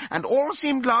spreading and all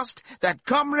seemed lost, that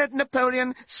Comrade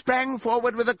Napoleon sprang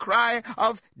forward with a cry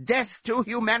of death to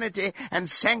humanity and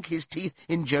sank his teeth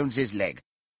in Jones's leg?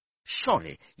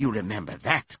 Surely you remember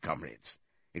that, comrades,"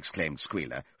 exclaimed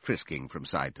Squealer, frisking from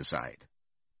side to side.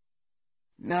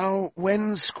 Now,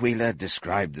 when Squealer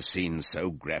described the scene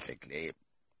so graphically,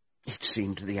 it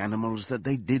seemed to the animals that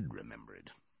they did remember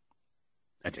it.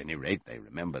 At any rate, they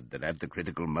remembered that at the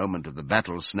critical moment of the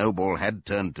battle Snowball had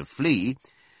turned to flee,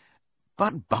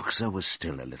 but Boxer was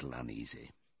still a little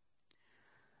uneasy.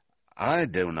 "I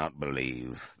do not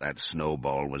believe that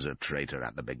Snowball was a traitor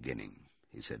at the beginning,"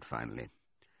 he said finally.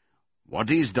 "What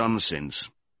he's done since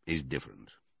is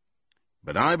different.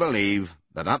 But I believe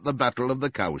that at the Battle of the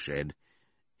Cowshed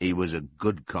he was a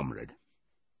good comrade."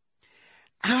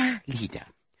 "Our leader,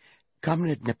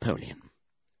 Comrade Napoleon,"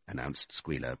 announced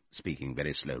Squealer, speaking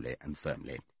very slowly and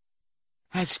firmly,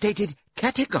 "has stated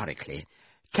categorically,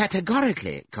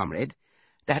 comrade,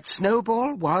 that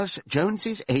Snowball was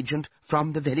Jones's agent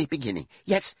from the very beginning.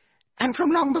 Yes, and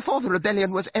from long before the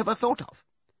rebellion was ever thought of."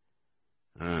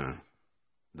 "Ah,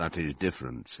 that is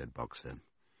different," said Boxer.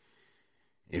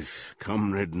 "If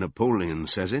Comrade Napoleon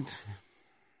says it,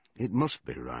 it must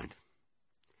be right."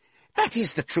 "That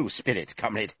is the true spirit,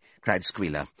 comrade," cried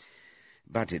Squealer.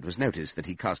 But it was noticed that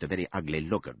he cast a very ugly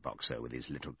look at Boxer with his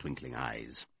little twinkling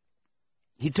eyes.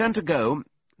 He turned to go,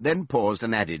 then paused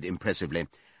and added impressively,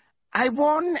 "I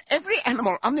warn every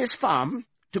animal on this farm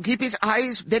to keep his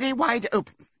eyes very wide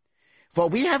open, for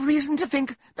we have reason to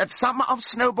think that some of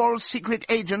Snowball's secret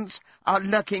agents are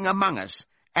lurking among us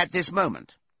at this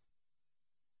moment."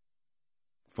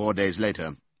 4 days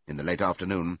later, in the late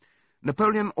afternoon,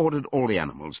 Napoleon ordered all the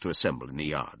animals to assemble in the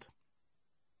yard.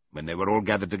 When they were all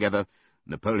gathered together,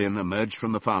 Napoleon emerged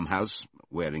from the farmhouse,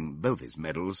 wearing both his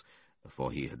medals,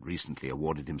 for he had recently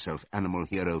awarded himself Animal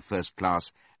Hero First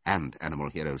Class and Animal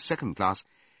Hero Second Class,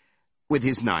 with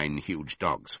his 9 huge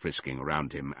dogs frisking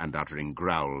around him and uttering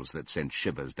growls that sent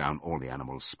shivers down all the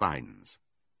animals' spines.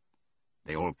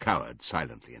 They all cowered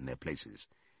silently in their places,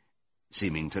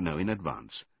 seeming to know in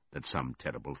advance that some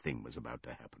terrible thing was about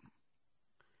to happen.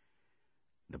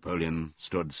 Napoleon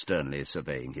stood sternly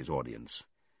surveying his audience.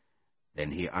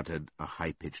 Then he uttered a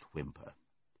high-pitched whimper.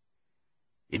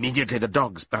 Immediately the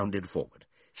dogs bounded forward,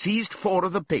 seized 4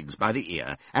 of the pigs by the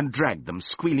ear, and dragged them,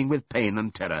 squealing with pain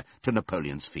and terror, to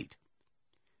Napoleon's feet.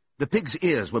 The pigs'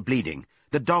 ears were bleeding,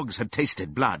 the dogs had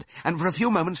tasted blood, and for a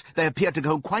few moments they appeared to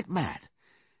go quite mad.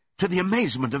 To the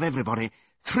amazement of everybody,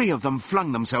 3 of them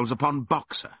flung themselves upon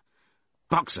Boxer.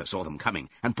 Boxer saw them coming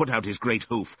and put out his great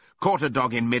hoof, caught a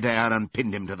dog in mid-air and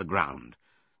pinned him to the ground.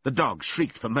 The dog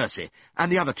shrieked for mercy, and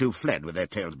the other two fled with their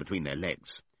tails between their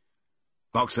legs.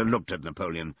 Boxer looked at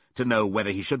Napoleon to know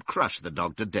whether he should crush the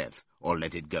dog to death or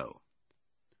let it go.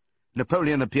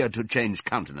 Napoleon appeared to change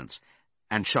countenance,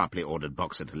 and sharply ordered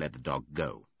Boxer to let the dog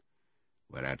go,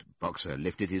 whereat Boxer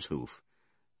lifted his hoof,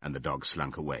 and the dog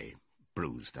slunk away,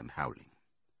 bruised and howling.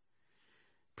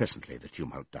 Presently the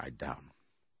tumult died down.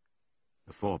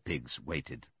 The four pigs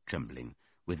waited, trembling,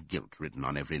 with guilt written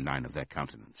on every line of their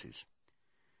countenances.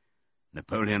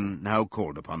 Napoleon now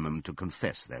called upon them to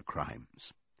confess their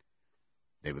crimes.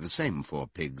 They were the same four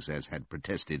pigs as had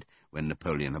protested when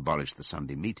Napoleon abolished the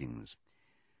Sunday meetings.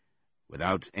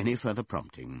 Without any further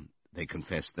prompting, they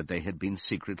confessed that they had been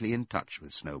secretly in touch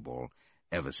with Snowball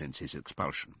ever since his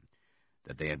expulsion,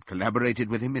 that they had collaborated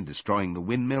with him in destroying the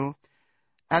windmill,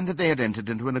 and that they had entered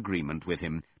into an agreement with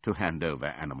him to hand over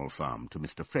Animal Farm to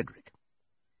Mr. Frederick.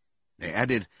 They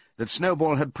added that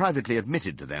Snowball had privately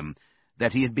admitted to them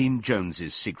that he had been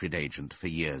Jones's secret agent for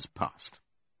years past.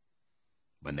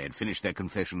 When they had finished their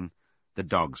confession, the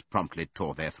dogs promptly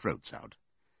tore their throats out,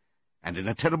 and in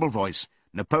a terrible voice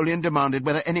Napoleon demanded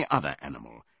whether any other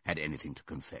animal had anything to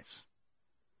confess.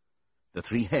 The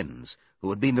three hens, who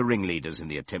had been the ringleaders in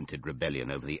the attempted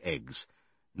rebellion over the eggs,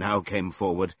 now came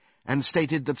forward and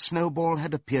stated that Snowball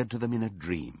had appeared to them in a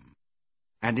dream,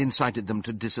 and incited them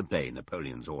to disobey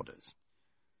Napoleon's orders.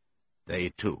 They,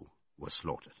 too, were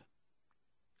slaughtered.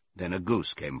 Then a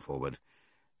goose came forward,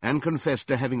 and confessed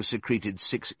to having secreted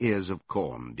 6 ears of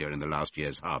corn during the last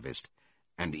year's harvest,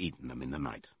 and eaten them in the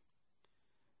night.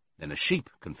 Then a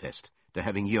sheep confessed to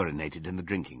having urinated in the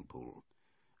drinking pool,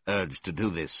 urged to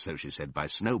do this, so she said, by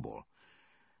Snowball,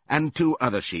 and 2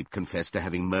 other sheep confessed to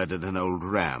having murdered an old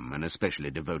ram, an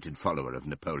especially devoted follower of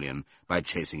Napoleon, by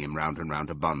chasing him round and round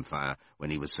a bonfire when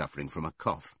he was suffering from a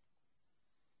cough.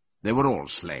 They were all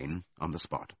slain on the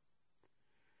spot.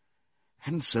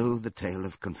 And so the tale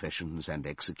of confessions and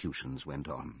executions went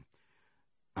on,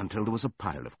 until there was a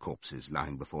pile of corpses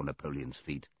lying before Napoleon's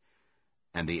feet,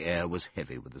 and the air was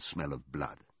heavy with the smell of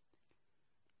blood,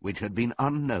 which had been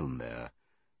unknown there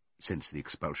since the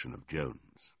expulsion of Jones.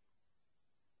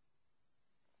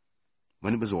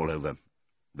 When it was all over,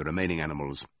 the remaining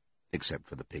animals, except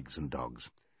for the pigs and dogs,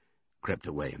 crept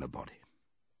away in a body.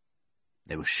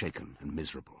 They were shaken and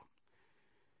miserable.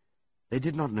 They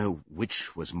did not know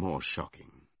which was more shocking,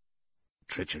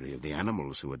 the treachery of the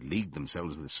animals who had leagued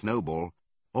themselves with Snowball,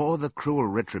 or the cruel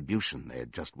retribution they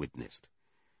had just witnessed.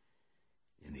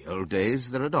 In the old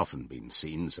days there had often been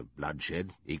scenes of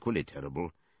bloodshed, equally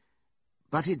terrible,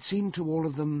 but it seemed to all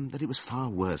of them that it was far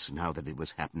worse now that it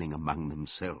was happening among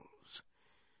themselves.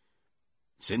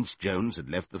 Since Jones had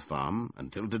left the farm,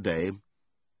 until today,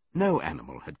 no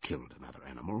animal had killed another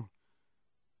animal.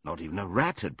 Not even a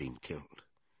rat had been killed.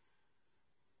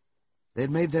 They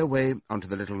had made their way onto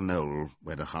the little knoll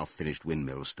where the half-finished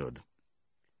windmill stood,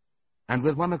 and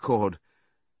with one accord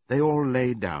they all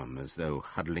lay down as though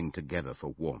huddling together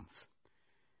for warmth.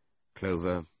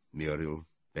 Clover, Muriel,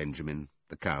 Benjamin,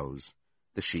 the cows,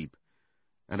 the sheep,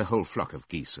 and a whole flock of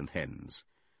geese and hens.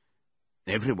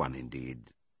 Everyone, indeed,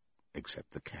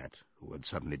 except the cat, who had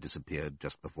suddenly disappeared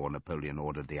just before Napoleon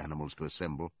ordered the animals to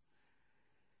assemble.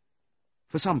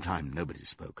 For some time nobody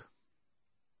spoke.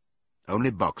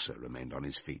 Only Boxer remained on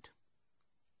his feet.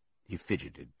 He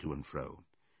fidgeted to and fro,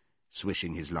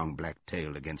 swishing his long black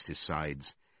tail against his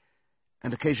sides,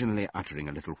 and occasionally uttering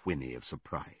a little whinny of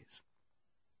surprise.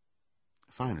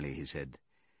 Finally he said,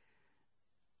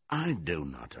 "I do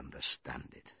not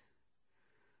understand it.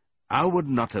 I would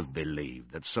not have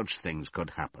believed that such things could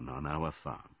happen on our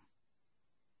farm.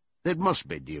 It must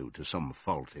be due to some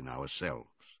fault in ourselves.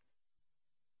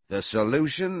 The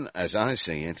solution, as I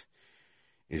see it,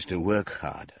 is to work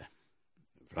harder.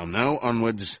 From now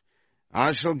onwards,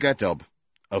 I shall get up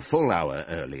a full hour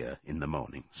earlier in the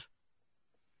mornings."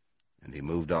 And he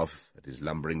moved off at his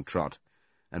lumbering trot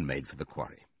and made for the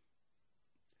quarry.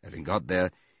 Having got there,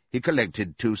 he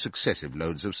collected 2 successive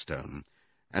loads of stone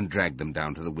and dragged them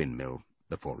down to the windmill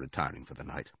before retiring for the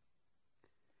night.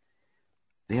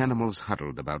 The animals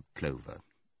huddled about Clover,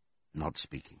 not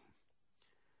speaking.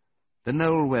 The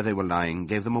knoll where they were lying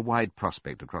gave them a wide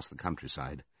prospect across the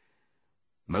countryside.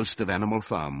 Most of Animal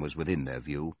Farm was within their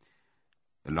view,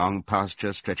 the long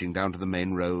pasture stretching down to the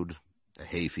main road, the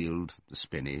hayfield, the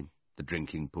spinney, the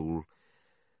drinking pool,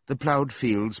 the ploughed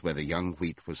fields where the young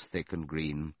wheat was thick and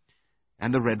green,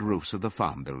 and the red roofs of the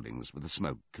farm buildings with the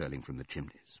smoke curling from the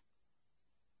chimneys.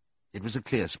 It was a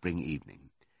clear spring evening.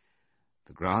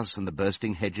 The grass and the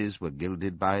bursting hedges were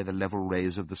gilded by the level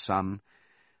rays of the sun.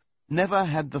 Never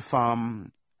had the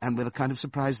farm and with a kind of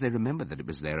surprise they remembered that it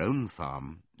was their own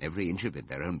farm, every inch of it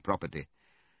their own property,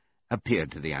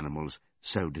 appeared to the animals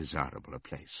so desirable a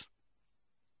place.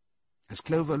 As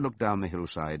Clover looked down the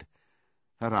hillside,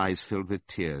 her eyes filled with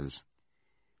tears.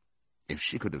 If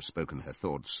she could have spoken her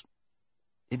thoughts,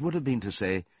 it would have been to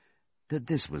say that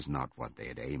this was not what they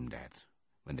had aimed at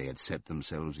when they had set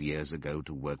themselves years ago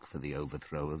to work for the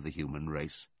overthrow of the human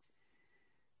race.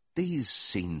 These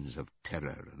scenes of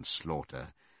terror and slaughter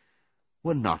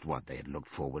were not what they had looked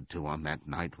forward to on that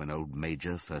night when old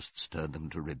Major first stirred them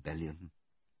to rebellion.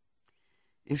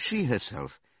 If she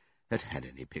herself had had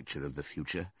any picture of the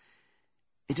future,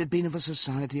 it had been of a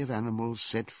society of animals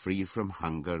set free from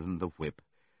hunger and the whip,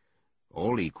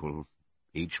 all equal,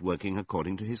 each working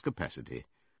according to his capacity,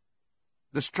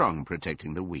 the strong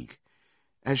protecting the weak,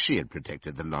 as she had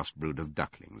protected the lost brood of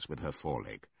ducklings with her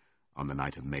foreleg on the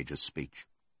night of Major's speech.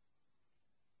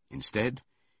 Instead,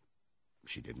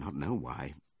 she did not know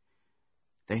why,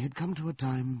 they had come to a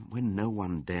time when no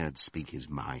one dared speak his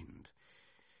mind,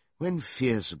 when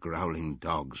fierce growling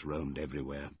dogs roamed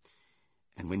everywhere,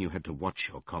 and when you had to watch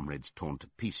your comrades torn to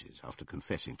pieces after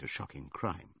confessing to shocking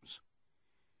crimes.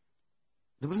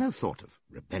 There was no thought of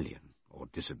rebellion or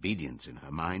disobedience in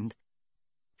her mind.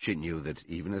 She knew that,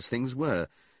 even as things were,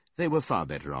 they were far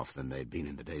better off than they had been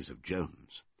in the days of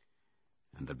Jones,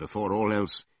 and that before all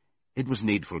else it was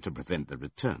needful to prevent the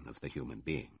return of the human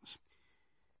beings.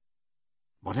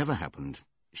 Whatever happened,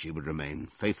 she would remain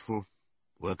faithful,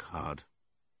 work hard,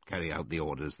 carry out the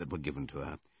orders that were given to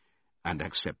her, and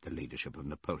accept the leadership of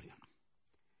Napoleon.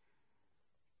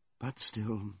 But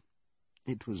still,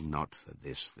 it was not for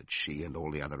this that she and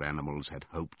all the other animals had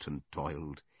hoped and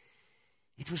toiled.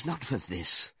 It was not for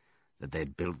this that they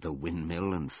had built the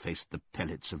windmill and faced the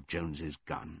pellets of Jones's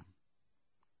gun.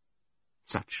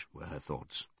 Such were her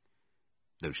thoughts,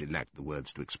 though she lacked the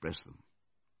words to express them.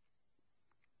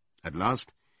 At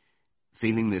last,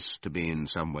 feeling this to be in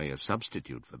some way a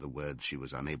substitute for the words she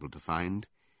was unable to find,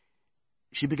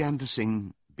 she began to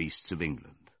sing Beasts of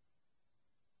England.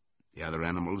 The other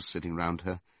animals sitting round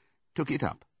her took it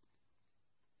up,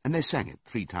 and they sang it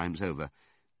 3 times over,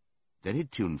 very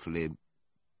tunefully,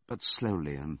 but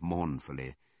slowly and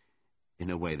mournfully, in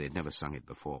a way they'd never sung it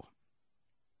before.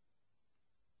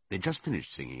 They'd just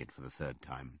finished singing it for the 3rd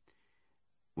time,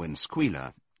 when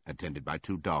Squealer, attended by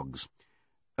 2 dogs,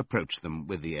 approached them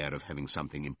with the air of having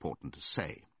something important to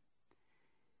say.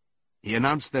 He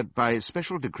announced that by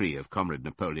special decree of Comrade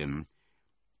Napoleon,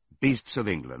 Beasts of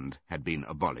England had been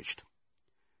abolished.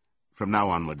 From now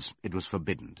onwards, it was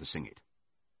forbidden to sing it.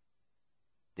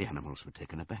 The animals were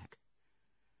taken aback.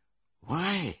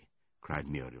 "Why?" cried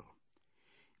Muriel.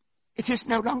 "It is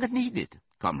no longer needed,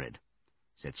 comrade,"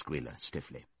 said Squealer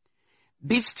stiffly.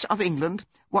 "Beasts of England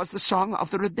was the song of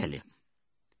the rebellion.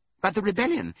 But the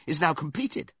rebellion is now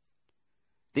completed.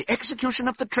 The execution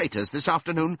of the traitors this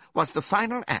afternoon was the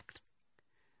final act.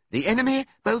 The enemy,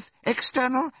 both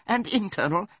external and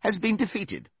internal, has been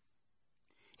defeated.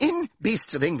 In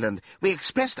Beasts of England, we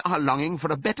expressed our longing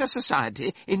for a better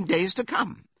society in days to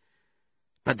come.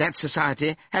 But that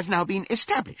society has now been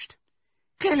established.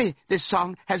 Clearly, this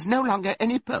song has no longer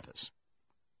any purpose."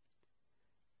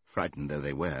 Frightened though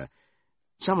they were,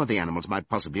 some of the animals might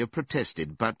possibly have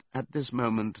protested, but at this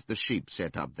moment the sheep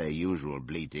set up their usual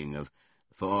bleating of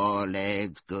 4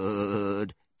 legs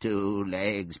good, 2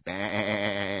 legs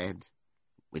bad,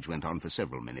 which went on for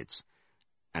several minutes,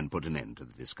 and put an end to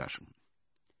the discussion.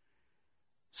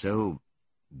 So,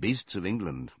 Beasts of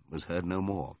England was heard no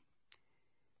more.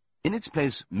 In its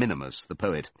place, Minimus, the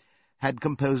poet, had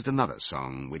composed another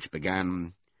song, which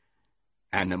began,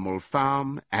 Animal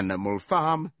farm,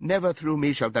 never through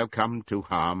me shalt thou come to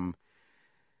harm.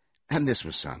 And this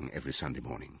was sung every Sunday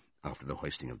morning, after the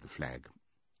hoisting of the flag.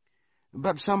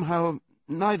 But somehow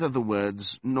neither the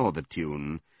words nor the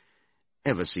tune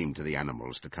ever seemed to the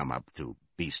animals to come up to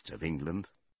Beasts of England.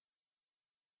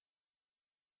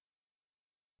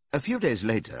 A few days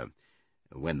later,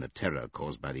 when the terror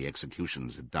caused by the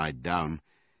executions had died down,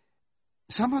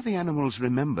 some of the animals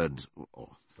remembered,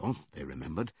 or thought they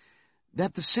remembered,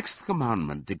 that the 6th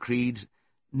commandment decreed,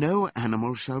 "No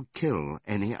animal shall kill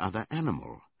any other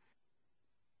animal."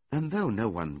 And though no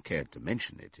one cared to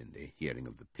mention it in the hearing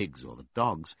of the pigs or the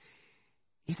dogs,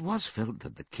 it was felt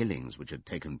that the killings which had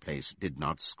taken place did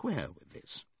not square with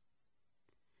this.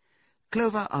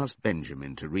 Clover asked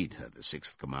Benjamin to read her the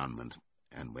 6th commandment,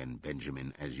 and when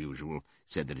Benjamin, as usual,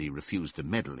 said that he refused to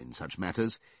meddle in such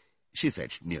matters, she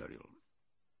fetched Muriel.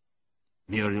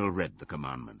 Muriel read the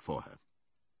commandment for her.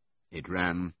 It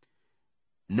ran,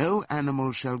 "No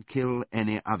animal shall kill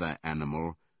any other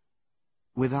animal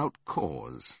without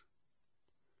cause."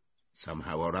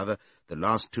 Somehow or other, the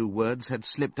last two words had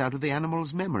slipped out of the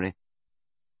animals' memory.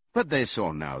 But they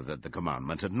saw now that the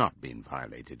commandment had not been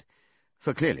violated,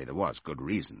 for clearly there was good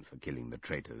reason for killing the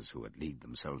traitors who had leagued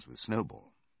themselves with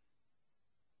Snowball.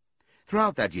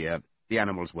 Throughout that year, the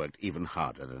animals worked even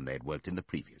harder than they had worked in the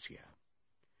previous year.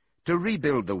 To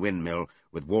rebuild the windmill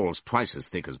with walls twice as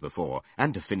thick as before,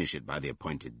 and to finish it by the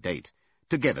appointed date,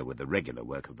 together with the regular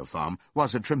work of the farm,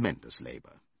 was a tremendous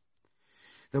labour.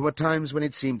 There were times when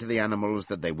it seemed to the animals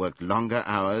that they worked longer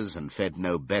hours and fed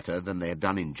no better than they had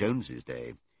done in Jones's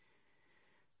day.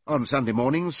 On Sunday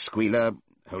mornings, Squealer,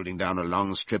 holding down a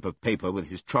long strip of paper with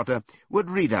his trotter, would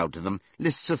read out to them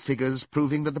lists of figures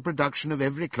proving that the production of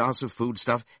every class of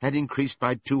foodstuff had increased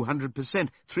by 200%,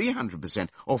 300%,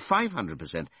 or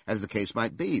 500%, as the case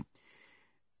might be.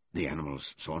 The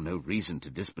animals saw no reason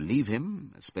to disbelieve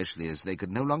him, especially as they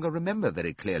could no longer remember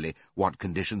very clearly what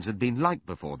conditions had been like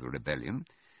before the rebellion.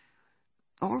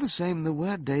 All the same, there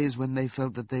were days when they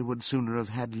felt that they would sooner have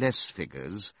had less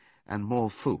figures and more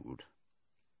food.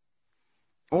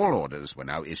 All orders were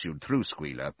now issued through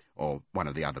Squealer, or one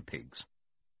of the other pigs.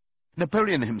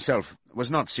 Napoleon himself was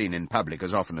not seen in public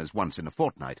as often as once in a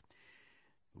fortnight.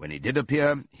 When he did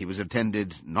appear, he was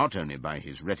attended not only by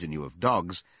his retinue of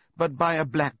dogs, but by a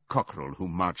black cockerel who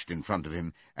marched in front of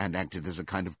him and acted as a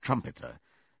kind of trumpeter,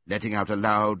 letting out a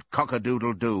loud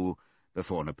cock-a-doodle-doo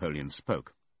before Napoleon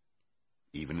spoke.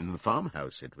 Even in the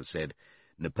farmhouse, it was said,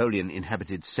 Napoleon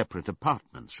inhabited separate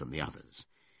apartments from the others.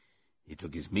 He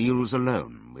took his meals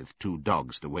alone, with 2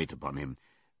 dogs to wait upon him,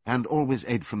 and always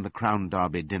ate from the Crown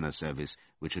Derby dinner service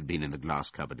which had been in the glass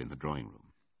cupboard in the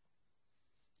drawing-room.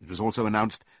 It was also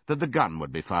announced that the gun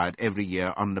would be fired every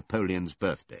year on Napoleon's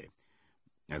birthday,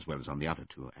 as well as on the other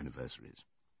 2 anniversaries.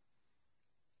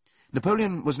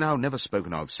 Napoleon was now never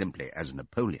spoken of simply as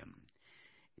Napoleon.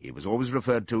 He was always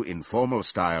referred to in formal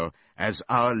style as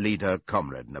our leader,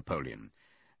 Comrade Napoleon,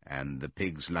 and the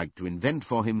pigs liked to invent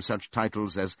for him such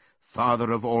titles as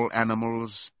Father of all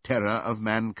animals, Terror of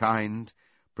mankind,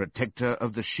 Protector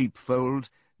of the sheepfold,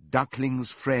 Duckling's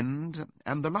friend,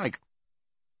 and the like.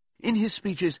 In his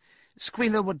speeches,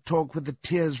 Squealer would talk with the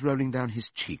tears rolling down his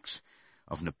cheeks,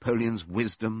 of Napoleon's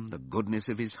wisdom, the goodness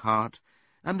of his heart,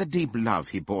 and the deep love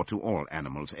he bore to all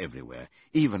animals everywhere,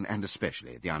 even and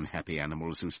especially the unhappy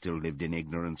animals who still lived in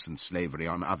ignorance and slavery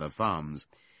on other farms.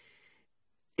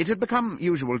 It had become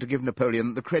usual to give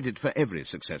Napoleon the credit for every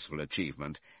successful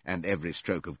achievement and every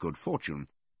stroke of good fortune.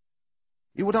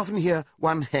 You would often hear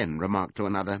one hen remark to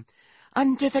another,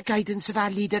 "Under the guidance of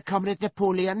our leader, Comrade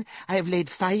Napoleon, I have laid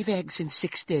 5 eggs in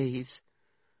 6 days.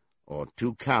 Or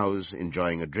 2 cows,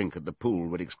 enjoying a drink at the pool,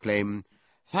 would exclaim,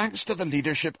 "Thanks to the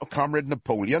leadership of Comrade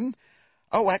Napoleon,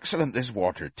 how excellent this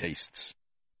water tastes."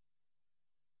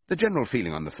 The general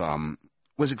feeling on the farm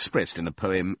was expressed in a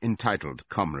poem entitled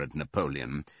Comrade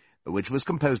Napoleon, which was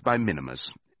composed by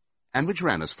Minimus, and which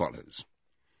ran as follows.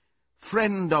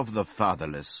 Friend of the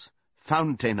fatherless,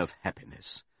 fountain of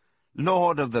happiness,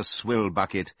 Lord of the swill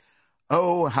bucket,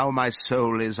 oh, how my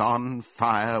soul is on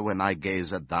fire when I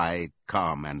gaze at thy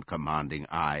calm and commanding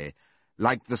eye,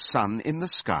 like the sun in the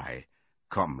sky,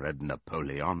 Comrade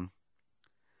Napoleon.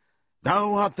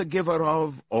 Thou art the giver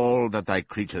of all that thy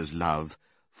creatures love,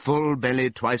 full belly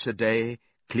twice a day,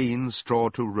 clean straw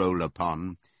to roll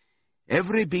upon.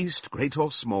 Every beast, great or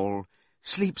small,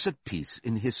 sleeps at peace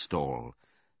in his stall.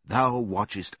 Thou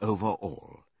watchest over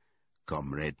all,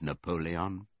 Comrade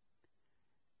Napoleon.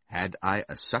 Had I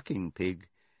a sucking pig,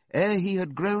 ere he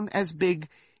had grown as big,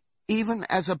 even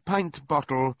as a pint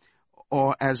bottle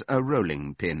or as a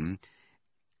rolling pin,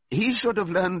 he should have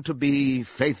learned to be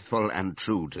faithful and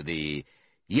true to thee.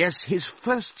 Yes, his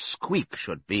first squeak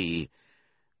should be,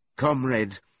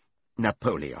 Comrade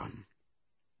Napoleon.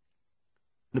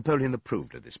 Napoleon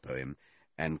approved of this poem,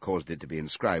 and caused it to be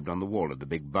inscribed on the wall of the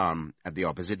big barn at the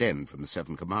opposite end from the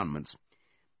 7 Commandments.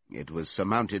 It was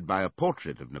surmounted by a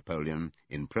portrait of Napoleon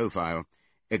in profile,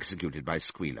 executed by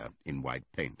Squealer in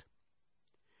white paint.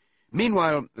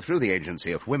 Meanwhile, through the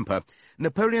agency of Whymper,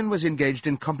 Napoleon was engaged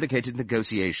in complicated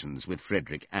negotiations with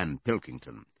Frederick and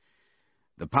Pilkington.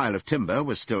 The pile of timber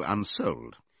was still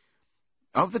unsold.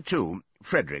 Of the 2,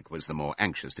 Frederick was the more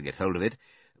anxious to get hold of it,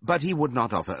 but he would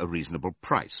not offer a reasonable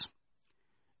price.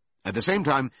 At the same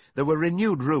time, there were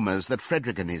renewed rumours that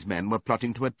Frederick and his men were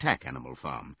plotting to attack Animal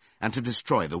Farm and to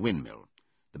destroy the windmill,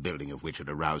 the building of which had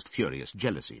aroused furious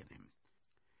jealousy in him.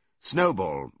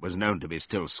 Snowball was known to be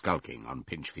still skulking on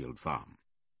Pinchfield Farm.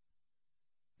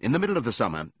 In the middle of the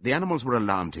summer, the animals were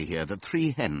alarmed to hear that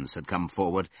 3 hens had come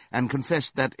forward and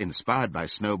confessed that, inspired by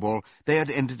Snowball, they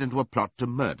had entered into a plot to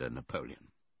murder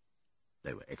Napoleon.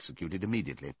 They were executed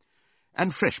immediately,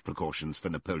 and fresh precautions for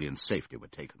Napoleon's safety were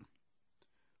taken.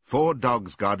 4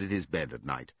 dogs guarded his bed at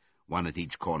night, 1 at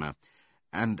each corner,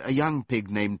 and a young pig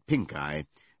named Pink-Eye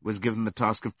was given the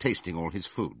task of tasting all his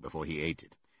food before he ate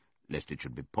it, lest it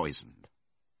should be poisoned.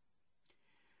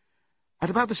 At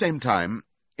about the same time,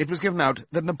 it was given out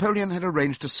that Napoleon had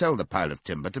arranged to sell the pile of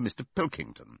timber to Mr.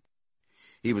 Pilkington.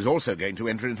 He was also going to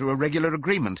enter into a regular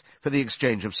agreement for the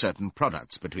exchange of certain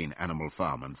products between Animal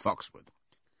Farm and Foxwood.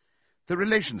 The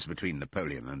relations between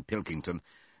Napoleon and Pilkington,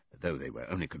 though they were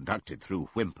only conducted through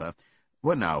Whymper,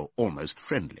 were now almost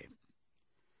friendly.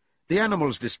 The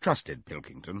animals distrusted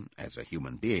Pilkington as a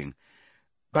human being,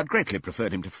 but greatly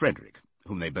preferred him to Frederick,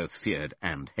 whom they both feared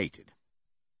and hated.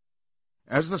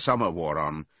 As the summer wore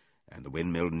on, and the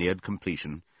windmill neared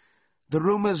completion, the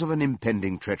rumours of an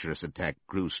impending treacherous attack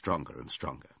grew stronger and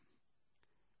stronger.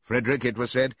 Frederick, it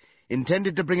was said,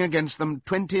 intended to bring against them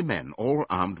 20 men, all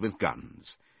armed with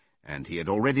guns, and he had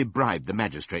already bribed the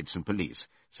magistrates and police,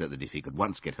 so that if he could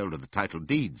once get hold of the title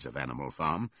deeds of Animal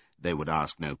Farm, they would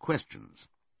ask no questions.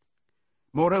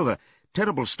 Moreover,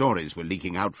 terrible stories were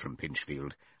leaking out from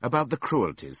Pinchfield about the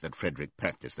cruelties that Frederick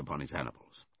practised upon his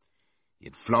animals. He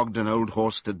had flogged an old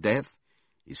horse to death,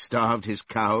 he starved his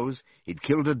cows, he'd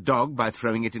killed a dog by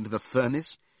throwing it into the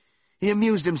furnace, he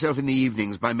amused himself in the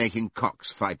evenings by making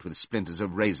cocks fight with splinters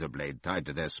of razor blade tied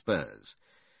to their spurs.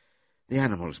 The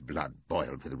animals' blood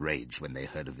boiled with rage when they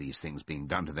heard of these things being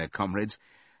done to their comrades,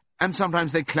 and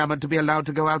sometimes they clamoured to be allowed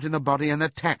to go out in a body and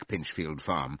attack Pinchfield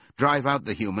Farm, drive out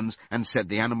the humans, and set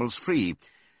the animals free.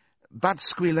 But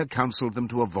Squealer counselled them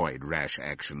to avoid rash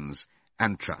actions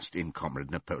and trust in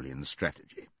Comrade Napoleon's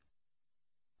strategy.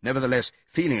 Nevertheless,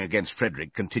 feeling against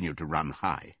Frederick continued to run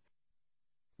high.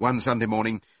 One Sunday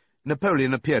morning,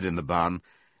 Napoleon appeared in the barn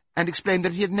and explained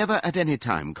that he had never at any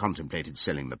time contemplated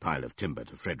selling the pile of timber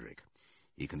to Frederick.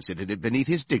 He considered it beneath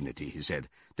his dignity, he said,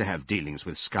 to have dealings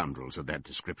with scoundrels of that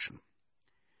description.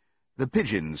 The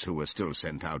pigeons, who were still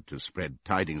sent out to spread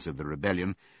tidings of the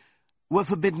rebellion, were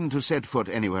forbidden to set foot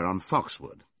anywhere on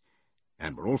Foxwood,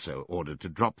 and were also ordered to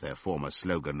drop their former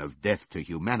slogan of death to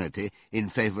humanity in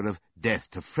favour of death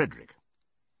to Frederick.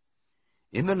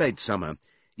 In the late summer,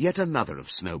 yet another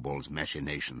of Snowball's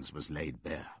machinations was laid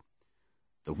bare.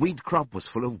 The wheat crop was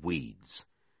full of weeds,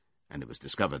 and it was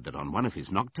discovered that on one of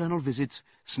his nocturnal visits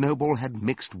Snowball had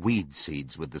mixed weed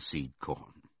seeds with the seed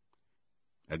corn.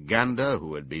 A gander,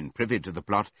 who had been privy to the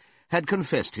plot, had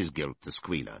confessed his guilt to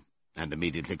Squealer, and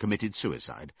immediately committed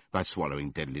suicide by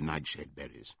swallowing deadly nightshade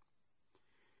berries.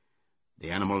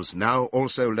 The animals now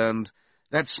also learned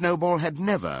that Snowball had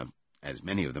never, as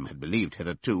many of them had believed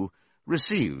hitherto,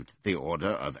 received the Order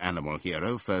of Animal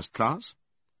Hero First Class.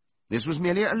 This was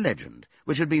merely a legend,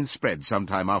 which had been spread some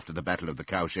time after the Battle of the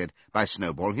Cowshed by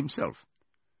Snowball himself.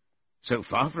 So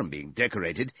far from being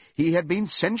decorated, he had been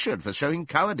censured for showing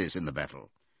cowardice in the battle.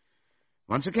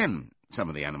 Once again, some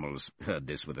of the animals heard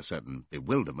this with a certain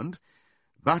bewilderment,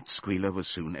 but Squealer was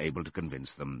soon able to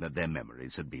convince them that their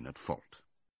memories had been at fault.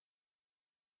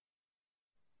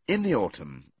 In the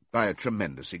autumn, by a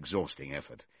tremendous, exhausting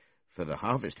effort, for the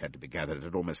harvest had to be gathered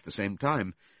at almost the same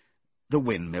time, the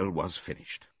windmill was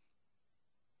finished.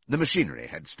 The machinery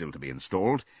had still to be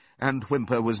installed, and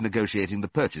Whymper was negotiating the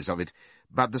purchase of it,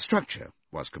 but the structure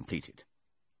was completed.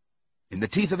 In the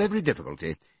teeth of every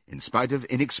difficulty, in spite of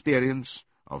inexperience,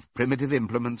 of primitive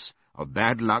implements, of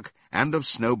bad luck, and of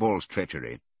Snowball's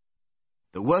treachery,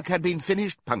 the work had been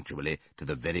finished punctually to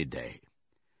the very day.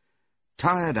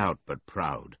 Tired out but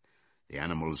proud, the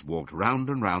animals walked round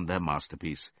and round their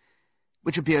masterpiece,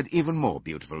 which appeared even more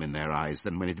beautiful in their eyes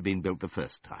than when it had been built the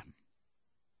first time.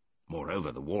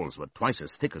 Moreover, the walls were twice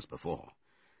as thick as before.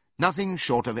 Nothing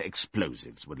short of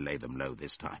explosives would lay them low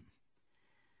this time.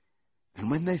 And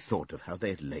when they thought of how they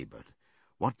had laboured,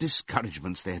 what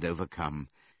discouragements they had overcome,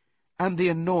 and the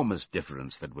enormous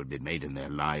difference that would be made in their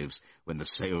lives when the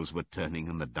sails were turning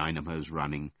and the dynamos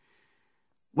running,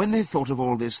 when they thought of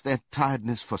all this, their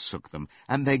tiredness forsook them,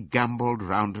 and they gambolled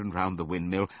round and round the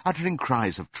windmill, uttering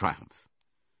cries of triumph.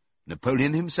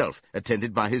 Napoleon himself,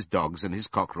 attended by his dogs and his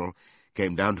cockerel,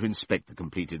 came down to inspect the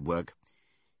completed work.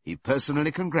 He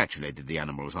personally congratulated the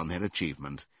animals on their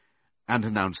achievement, and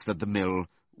announced that the mill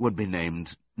would be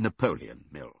named Napoleon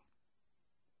Mill.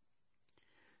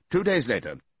 2 days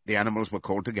later, the animals were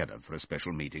called together for a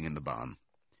special meeting in the barn.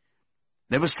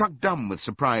 They were struck dumb with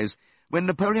surprise when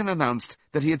Napoleon announced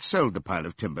that he had sold the pile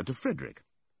of timber to Frederick.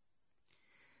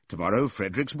 Tomorrow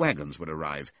Frederick's wagons would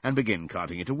arrive and begin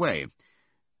carting it away.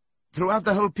 Throughout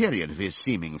the whole period of his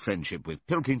seeming friendship with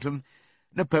Pilkington,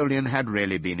 Napoleon had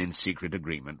really been in secret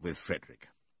agreement with Frederick.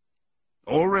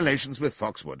 All relations with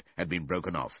Foxwood had been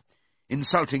broken off.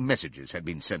 Insulting messages had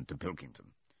been sent to Pilkington.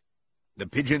 The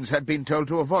pigeons had been told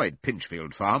to avoid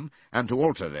Pinchfield Farm and to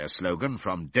alter their slogan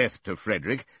from Death to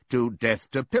Frederick to Death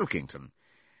to Pilkington.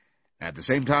 At the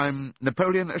same time,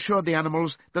 Napoleon assured the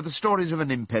animals that the stories of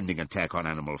an impending attack on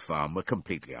Animal Farm were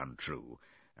completely untrue,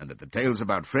 and that the tales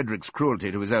about Frederick's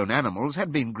cruelty to his own animals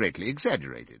had been greatly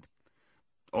exaggerated.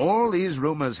 All these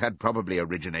rumours had probably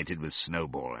originated with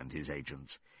Snowball and his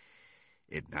agents.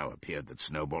 It now appeared that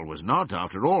Snowball was not,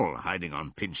 after all, hiding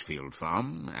on Pinchfield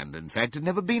Farm, and in fact had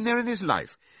never been there in his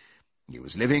life. He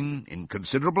was living in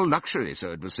considerable luxury,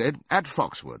 so it was said, at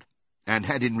Foxwood, and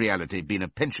had in reality been a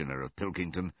pensioner of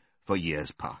Pilkington for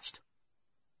years past.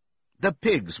 The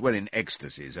pigs were in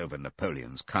ecstasies over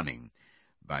Napoleon's cunning.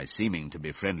 By seeming to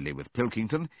be friendly with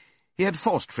Pilkington, he had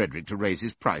forced Frederick to raise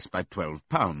his price by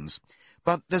 £12.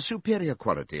 But the superior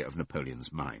quality of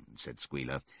Napoleon's mind, said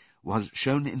Squealer, was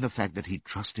shown in the fact that he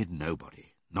trusted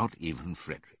nobody, not even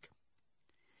Frederick.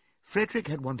 Frederick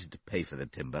had wanted to pay for the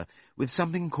timber with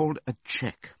something called a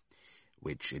cheque,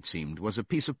 which, it seemed, was a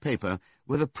piece of paper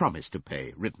with a promise to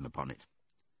pay written upon it.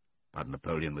 But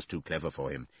Napoleon was too clever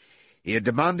for him. He had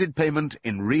demanded payment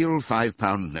in real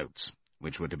 £5 notes,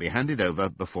 which were to be handed over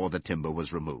before the timber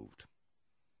was removed.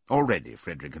 Already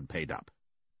Frederick had paid up,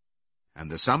 and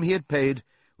the sum he had paid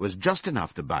was just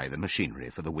enough to buy the machinery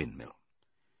for the windmill.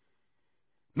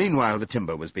 Meanwhile, the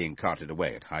timber was being carted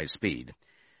away at high speed.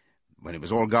 When it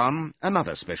was all gone,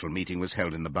 another special meeting was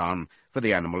held in the barn for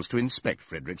the animals to inspect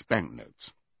Frederick's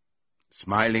banknotes.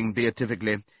 Smiling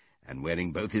beatifically, and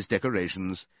wearing both his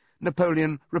decorations,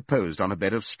 Napoleon reposed on a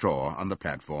bed of straw on the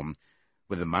platform,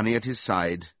 with the money at his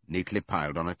side, neatly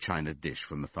piled on a china dish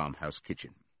from the farmhouse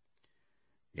kitchen.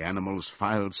 The animals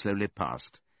filed slowly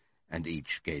past, and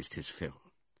each gazed his fill.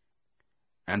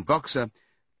 And Boxer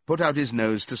put out his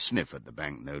nose to sniff at the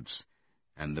banknotes,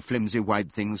 and the flimsy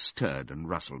white things stirred and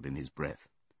rustled in his breath.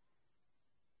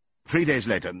 3 days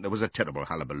later there was a terrible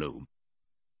hullabaloo.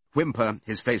 Whymper,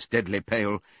 his face deadly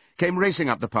pale, came racing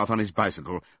up the path on his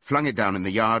bicycle, flung it down in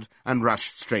the yard, and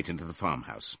rushed straight into the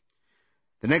farmhouse.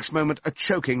 The next moment a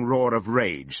choking roar of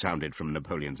rage sounded from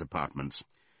Napoleon's apartments.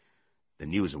 The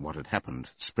news of what had happened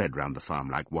spread round the farm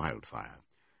like wildfire.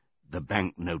 The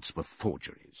banknotes were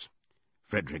forgeries.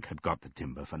 Frederick had got the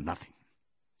timber for nothing.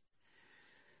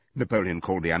 Napoleon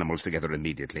called the animals together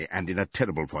immediately, and in a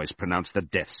terrible voice pronounced the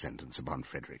death sentence upon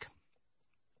Frederick.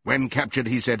 When captured,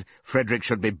 he said, Frederick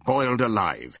should be boiled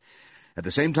alive. At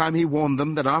the same time he warned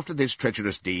them that after this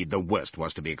treacherous deed the worst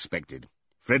was to be expected.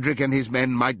 Frederick and his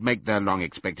men might make their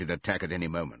long-expected attack at any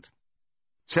moment.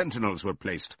 Sentinels were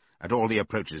placed at all the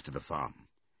approaches to the farm.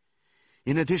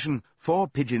 In addition, 4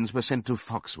 pigeons were sent to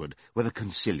Foxwood with a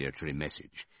conciliatory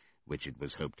message, which it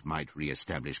was hoped might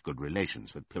re-establish good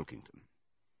relations with Pilkington.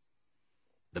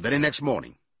 The very next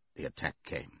morning, the attack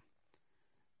came.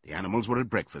 The animals were at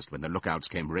breakfast when the lookouts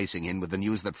came racing in with the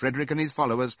news that Frederick and his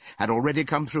followers had already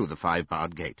come through the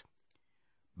 5-barred gate.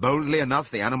 Boldly enough,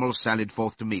 the animals sallied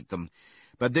forth to meet them,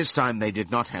 but this time they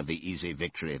did not have the easy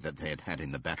victory that they had had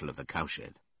in the Battle of the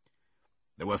Cowshed.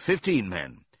 There were 15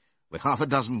 men, with half a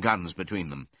dozen guns between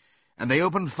them, and they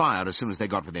opened fire as soon as they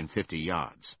got within 50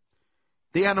 yards.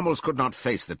 The animals could not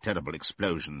face the terrible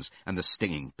explosions and the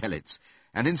stinging pellets,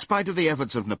 and in spite of the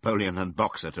efforts of Napoleon and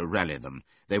Boxer to rally them,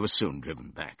 they were soon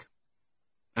driven back.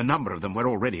 A number of them were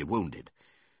already wounded.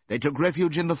 They took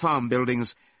refuge in the farm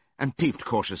buildings and peeped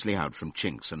cautiously out from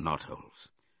chinks and knotholes.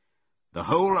 The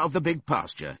whole of the big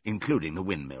pasture, including the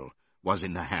windmill, was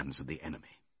in the hands of the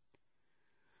enemy.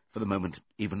 For the moment,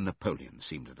 even Napoleon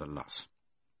seemed at a loss.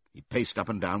 He paced up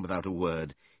and down without a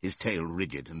word, his tail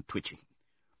rigid and twitching.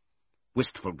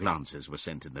 Wistful glances were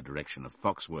sent in the direction of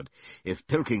Foxwood. If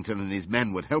Pilkington and his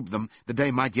men would help them, the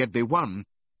day might yet be won.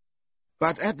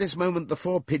 But at this moment the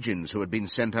 4 pigeons who had been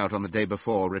sent out on the day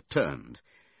before returned,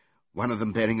 one of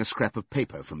them bearing a scrap of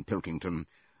paper from Pilkington.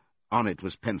 On it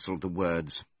was pencilled the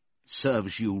words,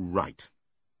 "Serves you right."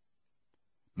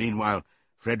 Meanwhile,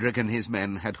 Frederick and his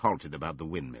men had halted about the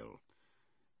windmill.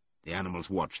 The animals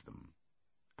watched them,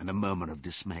 and a murmur of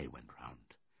dismay went round.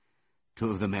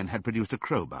 2 of the men had produced a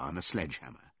crowbar and a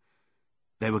sledgehammer.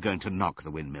 They were going to knock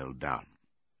the windmill down.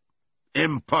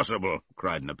 "Impossible!"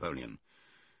 cried Napoleon.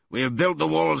 "We have built the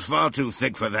walls far too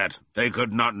thick for that. They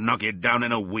could not knock it down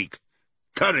in a week.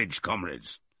 Courage,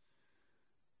 comrades!"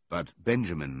 But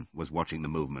Benjamin was watching the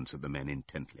movements of the men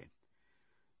intently.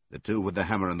 The 2 with the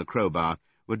hammer and the crowbar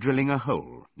were drilling a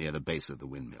hole near the base of the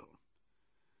windmill.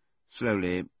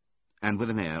 Slowly, and with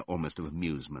an air almost of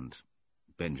amusement,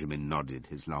 Benjamin nodded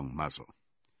his long muzzle.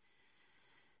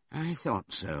 "I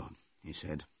thought so," he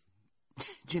said.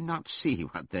 "Do you not see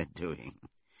what they're doing?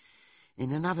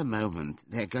 In another moment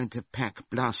they're going to pack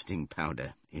blasting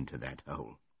powder into that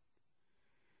hole."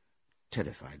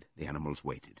 Terrified, the animals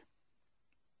waited.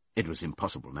 It was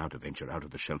impossible now to venture out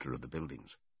of the shelter of the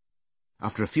buildings.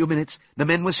 After a few minutes, the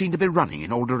men were seen to be running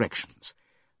in all directions.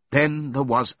 Then there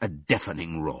was a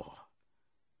deafening roar.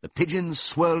 The pigeons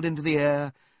swirled into the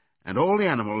air, and all the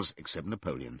animals, except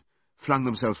Napoleon, flung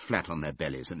themselves flat on their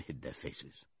bellies and hid their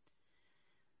faces.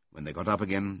 When they got up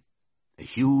again, a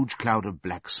huge cloud of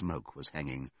black smoke was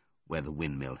hanging where the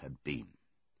windmill had been.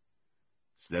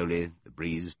 Slowly the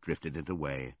breeze drifted it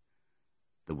away.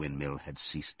 The windmill had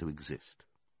ceased to exist.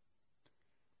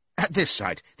 At this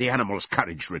sight, the animals'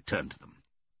 courage returned to them.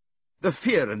 The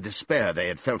fear and despair they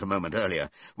had felt a moment earlier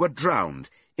were drowned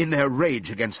in their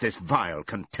rage against this vile,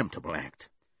 contemptible act.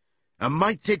 A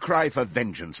mighty cry for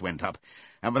vengeance went up,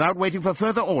 and without waiting for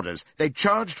further orders, they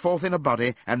charged forth in a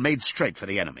body and made straight for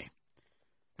the enemy.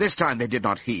 This time they did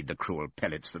not heed the cruel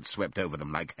pellets that swept over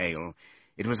them like hail.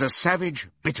 It was a savage,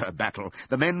 bitter battle.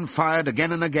 The men fired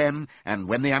again and again, and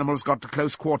when the animals got to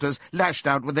close quarters, lashed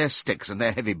out with their sticks and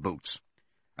their heavy boots.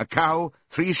 A cow,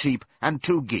 3 sheep, and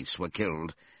 2 geese were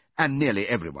killed, and nearly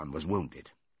everyone was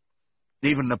wounded.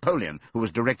 Even Napoleon, who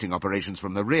was directing operations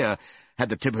from the rear, had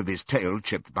the tip of his tail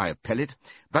chipped by a pellet,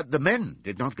 but the men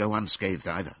did not go unscathed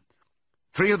either.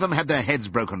 3 of them had their heads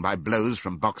broken by blows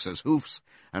from Boxer's hoofs,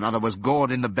 another was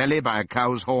gored in the belly by a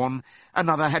cow's horn,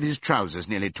 another had his trousers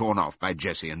nearly torn off by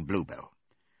Jessie and Bluebell.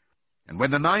 And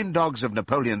when the 9 dogs of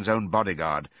Napoleon's own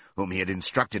bodyguard, whom he had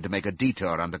instructed to make a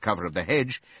detour under cover of the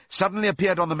hedge, suddenly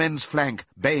appeared on the men's flank,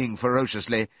 baying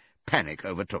ferociously, panic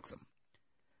overtook them.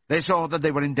 They saw that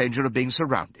they were in danger of being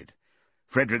surrounded.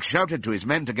 Frederick shouted to his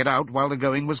men to get out while the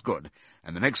going was good,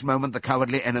 and the next moment the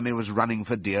cowardly enemy was running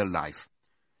for dear life.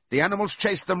 The animals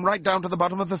chased them right down to the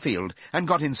bottom of the field and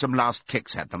got in some last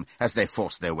kicks at them as they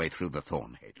forced their way through the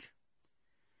thorn hedge.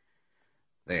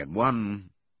 They had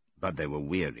won, but they were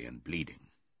weary and bleeding.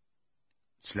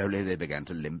 Slowly they began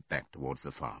to limp back towards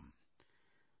the farm.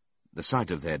 The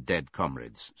sight of their dead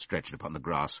comrades, stretched upon the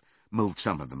grass, moved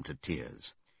some of them to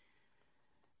tears.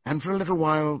 And for a little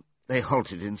while they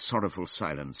halted in sorrowful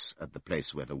silence at the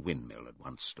place where the windmill had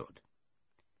once stood.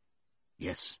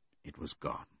 Yes, it was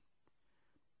gone.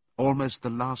 Almost the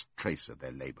last trace of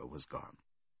their labor was gone.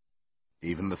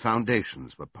 Even the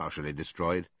foundations were partially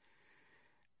destroyed,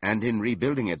 and in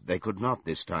rebuilding it they could not,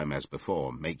 this time as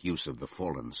before, make use of the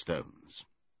fallen stones.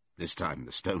 This time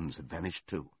the stones had vanished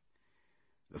too.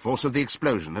 The force of the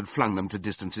explosion had flung them to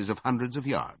distances of hundreds of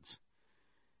yards.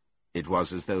 It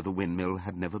was as though the windmill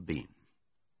had never been.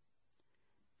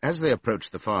 As they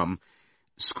approached the farm,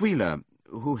 Squealer,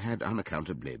 who had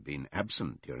unaccountably been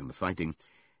absent during the fighting,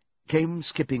 came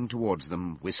skipping towards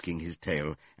them, whisking his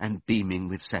tail and beaming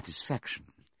with satisfaction.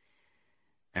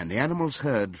 And the animals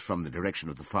heard, from the direction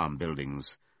of the farm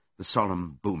buildings, the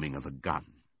solemn booming of a gun.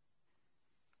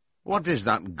 "What is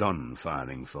that gun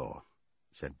firing for?"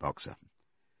 said Boxer.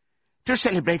 "To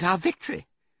celebrate our victory,"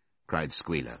 cried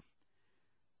Squealer.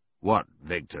 "What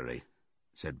victory?"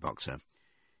 said Boxer.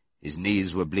 His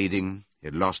knees were bleeding, he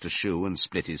had lost a shoe and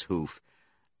split his hoof,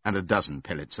 and a dozen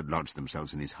pellets had lodged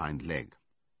themselves in his hind leg.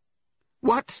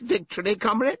 "What victory,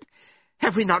 comrade?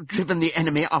 Have we not driven the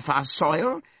enemy off our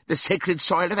soil, the sacred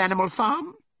soil of Animal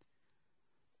Farm?"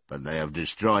 "But they have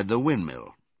destroyed the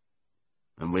windmill,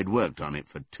 and we'd worked on it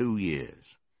for 2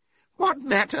 years. "What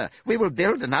matter? We will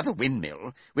build another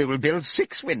windmill. We will build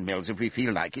 6 windmills if we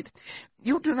feel like it.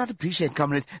 You do not appreciate,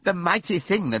 comrade, the mighty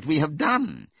thing that we have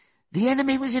done. The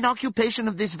enemy was in occupation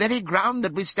of this very ground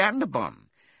that we stand upon.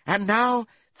 And now,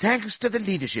 thanks to the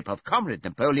leadership of Comrade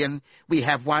Napoleon, we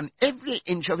have won every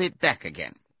inch of it back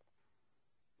again."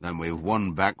 "Then we've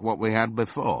won back what we had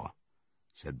before,"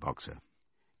 said Boxer.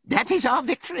 "That is our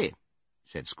victory,"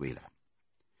 said Squealer.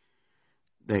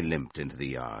 They limped into the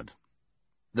yard.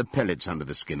 The pellets under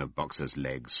the skin of Boxer's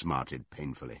leg smarted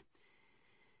painfully.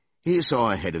 He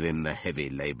saw ahead of him the heavy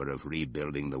labor of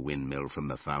rebuilding the windmill from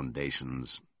the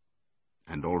foundations,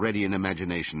 and already in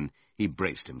imagination he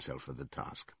braced himself for the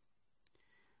task.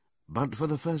 But for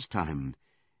the first time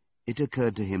it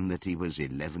occurred to him that he was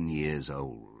 11 years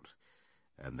old,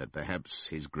 and that perhaps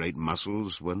his great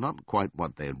muscles were not quite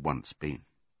what they had once been.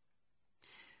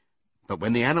 But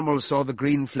when the animals saw the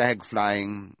green flag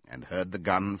flying, and heard the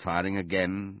gun firing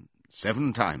again,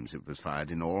 7 times it was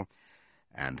fired in all,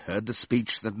 and heard the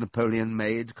speech that Napoleon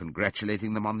made,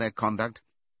 congratulating them on their conduct,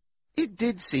 it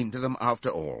did seem to them, after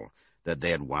all, that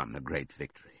they had won a great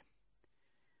victory.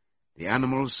 The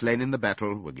animals slain in the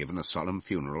battle were given a solemn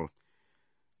funeral.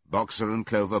 Boxer and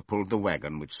Clover pulled the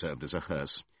wagon which served as a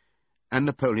hearse, and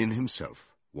Napoleon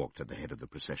himself walked at the head of the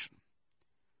procession.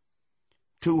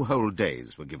 2 whole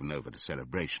days were given over to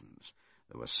celebrations.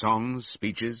 There were songs,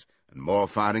 speeches, and more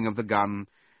firing of the gun,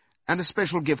 and a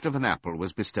special gift of an apple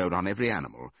was bestowed on every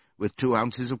animal, with 2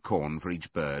 ounces of corn for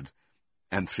each bird,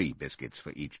 and 3 biscuits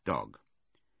for each dog.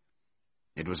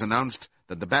 It was announced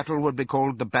that the battle would be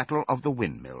called the Battle of the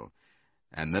Windmill,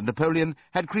 and that Napoleon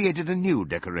had created a new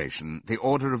decoration, the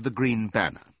Order of the Green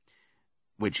Banner,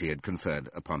 which he had conferred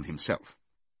upon himself.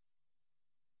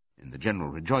 In the general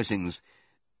rejoicings,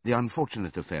 the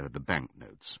unfortunate affair of the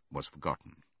banknotes was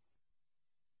forgotten.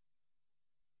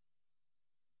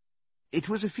 It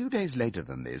was a few days later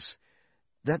than this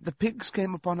that the pigs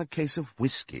came upon a case of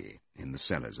whisky in the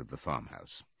cellars of the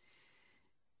farmhouse.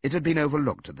 It had been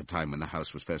overlooked at the time when the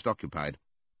house was first occupied.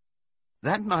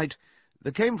 That night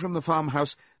there came from the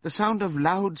farmhouse the sound of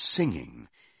loud singing,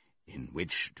 in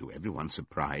which, to everyone's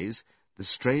surprise, the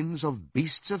strains of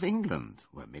Beasts of England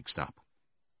were mixed up.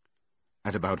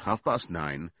 At about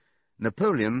 9:30,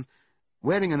 Napoleon,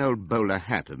 wearing an old bowler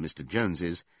hat of Mr.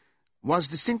 Jones's, was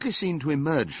distinctly seen to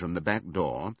emerge from the back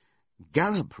door,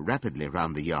 gallop rapidly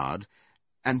round the yard,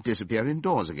 and disappear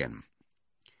indoors again.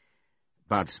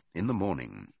 But in the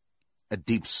morning a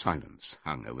deep silence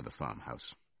hung over the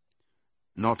farmhouse.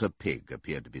 Not a pig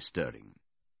appeared to be stirring.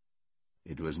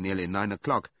 It was nearly 9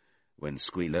 o'clock when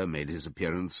Squealer made his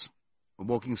appearance,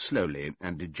 walking slowly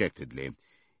and dejectedly,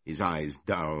 his eyes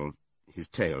dull, his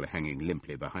tail hanging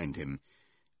limply behind him,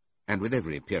 and with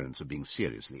every appearance of being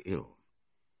seriously ill.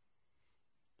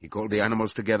 He called the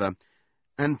animals together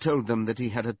and told them that he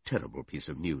had a terrible piece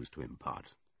of news to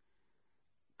impart.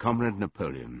 Comrade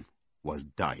Napoleon was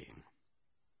dying.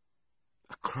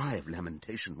 A cry of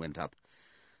lamentation went up.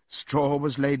 Straw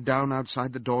was laid down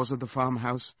outside the doors of the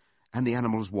farmhouse, and the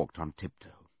animals walked on tiptoe.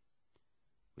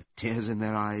 With tears in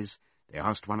their eyes, they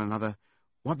asked one another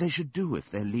what they should do if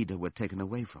their leader were taken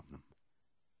away from them.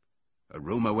 A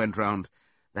rumour went round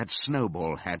that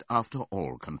Snowball had, after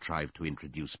all, contrived to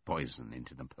introduce poison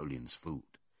into Napoleon's food.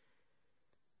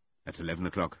 At 11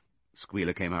 o'clock,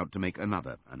 Squealer came out to make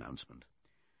another announcement.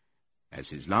 As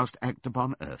his last act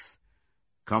upon earth,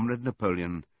 Comrade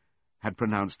Napoleon had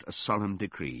pronounced a solemn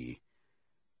decree.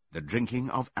 The drinking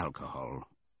of alcohol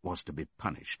was to be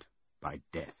punished by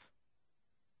death.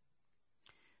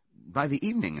 By the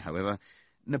evening, however,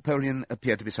 Napoleon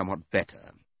appeared to be somewhat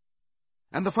better,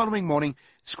 and the following morning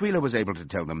Squealer was able to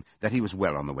tell them that he was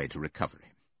well on the way to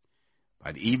recovery.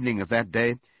 By the evening of that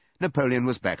day, Napoleon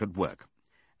was back at work,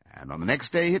 and on the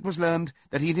next day it was learned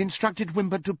that he had instructed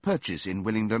Whymper to purchase in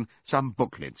Willingdon some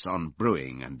booklets on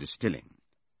brewing and distilling.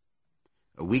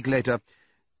 A week later,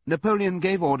 Napoleon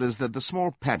gave orders that the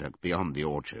small paddock beyond the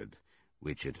orchard,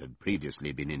 which it had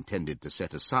previously been intended to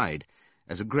set aside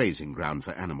as a grazing ground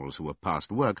for animals who were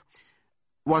past work,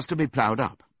 was to be ploughed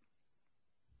up.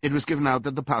 It was given out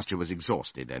that the pasture was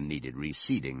exhausted and needed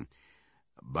reseeding,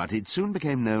 but it soon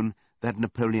became known that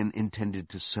Napoleon intended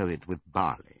to sow it with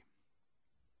barley.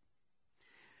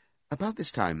 About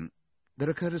this time there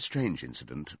occurred a strange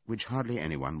incident which hardly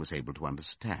anyone was able to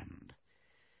understand.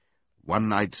 One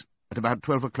night, at about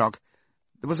 12 o'clock,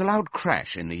 there was a loud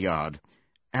crash in the yard,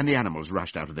 and the animals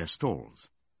rushed out of their stalls.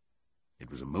 It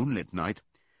was a moonlit night.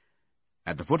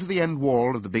 At the foot of the end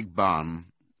wall of the big barn,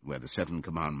 where the 7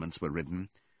 commandments were written,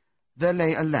 there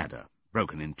lay a ladder,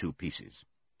 broken in 2 pieces.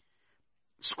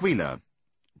 Squealer,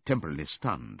 temporarily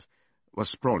stunned, was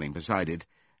sprawling beside it,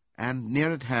 and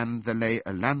near at hand there lay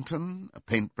a lantern, a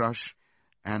paintbrush,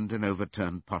 and an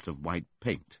overturned pot of white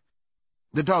paint.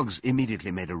 The dogs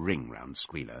immediately made a ring round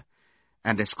Squealer,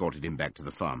 and escorted him back to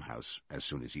the farmhouse as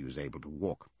soon as he was able to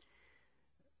walk.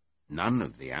 None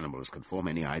of the animals could form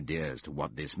any idea as to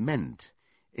what this meant,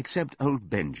 except old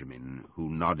Benjamin, who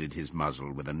nodded his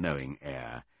muzzle with a knowing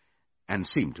air, and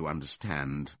seemed to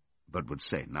understand, but would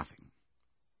say nothing.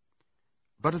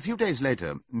 But a few days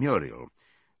later, Muriel,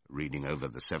 reading over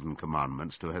the 7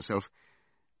 commandments to herself,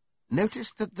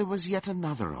 noticed that there was yet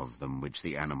another of them which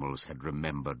the animals had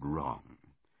remembered wrong.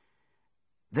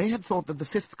 They had thought that the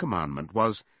 5th commandment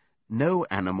was, "No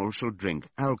animal shall drink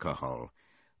alcohol,"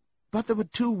 but there were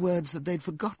 2 words that they'd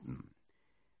forgotten.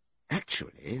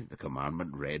 Actually, the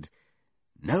commandment read,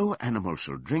 "No animal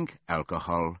shall drink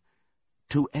alcohol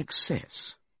to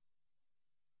excess."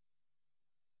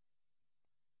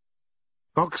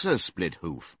 Boxer's split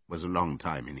hoof was a long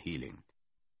time in healing.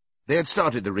 They had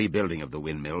started the rebuilding of the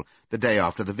windmill the day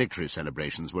after the victory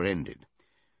celebrations were ended.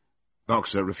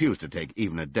 Boxer refused to take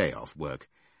even a day off work,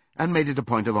 and made it a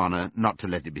point of honour not to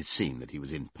let it be seen that he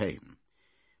was in pain.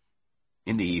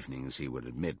 In the evenings he would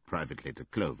admit privately to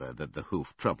Clover that the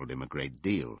hoof troubled him a great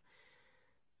deal.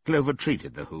 Clover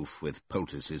treated the hoof with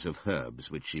poultices of herbs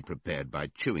which she prepared by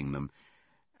chewing them,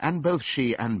 and both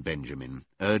she and Benjamin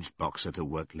urged Boxer to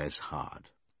work less hard.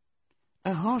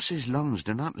 "A horse's lungs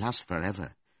do not last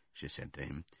forever," she said to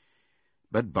him.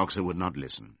 But Boxer would not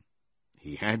listen.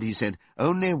 He had, he said,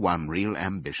 only one real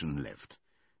ambition left,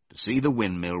 to see the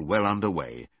windmill well under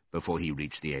way before he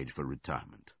reached the age for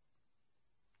retirement.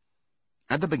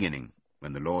 At the beginning,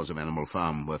 when the laws of Animal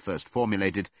Farm were first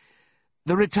formulated,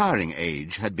 the retiring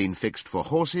age had been fixed for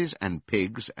horses and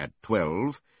pigs at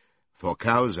 12, for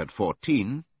cows at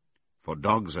 14, for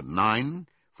dogs at 9,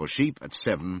 for sheep at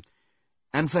 7,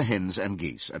 and for hens and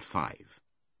geese at 5.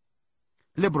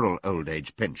 Liberal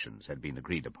old-age pensions had been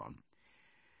agreed upon.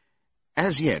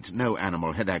 As yet, no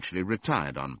animal had actually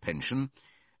retired on pension,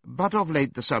 but of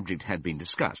late the subject had been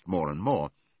discussed more and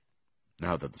more.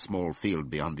 Now that the small field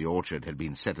beyond the orchard had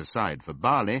been set aside for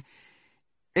barley,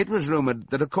 it was rumoured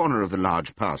that a corner of the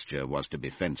large pasture was to be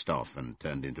fenced off and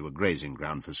turned into a grazing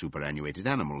ground for superannuated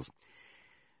animals.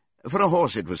 For a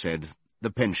horse, it was said,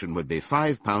 the pension would be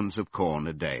 5 pounds of corn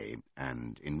a day,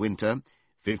 and, in winter,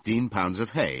 15 pounds of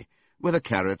hay, with a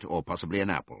carrot or possibly an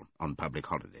apple on public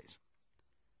holidays.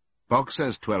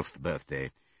 Boxer's 12th birthday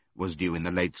was due in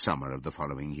the late summer of the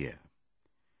following year.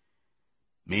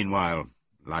 Meanwhile,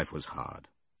 life was hard.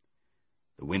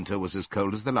 The winter was as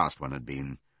cold as the last one had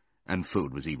been, and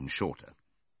food was even shorter.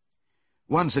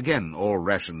 Once again, all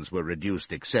rations were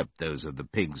reduced except those of the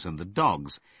pigs and the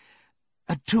dogs.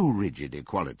 A too rigid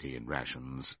equality in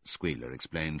rations, Squealer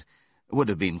explained, would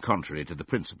have been contrary to the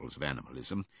principles of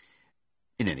animalism.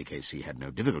 In any case, he had no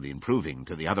difficulty in proving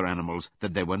to the other animals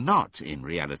that they were not, in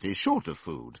reality, short of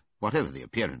food, whatever the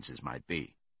appearances might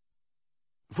be.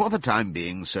 For the time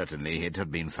being, certainly, it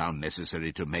had been found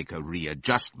necessary to make a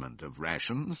readjustment of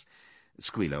rations.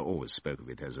 Squealer always spoke of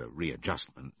it as a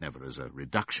readjustment, never as a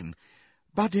reduction,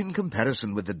 but in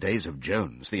comparison with the days of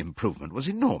Jones, the improvement was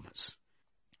enormous.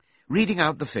 Reading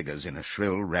out the figures in a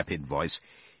shrill, rapid voice,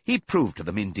 he proved to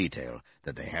them in detail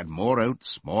that they had more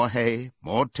oats, more hay,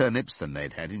 more turnips than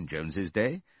they'd had in Jones's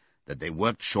day, that they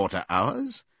worked shorter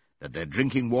hours, that their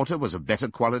drinking water was of better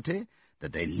quality,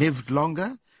 that they lived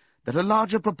longer, that a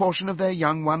larger proportion of their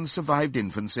young ones survived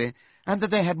infancy, and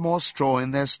that they had more straw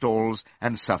in their stalls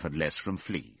and suffered less from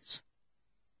fleas.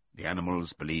 The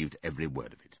animals believed every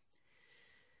word of it.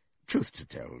 Truth to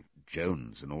tell,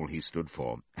 Jones and all he stood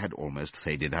for had almost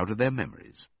faded out of their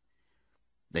memories.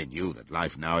 They knew that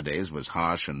life nowadays was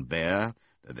harsh and bare,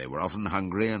 that they were often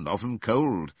hungry and often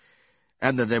cold,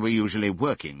 and that they were usually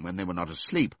working when they were not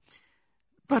asleep.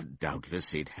 But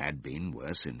doubtless it had been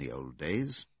worse in the old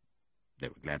days. They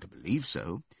were glad to believe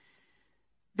so.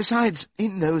 Besides,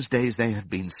 in those days they had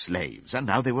been slaves, and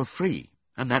now they were free,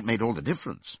 and that made all the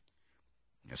difference,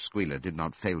 as Squealer did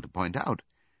not fail to point out.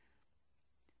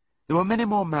 There were many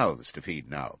more mouths to feed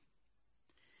now.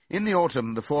 In the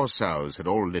autumn, the 4 sows had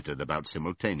all littered about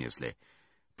simultaneously,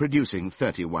 producing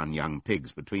 31 young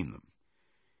pigs between them.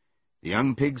 The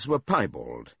young pigs were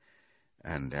piebald,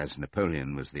 and as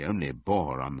Napoleon was the only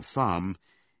boar on the farm,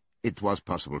 it was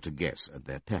possible to guess at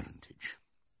their parentage.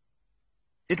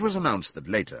 It was announced that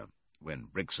later, when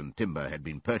bricks and timber had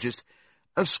been purchased,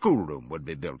 a schoolroom would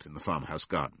be built in the farmhouse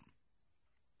garden.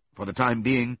 For the time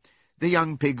being, the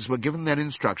young pigs were given their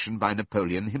instruction by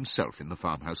Napoleon himself in the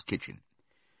farmhouse kitchen.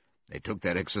 They took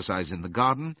their exercise in the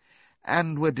garden,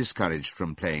 and were discouraged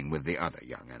from playing with the other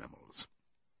young animals.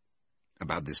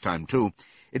 About this time, too,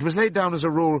 it was laid down as a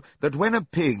rule that when a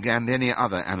pig and any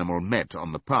other animal met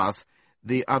on the path,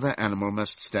 the other animal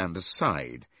must stand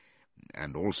aside,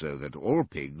 and also that all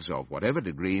pigs, of whatever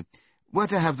degree, were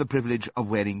to have the privilege of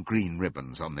wearing green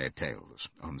ribbons on their tails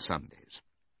on Sundays.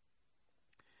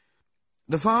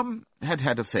 The farm had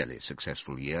had a fairly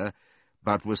successful year,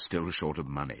 but was still short of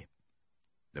money.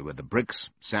 There were the bricks,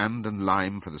 sand and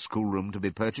lime for the schoolroom to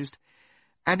be purchased,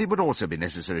 and it would also be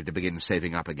necessary to begin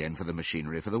saving up again for the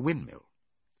machinery for the windmill.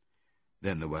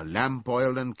 Then there were lamp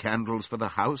oil and candles for the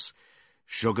house,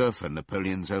 sugar for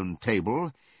Napoleon's own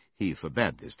table — he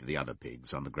forbade this to the other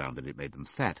pigs on the ground that it made them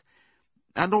fat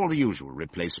 — and all the usual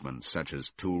replacements such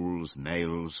as tools,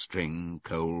 nails, string,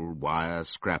 coal, wire,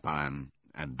 scrap iron,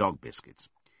 and dog biscuits.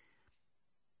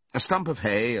 A stump of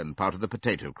hay and part of the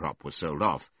potato crop was sold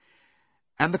off,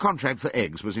 and the contract for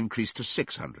eggs was increased to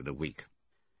 600 a week,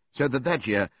 so that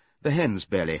year the hens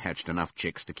barely hatched enough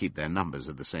chicks to keep their numbers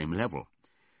at the same level.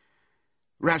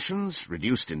 Rations,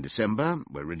 reduced in December,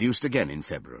 were reduced again in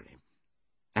February,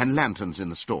 and lanterns in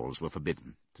the stalls were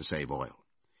forbidden to save oil.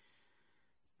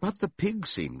 But the pigs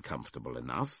seemed comfortable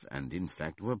enough, and in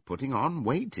fact were putting on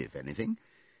weight, if anything.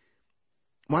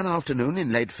 One afternoon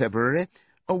in late February,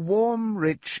 a warm,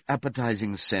 rich,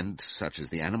 appetizing scent, such as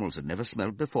the animals had never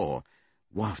smelled before,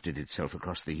 wafted itself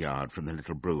across the yard from the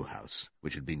little brew-house,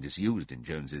 which had been disused in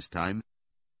Jones's time,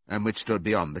 and which stood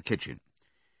beyond the kitchen.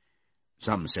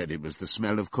 Some said it was the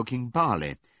smell of cooking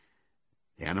barley.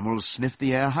 The animals sniffed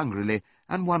the air hungrily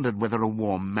and wondered whether a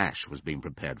warm mash was being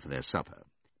prepared for their supper.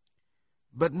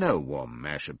 But no warm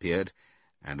mash appeared,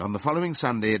 and on the following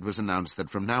Sunday it was announced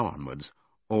that from now onwards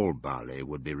all barley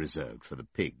would be reserved for the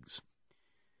pigs.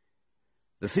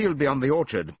 The field beyond the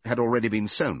orchard had already been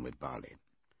sown with barley,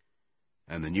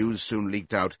 and the news soon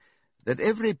leaked out that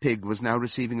every pig was now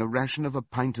receiving a ration of a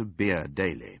pint of beer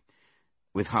daily,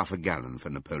 with half a gallon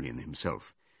for Napoleon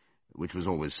himself, which was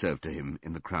always served to him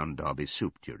in the Crown Derby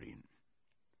soup tureen.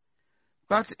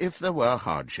 But if there were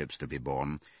hardships to be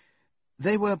borne,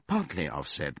 they were partly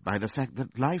offset by the fact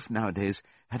that life nowadays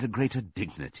had a greater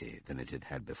dignity than it had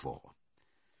had before.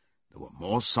 There were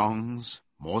more songs,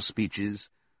 more speeches,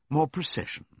 more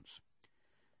processions.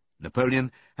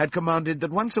 Napoleon had commanded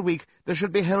that once a week there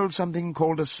should be held something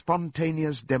called a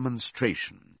spontaneous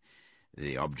demonstration,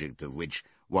 the object of which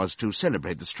was to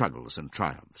celebrate the struggles and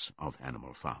triumphs of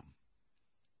Animal Farm.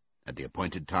 At the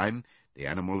appointed time, the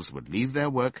animals would leave their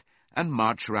work and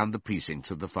march round the precincts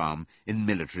of the farm in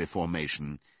military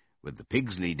formation, with the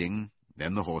pigs leading,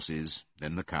 then the horses,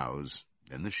 then the cows,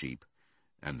 then the sheep,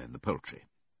 and then the poultry.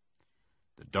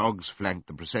 The dogs flanked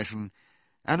the procession,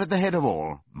 and at the head of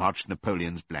all marched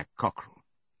Napoleon's black cockerel.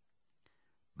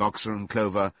 Boxer and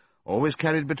Clover always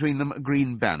carried between them a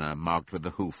green banner marked with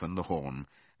the hoof and the horn,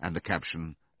 and the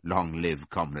caption, "Long live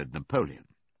Comrade Napoleon."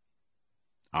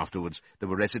 Afterwards there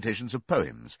were recitations of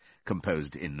poems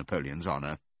composed in Napoleon's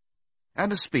honour,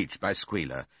 and a speech by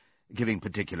Squealer, giving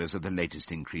particulars of the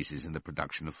latest increases in the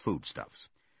production of foodstuffs.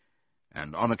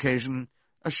 And on occasion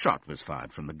a shot was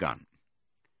fired from the gun.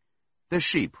 The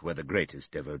sheep were the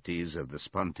greatest devotees of the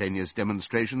spontaneous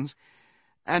demonstrations,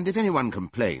 and if anyone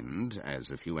complained,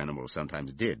 as a few animals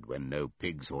sometimes did when no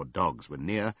pigs or dogs were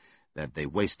near, that they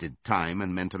wasted time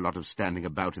and meant a lot of standing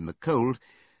about in the cold,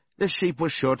 the sheep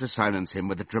was sure to silence him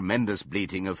with a tremendous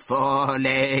bleating of 4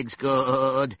 legs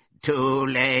good, 2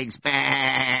 legs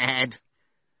bad.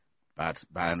 But,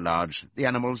 by and large, the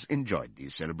animals enjoyed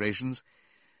these celebrations.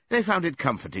 They found it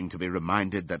comforting to be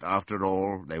reminded that, after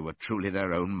all, they were truly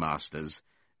their own masters,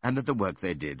 and that the work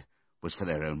they did was for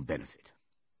their own benefit.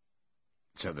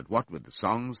 So that what with the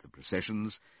songs, the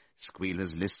processions,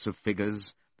 Squealer's lists of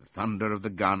figures, the thunder of the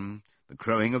gun, the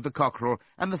crowing of the cockerel,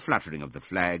 and the fluttering of the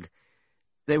flag,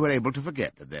 they were able to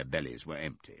forget that their bellies were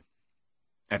empty,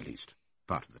 at least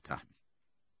part of the time.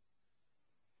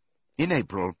 In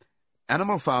April,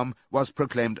 Animal Farm was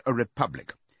proclaimed a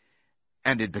republic,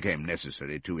 and it became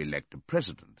necessary to elect a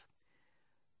president.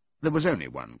 There was only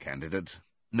one candidate,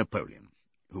 Napoleon,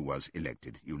 who was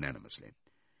elected unanimously.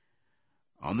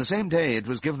 On the same day it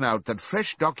was given out that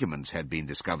fresh documents had been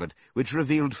discovered which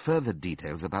revealed further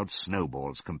details about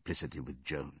Snowball's complicity with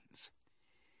Jones.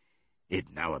 It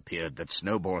now appeared that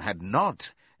Snowball had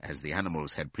not, as the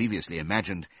animals had previously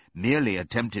imagined, merely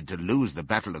attempted to lose the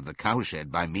battle of the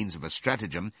cowshed by means of a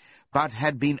stratagem, but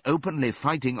had been openly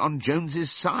fighting on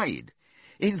Jones's side.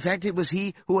 In fact, it was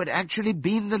he who had actually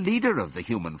been the leader of the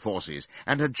human forces,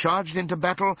 and had charged into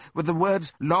battle with the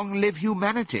words, "Long live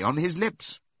humanity," on his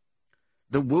lips.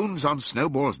 The wounds on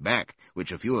Snowball's back,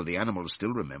 which a few of the animals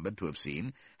still remembered to have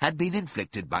seen, had been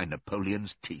inflicted by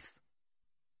Napoleon's teeth.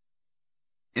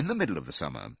 In the middle of the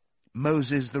summer,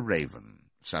 Moses the raven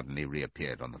suddenly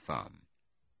reappeared on the farm,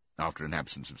 after an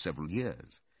absence of several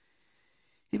years.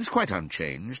 He was quite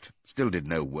unchanged, still did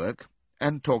no work,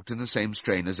 and talked in the same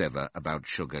strain as ever about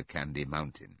Sugar Candy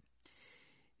Mountain.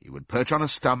 He would perch on a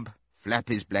stump, flap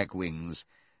his black wings,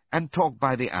 and talk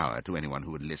by the hour to anyone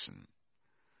who would listen.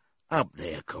 "Up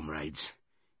there, comrades,"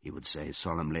 he would say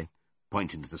solemnly,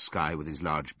 pointing to the sky with his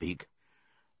large beak.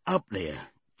 "Up there,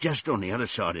 just on the other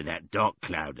side of that dark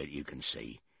cloud that you can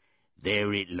see.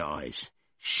 There it lies,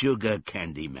 Sugar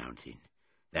Candy Mountain,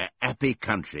 that happy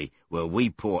country where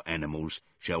we poor animals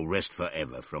shall rest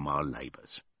forever from our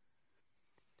labours."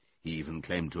 He even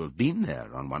claimed to have been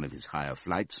there on one of his higher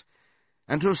flights,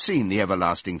 and to have seen the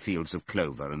everlasting fields of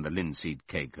clover and the linseed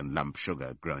cake and lump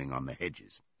sugar growing on the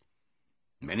hedges.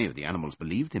 Many of the animals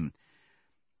believed him.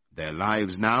 Their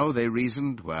lives now, they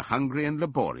reasoned, were hungry and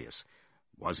laborious.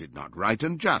 Was it not right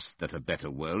and just that a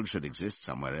better world should exist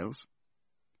somewhere else?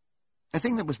 A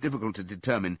thing that was difficult to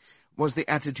determine was the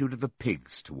attitude of the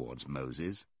pigs towards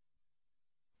Moses.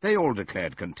 They all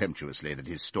declared contemptuously that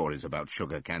his stories about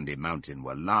Sugar Candy Mountain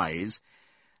were lies,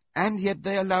 and yet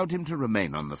they allowed him to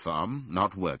remain on the farm,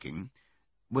 not working,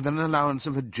 with an allowance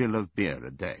of a gill of beer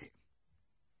a day.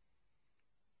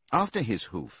 After his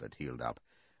hoof had healed up,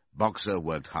 Boxer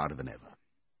worked harder than ever.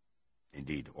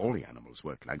 Indeed, all the animals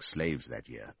worked like slaves that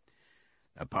year.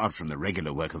 Apart from the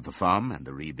regular work of the farm and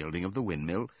the rebuilding of the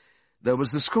windmill, there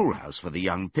was the schoolhouse for the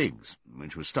young pigs,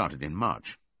 which was started in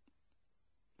March.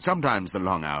 Sometimes the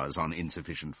long hours on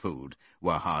insufficient food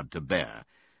were hard to bear,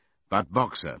 but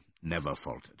Boxer never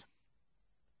faltered.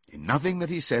 In nothing that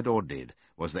he said or did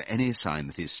was there any sign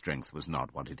that his strength was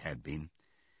not what it had been.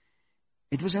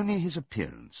 It was only his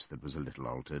appearance that was a little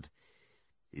altered.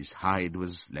 His hide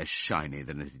was less shiny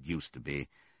than it had used to be,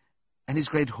 and his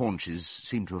great haunches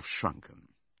seemed to have shrunken.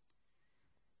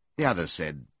 The others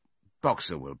said,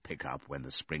 "Boxer will pick up when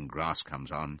the spring grass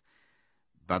comes on."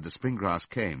 But the spring grass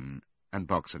came, and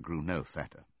Boxer grew no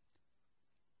fatter.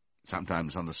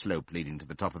 Sometimes on the slope leading to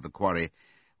the top of the quarry,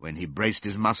 when he braced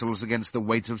his muscles against the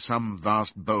weight of some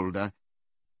vast boulder,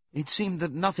 it seemed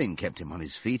that nothing kept him on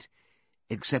his feet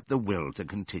except the will to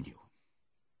continue.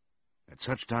 At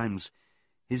such times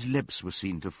his lips were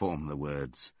seen to form the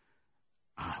words,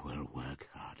 "I will work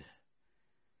harder."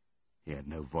 He had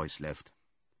no voice left.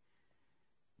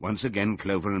 Once again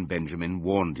Clover and Benjamin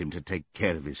warned him to take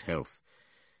care of his health,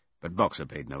 but Boxer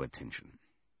paid no attention.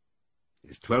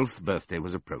 His 12th birthday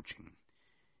was approaching.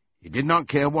 He did not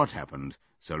care what happened,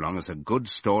 so long as a good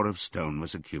store of stone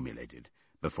was accumulated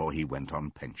before he went on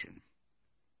pension.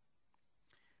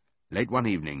 Late one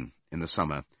evening, in the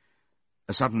summer,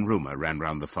 a sudden rumour ran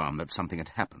round the farm that something had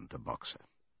happened to Boxer.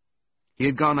 He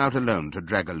had gone out alone to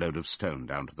drag a load of stone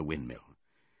down to the windmill.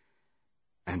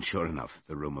 And sure enough,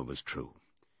 the rumour was true.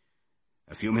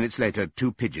 A few minutes later,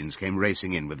 2 pigeons came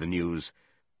racing in with the news,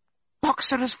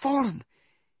 "Boxer has fallen!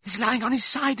 He's lying on his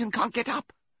side and can't get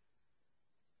up."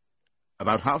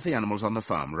 About half the animals on the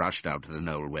farm rushed out to the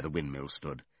knoll where the windmill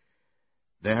stood.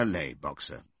 There lay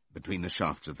Boxer, between the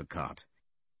shafts of the cart,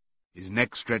 his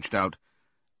neck stretched out,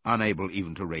 unable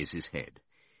even to raise his head.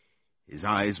 His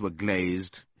eyes were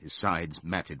glazed, his sides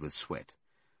matted with sweat.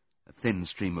 A thin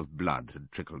stream of blood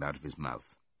had trickled out of his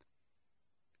mouth.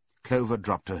 Clover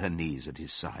dropped to her knees at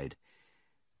his side.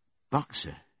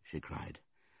 "Boxer," she cried,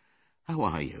 "how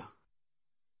are you?"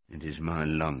 "It is my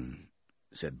lung,"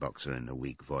 said Boxer in a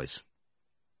weak voice.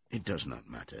 "It does not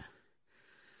matter.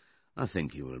 I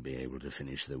think you will be able to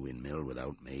finish the windmill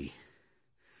without me.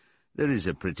 There is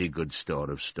a pretty good store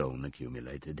of stone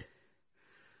accumulated.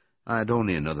 I had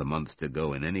only another month to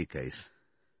go in any case.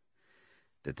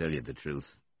 To tell you the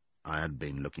truth, I had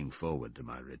been looking forward to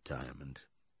my retirement.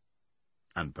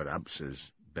 And perhaps,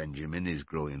 as Benjamin is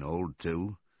growing old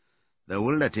too, they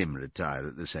will let him retire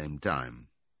at the same time,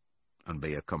 and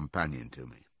be a companion to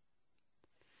me."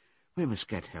 "We must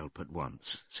get help at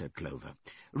once," said Clover.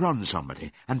 "Run,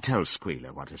 somebody, and tell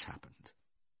Squealer what has happened."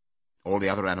 All the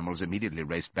other animals immediately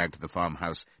raced back to the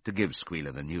farmhouse to give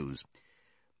Squealer the news.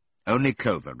 Only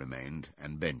Clover remained,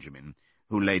 and Benjamin,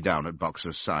 who lay down at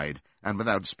Boxer's side, and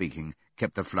without speaking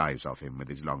kept the flies off him with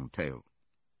his long tail.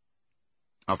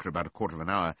 After about a quarter of an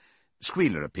hour,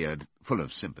 Squealer appeared, full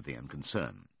of sympathy and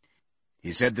concern.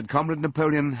 He said that Comrade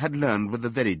Napoleon had learned with the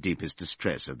very deepest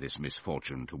distress of this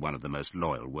misfortune to one of the most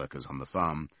loyal workers on the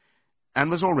farm, and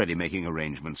was already making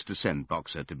arrangements to send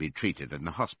Boxer to be treated in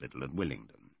the hospital at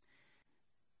Willingdon.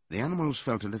 The animals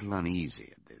felt a little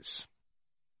uneasy at this.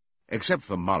 Except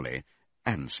for Molly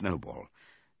and Snowball,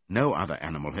 no other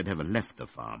animal had ever left the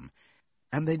farm,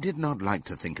 and they did not like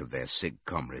to think of their sick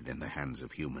comrade in the hands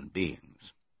of human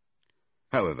beings.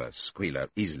 However, Squealer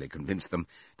easily convinced them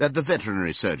that the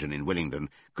veterinary surgeon in Willingdon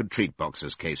could treat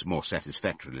Boxer's case more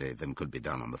satisfactorily than could be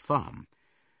done on the farm.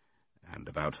 And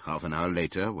about half an hour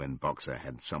later, when Boxer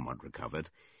had somewhat recovered,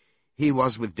 he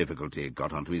was with difficulty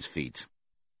got onto his feet,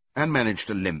 and managed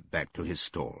to limp back to his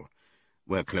stall,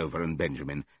 where Clover and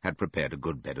Benjamin had prepared a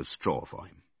good bed of straw for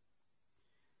him.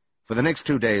 For the next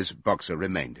 2 days, Boxer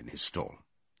remained in his stall.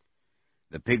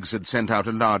 The pigs had sent out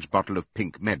a large bottle of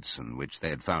pink medicine, which they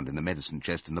had found in the medicine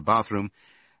chest in the bathroom,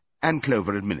 and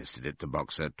Clover administered it to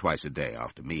Boxer twice a day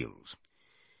after meals.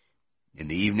 In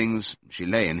the evenings, she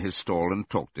lay in his stall and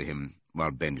talked to him,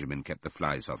 while Benjamin kept the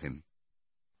flies off him.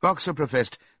 Boxer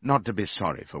professed not to be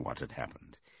sorry for what had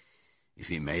happened. If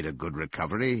he made a good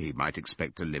recovery, he might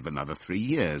expect to live another 3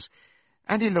 years,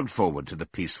 and he looked forward to the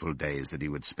peaceful days that he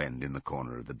would spend in the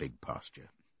corner of the big pasture.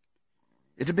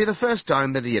 It would be the first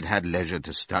time that he had had leisure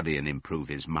to study and improve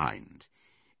his mind.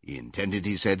 He intended,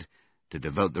 he said, to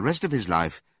devote the rest of his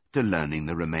life to learning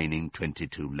the remaining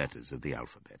 22 letters of the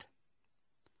alphabet.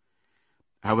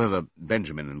 However,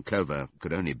 Benjamin and Clover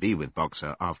could only be with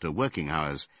Boxer after working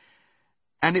hours,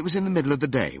 and it was in the middle of the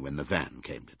day when the van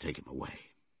came to take him away.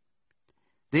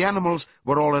 The animals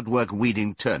were all at work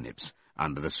weeding turnips,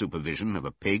 under the supervision of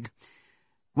a pig,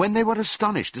 when they were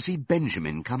astonished to see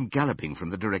Benjamin come galloping from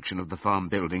the direction of the farm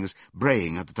buildings,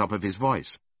 braying at the top of his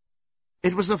voice.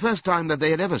 It was the first time that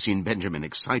they had ever seen Benjamin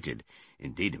excited.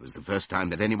 Indeed, it was the first time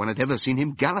that anyone had ever seen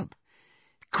him gallop.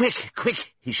 "Quick,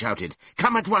 quick," he shouted.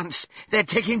 "Come at once! They're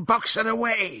taking Boxer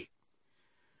away!"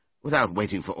 Without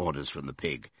waiting for orders from the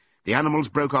pig, the animals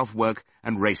broke off work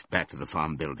and raced back to the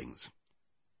farm buildings.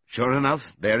 Sure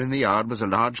enough, there in the yard was a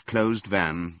large closed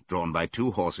van, drawn by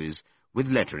 2 horses, with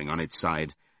lettering on its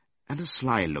side, and a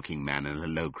sly-looking man in a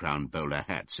low-crowned bowler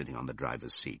hat sitting on the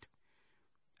driver's seat.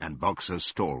 And Boxer's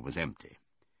stall was empty.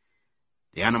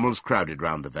 The animals crowded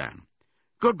round the van.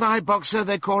 "Goodbye, Boxer,"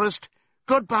 they chorused.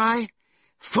 "Goodbye."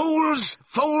 "Fools!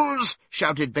 Fools!"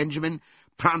 shouted Benjamin,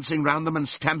 prancing round them and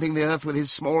stamping the earth with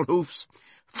his small hoofs.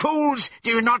 "Fools! Do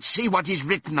you not see what is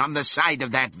written on the side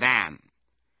of that van?"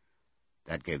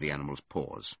 That gave the animals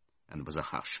pause, and there was a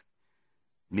hush.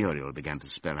 Muriel began to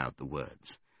spell out the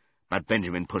words, but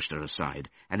Benjamin pushed her aside,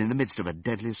 and in the midst of a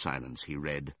deadly silence he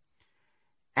read,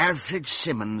 "Alfred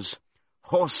Simmons,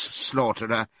 horse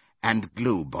slaughterer and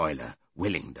glue boiler,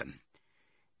 Willingdon.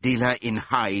 Dealer in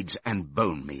hides and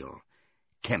bone meal.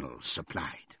 Kennels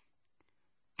supplied."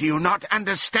 "Do you not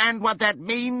understand what that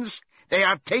means? They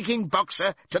are taking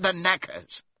Boxer to the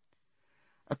knackers."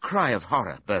 A cry of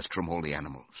horror burst from all the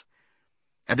animals.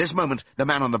 At this moment the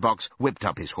man on the box whipped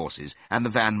up his horses, and the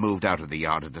van moved out of the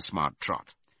yard at a smart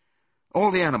trot. All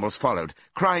the animals followed,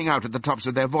 crying out at the tops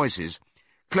of their voices.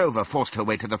 Clover forced her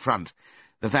way to the front.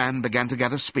 The van began to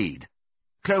gather speed.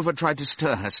 Clover tried to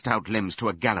stir her stout limbs to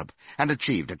a gallop, and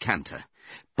achieved a canter.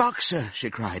 "Boxer!" she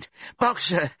cried.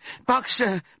 "Boxer!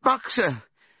 Boxer! Boxer!"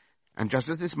 And just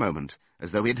at this moment,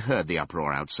 as though he had heard the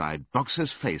uproar outside,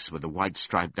 Boxer's face with the white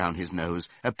stripe down his nose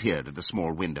appeared at the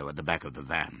small window at the back of the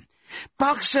van.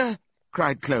 "Boxer!"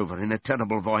 cried Clover in a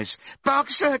terrible voice.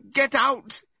 "Boxer, get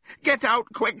out! Get out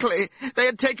quickly! They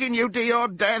are taking you to your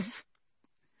death!"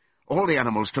 All the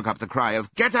animals took up the cry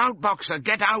of, "Get out, Boxer,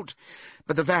 get out!"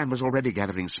 But the van was already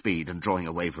gathering speed and drawing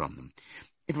away from them.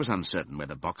 It was uncertain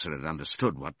whether Boxer had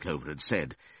understood what Clover had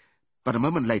said. But a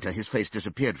moment later his face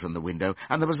disappeared from the window,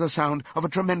 and there was the sound of a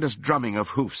tremendous drumming of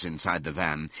hoofs inside the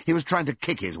van. He was trying to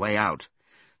kick his way out.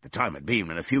 The time had been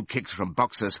when a few kicks from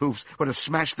Boxer's hoofs would have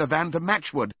smashed the van to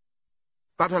matchwood.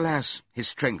 But alas, his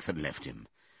strength had left him,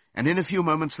 and in a few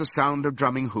moments the sound of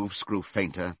drumming hoofs grew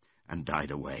fainter and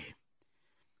died away.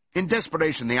 In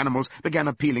desperation the animals began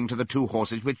appealing to the 2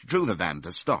 horses which drew the van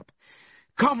to stop.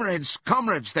 "Comrades,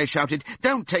 comrades," they shouted,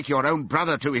 "don't take your own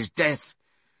brother to his death."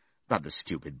 But the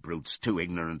stupid brutes, too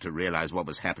ignorant to realize what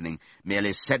was happening,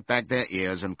 merely set back their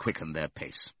ears and quickened their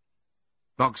pace.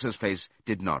 Boxer's face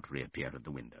did not reappear at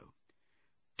the window.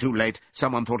 Too late,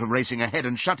 someone thought of racing ahead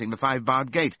and shutting the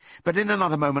 5-barred gate, but in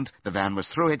another moment the van was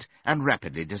through it and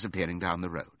rapidly disappearing down the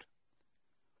road.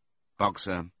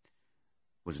 Boxer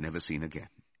was never seen again.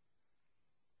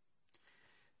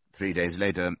 3 days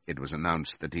later it was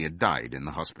announced that he had died in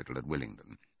the hospital at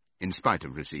Willingdon, in spite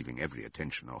of receiving every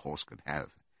attention a horse could have.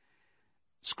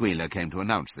 Squealer came to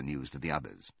announce the news to the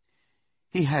others.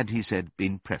 He had, he said,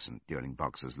 been present during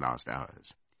Boxer's last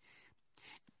hours.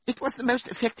 "It was the most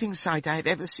affecting sight I have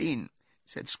ever seen,"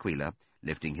 said Squealer,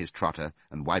 lifting his trotter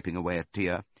and wiping away a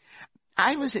tear.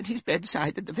 "I was at his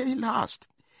bedside at the very last,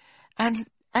 and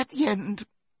at the end,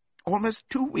 almost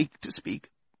too weak to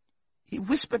speak, he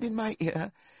whispered in my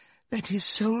ear that his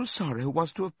sole sorrow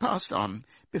was to have passed on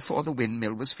before the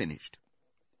windmill was finished.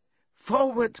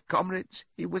 'Forward, comrades,'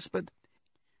 he whispered.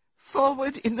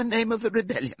 'Forward in the name of the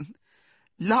rebellion.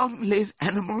 Long live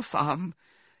Animal Farm.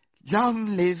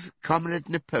 Long live Comrade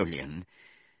Napoleon.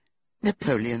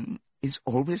 Napoleon is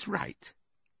always right.'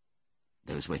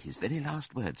 Those were his very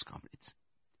last words, comrades."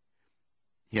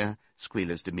 Here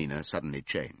Squealer's demeanour suddenly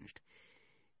changed.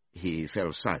 He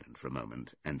fell silent for a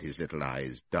moment, and his little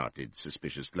eyes darted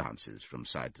suspicious glances from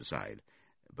side to side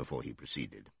before he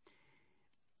proceeded.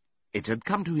 It had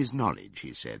come to his knowledge,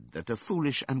 he said, that a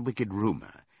foolish and wicked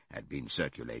rumour had been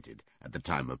circulated at the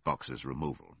time of Boxer's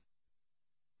removal.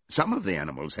 Some of the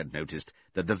animals had noticed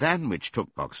that the van which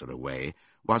took Boxer away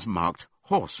was marked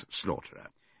Horse Slaughterer,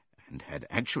 and had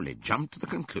actually jumped to the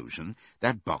conclusion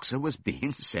that Boxer was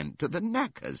being sent to the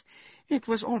knackers. It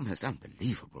was almost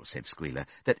unbelievable, said Squealer,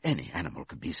 that any animal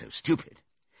could be so stupid.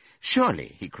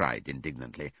 "Surely," he cried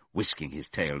indignantly, whisking his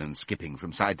tail and skipping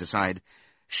from side to side,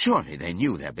 "surely they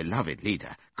knew their beloved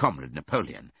leader, Comrade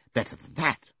Napoleon, better than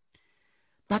that."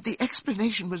 But the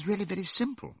explanation was really very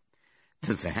simple.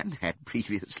 The van had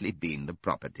previously been the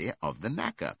property of the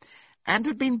knacker, and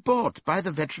had been bought by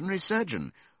the veterinary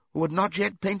surgeon, who had not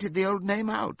yet painted the old name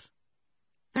out.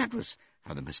 That was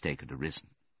how the mistake had arisen.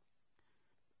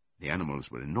 The animals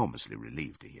were enormously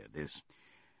relieved to hear this,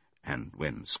 and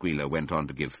when Squealer went on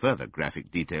to give further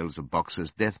graphic details of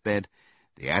Boxer's deathbed,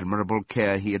 the admirable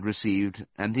care he had received,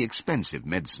 and the expensive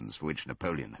medicines for which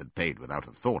Napoleon had paid without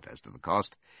a thought as to the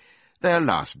cost, their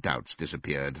last doubts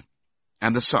disappeared,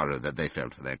 and the sorrow that they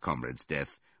felt for their comrade's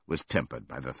death was tempered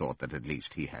by the thought that at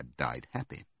least he had died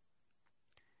happy.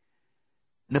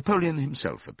 Napoleon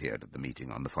himself appeared at the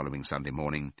meeting on the following Sunday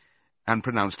morning and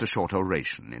pronounced a short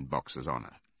oration in Boxer's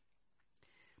honour.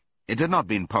 It had not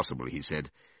been possible, he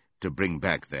said, to bring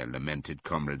back their lamented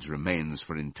comrade's remains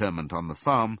for interment on the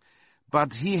farm,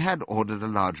 but he had ordered a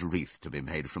large wreath to be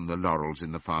made from the laurels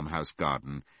in the farmhouse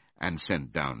garden and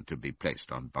sent down to be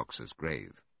placed on Boxer's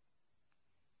grave.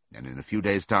 And in a few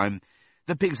days' time,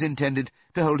 the pigs intended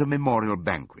to hold a memorial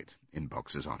banquet in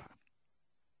Boxer's honour.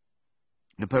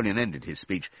 Napoleon ended his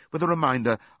speech with a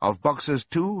reminder of Boxer's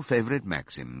two favourite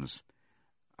maxims: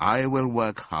 "I will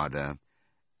work harder,"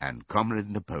 and "Comrade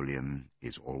Napoleon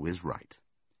is always right."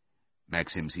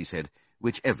 Maxims, he said,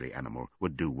 which every animal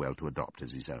would do well to adopt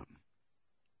as his own.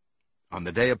 On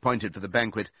the day appointed for the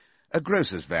banquet, a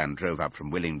grocer's van drove up from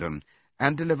Willingdon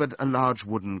and delivered a large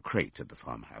wooden crate at the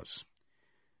farmhouse.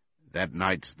 That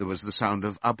night there was the sound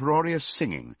of uproarious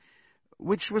singing,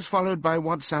 which was followed by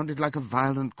what sounded like a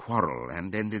violent quarrel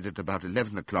and ended at about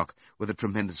 11 o'clock with a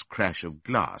tremendous crash of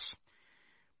glass.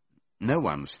 No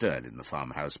one stirred in the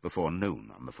farmhouse before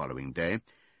noon on the following day,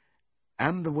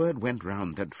 and the word went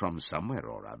round that from somewhere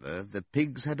or other the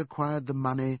pigs had acquired the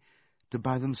money to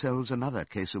buy themselves another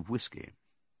case of whisky.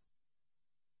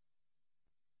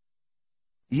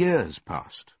 Years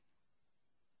passed.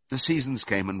 The seasons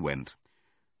came and went.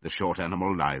 The short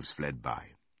animal lives fled by.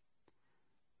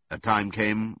 A time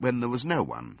came when there was no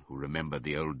one who remembered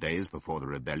the old days before the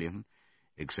rebellion,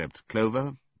 except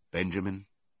Clover, Benjamin,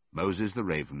 Moses the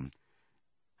raven,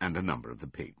 and a number of the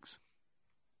pigs.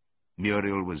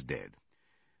 Muriel was dead.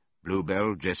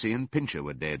 Bluebell, Jessie, and Pincher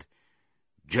were dead.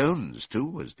 Jones, too,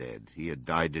 was dead. He had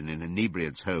died in an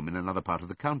inebriate's home in another part of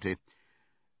the county.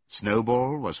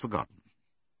 Snowball was forgotten.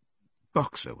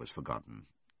 Boxer was forgotten,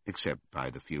 except by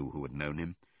the few who had known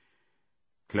him.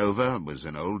 Clover was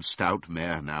an old stout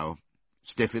mare now,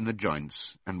 stiff in the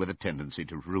joints and with a tendency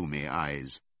to rheumy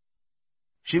eyes.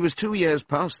 She was 2 years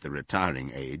past the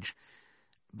retiring age,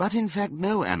 but in fact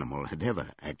no animal had ever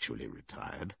actually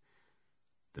retired.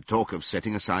 The talk of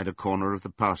setting aside a corner of the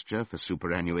pasture for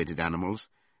superannuated animals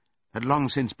had long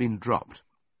since been dropped.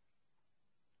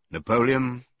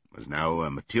 Napoleon was now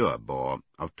a mature boar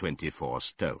of 24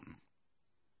 stone.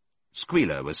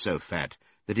 Squealer was so fat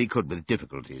that he could with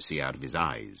difficulty see out of his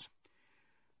eyes.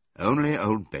 Only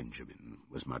old Benjamin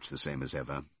was much the same as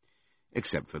ever,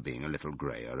 except for being a little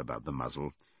greyer about the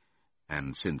muzzle,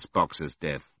 and since Boxer's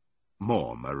death,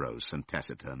 more morose and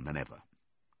taciturn than ever.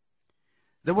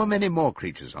 There were many more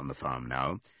creatures on the farm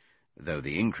now, though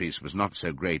the increase was not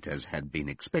so great as had been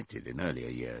expected in earlier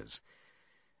years.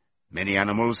 Many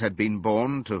animals had been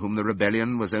born to whom the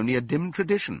rebellion was only a dim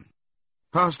tradition,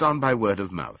 passed on by word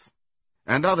of mouth,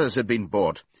 and others had been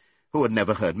bought who had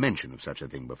never heard mention of such a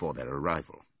thing before their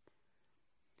arrival.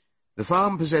 The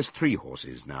farm possessed 3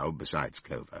 horses now, besides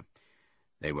Clover.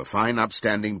 They were fine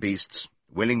upstanding beasts,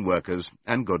 willing workers,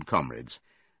 and good comrades,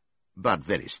 but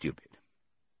very stupid.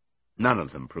 None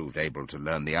of them proved able to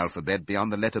learn the alphabet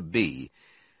beyond the letter B.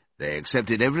 They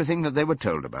accepted everything that they were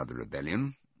told about the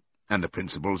rebellion, and the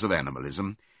principles of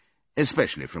animalism,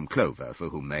 especially from Clover, for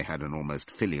whom they had an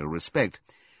almost filial respect,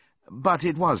 but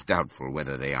it was doubtful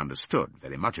whether they understood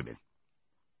very much of it.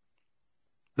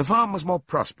 The farm was more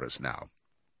prosperous now,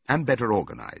 and better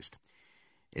organized.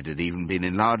 It had even been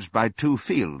enlarged by 2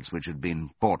 fields which had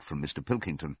been bought from Mr.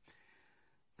 Pilkington.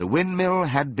 The windmill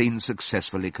had been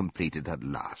successfully completed at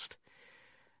last,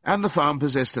 and the farm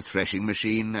possessed a threshing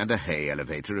machine and a hay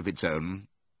elevator of its own,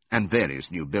 and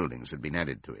various new buildings had been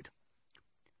added to it.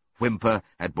 Whymper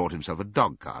had bought himself a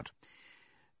dog-cart.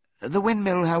 The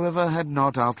windmill, however, had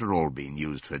not after all been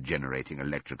used for generating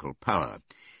electrical power.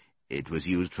 It was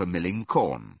used for milling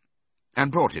corn,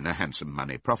 and brought in a handsome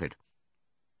money profit.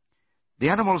 The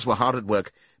animals were hard at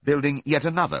work building yet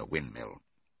another windmill.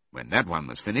 When that one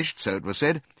was finished, so it was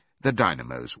said, the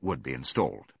dynamos would be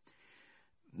installed.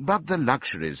 But the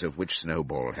luxuries of which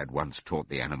Snowball had once taught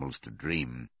the animals to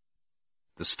dream,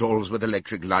 the stalls with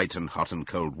electric light and hot and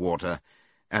cold water,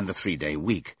 and the 3-day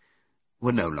week,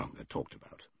 were no longer talked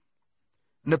about.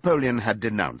 Napoleon had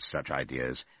denounced such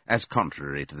ideas as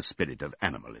contrary to the spirit of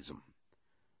animalism.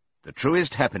 The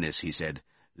truest happiness, he said,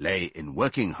 lay in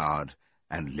working hard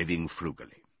and living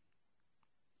frugally.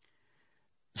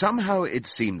 Somehow it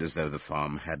seemed as though the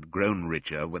farm had grown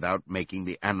richer without making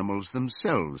the animals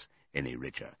themselves any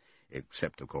richer,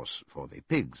 except, of course, for the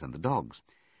pigs and the dogs.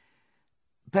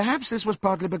 Perhaps this was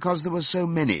partly because there were so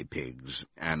many pigs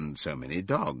and so many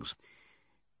dogs.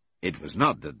 It was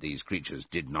not that these creatures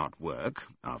did not work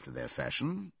after their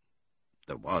fashion.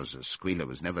 There was, as Squealer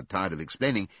was never tired of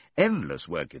explaining, endless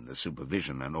work in the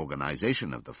supervision and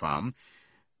organization of the farm.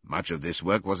 Much of this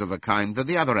work was of a kind that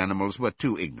the other animals were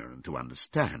too ignorant to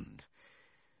understand.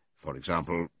 For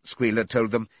example, Squealer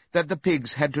told them that the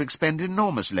pigs had to expend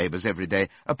enormous labours every day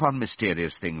upon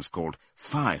mysterious things called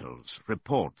files,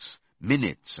 reports,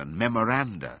 minutes, and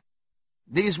memoranda.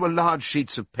 These were large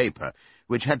sheets of paper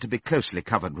which had to be closely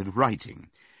covered with writing,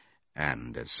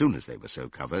 and as soon as they were so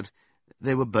covered,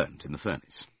 they were burnt in the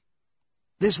furnace.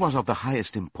 This was of the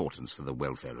highest importance for the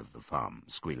welfare of the farm,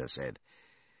 Squealer said.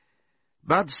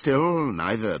 But still,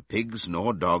 neither pigs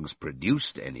nor dogs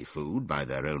produced any food by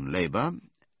their own labour,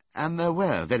 and there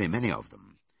were very many of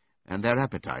them, and their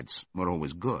appetites were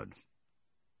always good.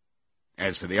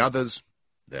 As for the others,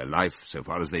 their life, so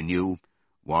far as they knew,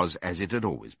 was as it had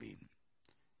always been.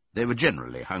 They were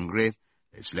generally hungry,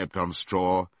 they slept on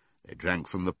straw, they drank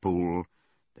from the pool,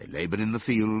 they laboured in the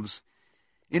fields.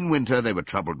 In winter they were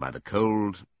troubled by the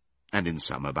cold, and in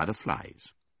summer by the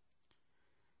flies.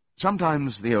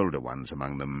 Sometimes the older ones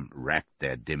among them racked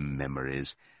their dim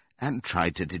memories and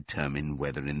tried to determine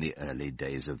whether in the early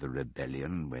days of the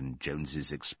rebellion, when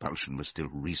Jones's expulsion was still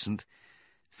recent,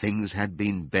 things had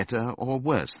been better or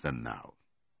worse than now.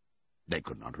 They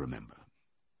could not remember.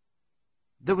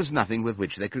 There was nothing with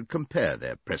which they could compare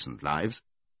their present lives.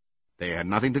 They had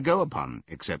nothing to go upon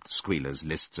except Squealer's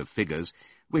lists of figures,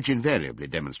 which invariably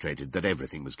demonstrated that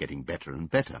everything was getting better and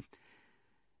better.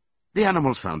 The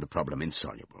animals found the problem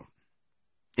insoluble.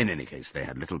 In any case, they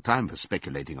had little time for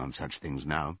speculating on such things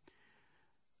now.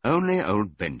 Only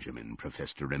old Benjamin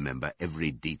professed to remember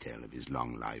every detail of his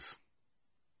long life,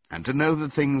 and to know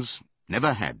that things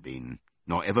never had been,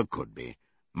 nor ever could be,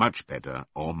 much better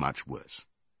or much worse.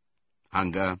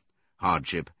 Hunger,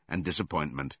 hardship, and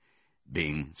disappointment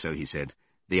being, so he said,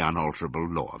 the unalterable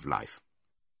law of life.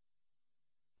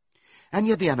 And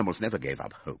yet the animals never gave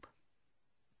up hope.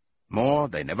 More,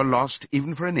 they never lost,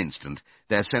 even for an instant,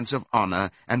 their sense of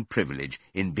honour and privilege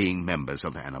in being members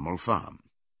of Animal Farm.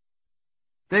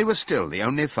 They were still the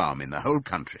only farm in the whole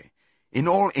country, in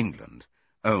all England,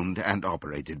 owned and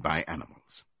operated by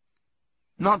animals.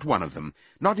 Not one of them,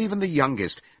 not even the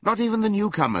youngest, not even the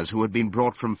newcomers who had been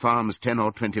brought from farms 10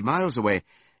 or 20 miles away,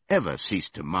 ever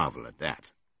ceased to marvel at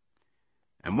that.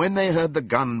 And when they heard the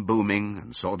gun booming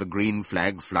and saw the green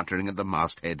flag fluttering at the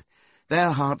masthead,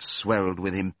 their hearts swelled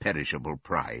with imperishable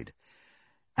pride,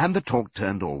 and the talk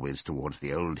turned always towards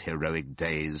the old heroic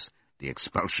days, the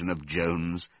expulsion of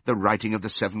Jones, the writing of the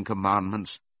 7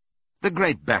 Commandments, the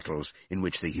great battles in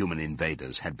which the human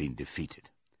invaders had been defeated.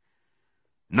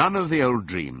 None of the old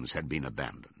dreams had been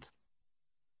abandoned.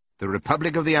 The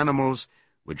Republic of the Animals,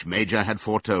 which Major had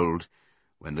foretold,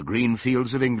 when the green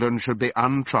fields of England should be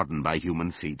untrodden by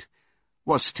human feet,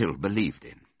 was still believed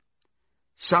in.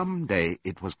 Some day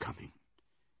it was coming.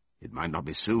 It might not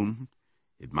be soon,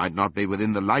 it might not be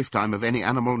within the lifetime of any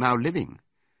animal now living,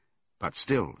 but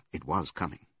still it was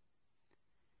coming.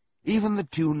 Even the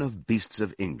tune of Beasts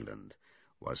of England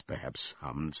was perhaps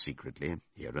hummed secretly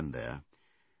here and there.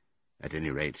 At any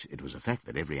rate, it was a fact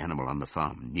that every animal on the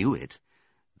farm knew it,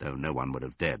 though no one would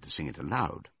have dared to sing it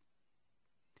aloud.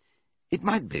 It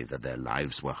might be that their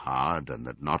lives were hard and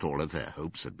that not all of their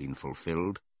hopes had been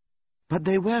fulfilled, but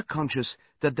they were conscious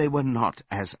that they were not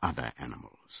as other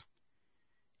animals.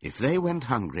 If they went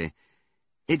hungry,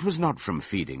 it was not from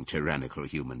feeding tyrannical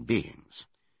human beings.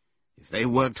 If they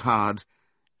worked hard,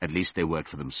 at least they worked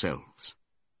for themselves.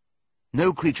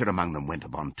 No creature among them went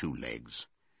upon 2 legs.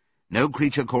 No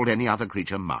creature called any other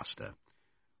creature master.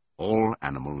 All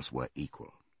animals were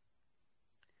equal.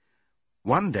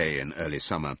 One day in early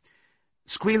summer,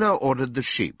 Squealer ordered the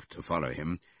sheep to follow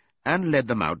him and led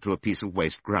them out to a piece of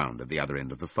waste ground at the other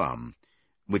end of the farm,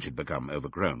 which had become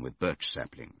overgrown with birch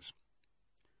saplings.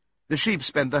 The sheep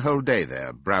spent the whole day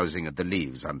there, browsing at the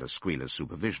leaves under Squealer's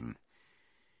supervision.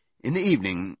 In the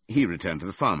evening he returned to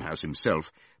the farmhouse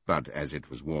himself, but as it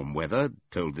was warm weather,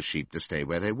 told the sheep to stay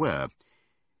where they were.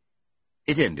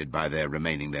 It ended by their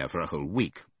remaining there for a whole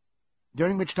week,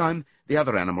 during which time the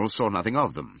other animals saw nothing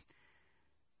of them.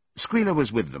 Squealer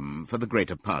was with them for the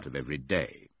greater part of every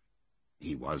day.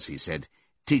 He was, he said,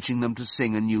 teaching them to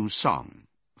sing a new song,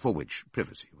 for which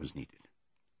privacy was needed.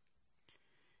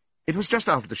 It was just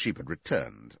after the sheep had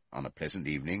returned, on a pleasant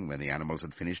evening when the animals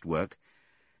had finished work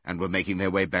and were making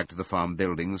their way back to the farm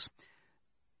buildings,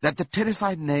 that the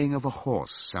terrified neighing of a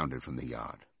horse sounded from the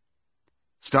yard.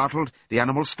 Startled, the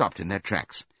animals stopped in their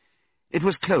tracks. It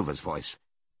was Clover's voice.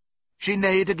 She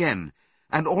neighed again,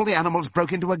 and all the animals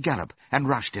broke into a gallop and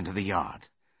rushed into the yard.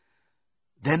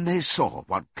 Then they saw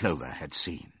what Clover had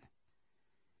seen.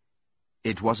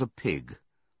 It was a pig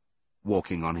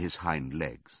walking on his hind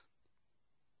legs.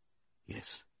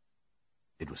 Yes,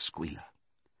 it was Squealer.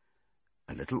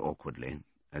 A little awkwardly,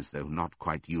 as though not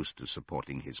quite used to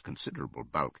supporting his considerable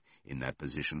bulk in that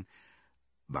position,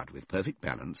 but with perfect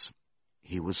balance,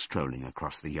 he was strolling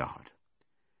across the yard.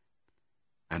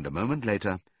 And a moment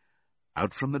later,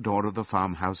 out from the door of the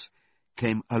farmhouse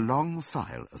came a long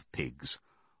file of pigs,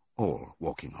 all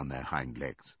walking on their hind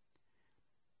legs.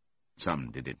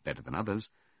 Some did it better than others.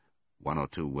 One or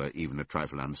two were even a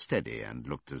trifle unsteady, and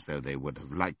looked as though they would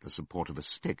have liked the support of a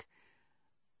stick,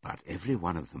 but every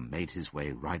one of them made his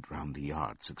way right round the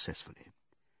yard successfully.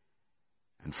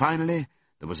 And finally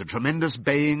there was a tremendous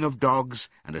baying of dogs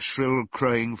and a shrill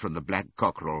crowing from the black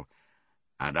cockerel,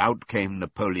 and out came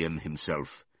Napoleon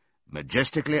himself,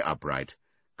 majestically upright,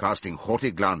 casting haughty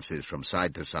glances from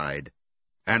side to side,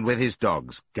 and with his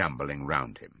dogs gambolling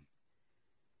round him.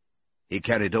 He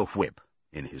carried a whip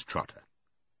in his trotter.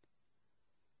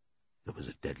 There was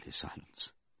a deadly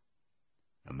silence.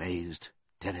 Amazed,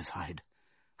 terrified,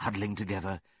 huddling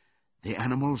together, the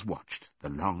animals watched the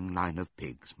long line of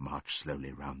pigs march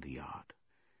slowly round the yard.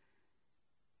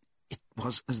 It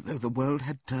was as though the world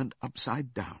had turned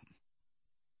upside down.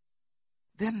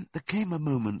 Then there came a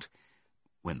moment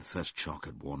when the first shock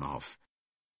had worn off,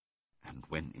 and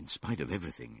when, in spite of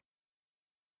everything,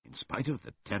 in spite of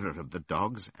the terror of the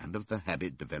dogs and of the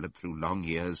habit developed through long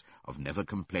years of never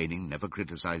complaining, never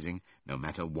criticizing, no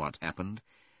matter what happened,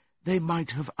 they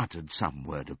might have uttered some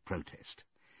word of protest.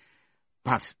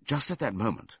 But just at that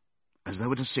moment, as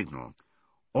though at a signal,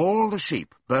 all the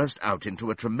sheep burst out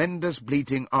into a tremendous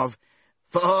bleating of,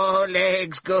 "4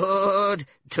 legs good,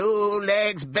 2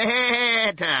 legs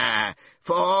better,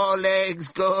 4 legs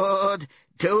good,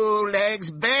 2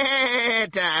 legs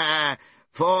better,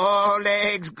 4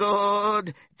 legs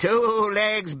good, 2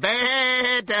 legs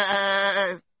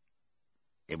better."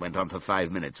 It went on for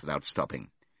 5 minutes without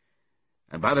stopping,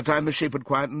 and by the time the sheep had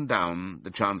quietened down,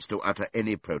 the chance to utter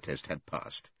any protest had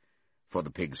passed, for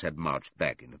the pigs had marched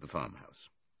back into the farmhouse.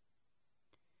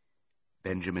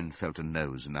 Benjamin felt a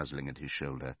nose nuzzling at his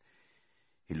shoulder.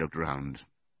 He looked round.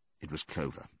 It was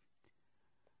Clover.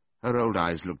 Her old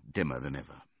eyes looked dimmer than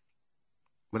ever.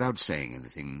 Without saying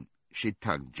anything, she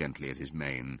tugged gently at his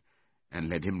mane and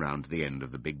led him round to the end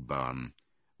of the big barn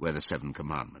where the 7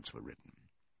 commandments were written.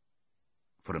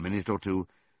 For a minute or two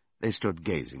they stood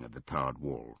gazing at the tarred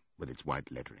wall with its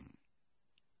white lettering.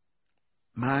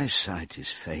 "My sight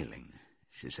is failing,"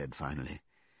 she said finally.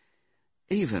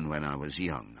 "Even when I was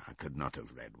young I could not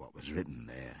have read what was written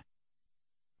there.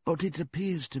 But it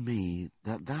appears to me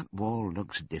that that wall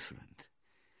looks different.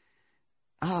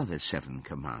 Are the 7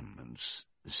 commandments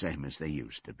the same as they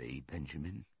used to be,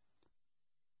 Benjamin?"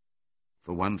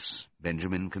 For once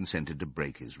Benjamin consented to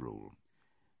break his rule,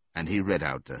 and he read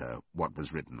out to her what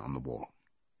was written on the wall.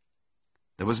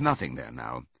 There was nothing there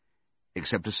now,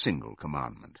 except a single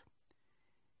commandment.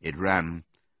 It ran,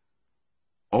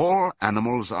 "All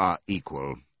animals are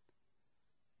equal,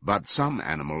 but some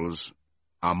animals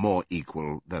are more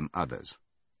equal than others."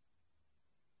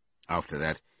 After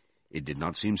that, it did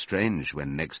not seem strange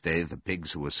when next day the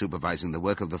pigs who were supervising the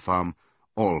work of the farm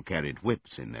all carried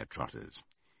whips in their trotters.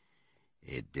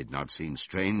 It did not seem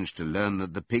strange to learn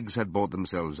that the pigs had bought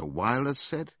themselves a wireless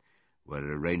set, were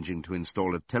arranging to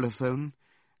install a telephone,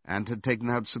 and had taken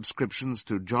out subscriptions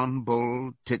to John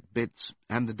Bull, Titbits,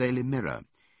 and the Daily Mirror.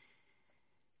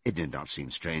 It did not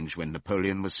seem strange when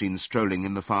Napoleon was seen strolling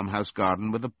in the farmhouse garden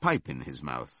with a pipe in his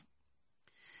mouth.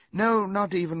 No,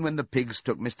 not even when the pigs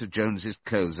took Mr. Jones's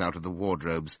clothes out of the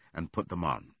wardrobes and put them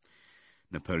on,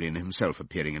 Napoleon himself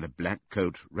appearing in a black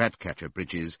coat, rat-catcher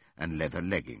breeches, and leather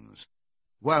leggings,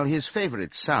 while his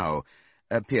favourite sow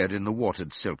appeared in the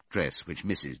watered silk dress which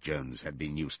Mrs. Jones had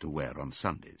been used to wear on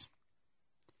Sundays.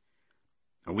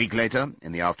 A week later,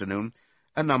 in the afternoon,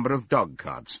 a number of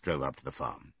dog-carts drove up to the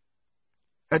farm.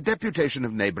 A deputation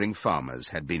of neighbouring farmers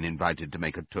had been invited to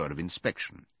make a tour of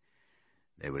inspection.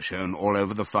 They were shown all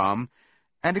over the farm,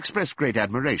 and expressed great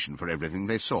admiration for everything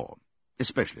they saw,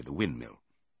 especially the windmill.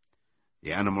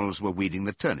 The animals were weeding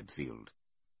the turnip field.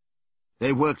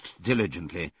 They worked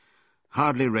diligently,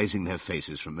 hardly raising their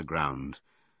faces from the ground,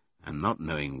 and not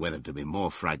knowing whether to be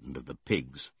more frightened of the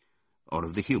pigs or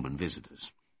of the human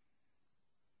visitors.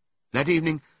 That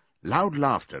evening, loud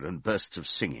laughter and bursts of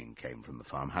singing came from the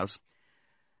farmhouse,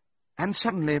 and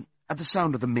suddenly, at the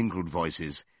sound of the mingled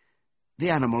voices, the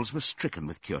animals were stricken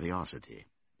with curiosity.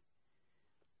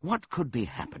 What could be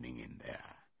happening in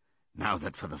there, now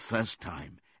that for the first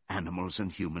time animals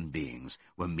and human beings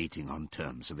were meeting on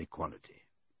terms of equality?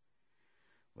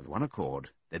 With one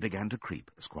accord, they began to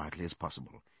creep, as quietly as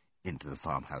possible, into the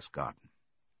farmhouse garden.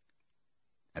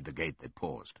 At the gate they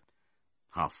paused,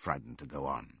 half frightened to go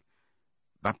on,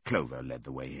 but Clover led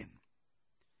the way in.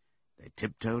 They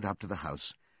tiptoed up to the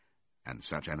house, and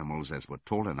such animals as were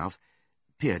tall enough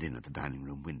peered in at the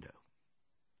dining-room window.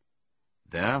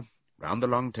 There, round the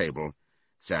long table,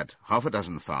 sat half a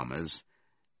dozen farmers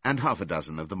and half a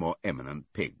dozen of the more eminent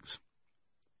pigs,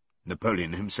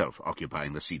 Napoleon himself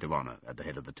occupying the seat of honour at the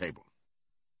head of the table.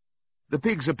 The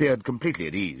pigs appeared completely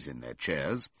at ease in their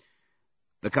chairs.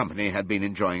 The company had been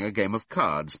enjoying a game of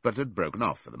cards, but had broken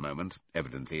off for the moment,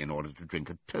 evidently in order to drink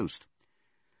a toast.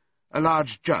 A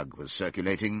large jug was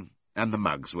circulating, and the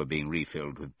mugs were being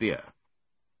refilled with beer.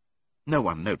 No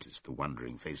one noticed the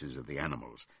wondering faces of the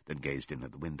animals that gazed in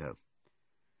at the window.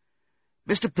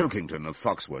 Mr. Pilkington of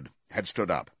Foxwood had stood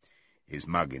up, his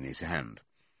mug in his hand.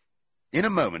 In a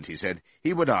moment, he said,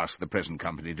 he would ask the present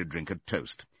company to drink a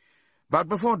toast. But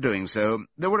before doing so,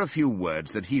 there were a few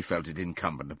words that he felt it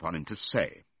incumbent upon him to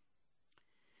say.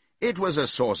 It was a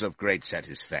source of great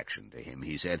satisfaction to him,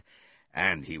 he said,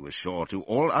 and he was sure to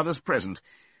all others present,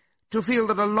 to feel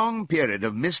that a long period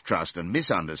of mistrust and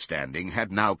misunderstanding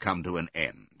had now come to an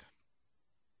end.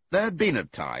 There had been a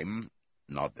time,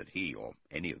 not that he or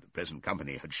any of the present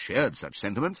company had shared such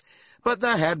sentiments, but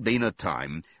there had been a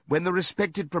time when the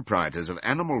respected proprietors of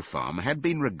Animal Farm had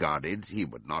been regarded, he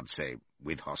would not say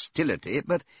with hostility,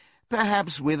 but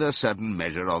perhaps with a certain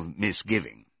measure of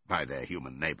misgiving by their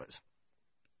human neighbours.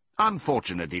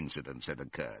 Unfortunate incidents had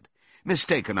occurred.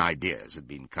 Mistaken ideas had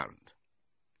been current.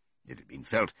 It had been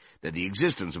felt that the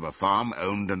existence of a farm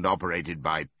owned and operated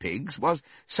by pigs was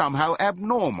somehow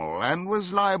abnormal and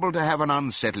was liable to have an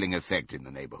unsettling effect in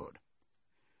the neighbourhood.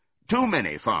 Too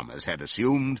many farmers had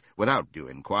assumed, without due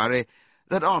inquiry,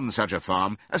 that on such a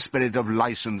farm a spirit of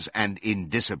licence and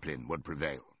indiscipline would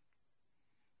prevail.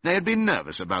 They had been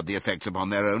nervous about the effects upon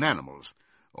their own animals,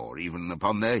 or even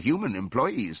upon their human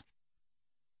employees.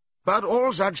 But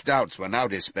all such doubts were now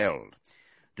dispelled.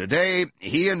 Today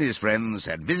he and his friends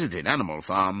had visited Animal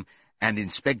Farm and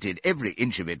inspected every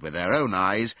inch of it with their own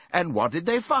eyes, and what did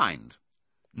they find?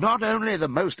 Not only the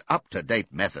most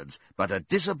up-to-date methods, but a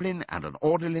discipline and an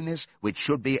orderliness which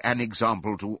should be an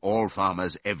example to all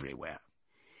farmers everywhere.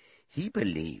 He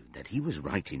believed that he was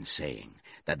right in saying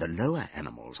that the lower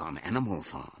animals on Animal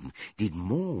Farm did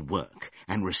more work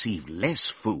and received less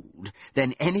food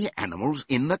than any animals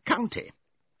in the county.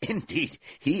 Indeed,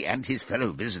 he and his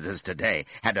fellow visitors today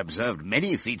had observed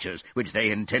many features which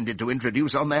they intended to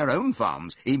introduce on their own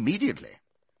farms immediately.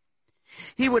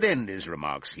 He would end his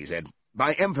remarks, he said,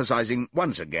 by emphasizing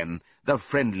once again the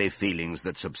friendly feelings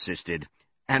that subsisted,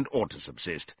 and ought to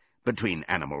subsist, between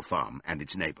Animal Farm and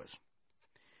its neighbours.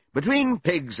 Between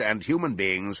pigs and human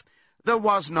beings, there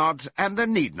was not, and there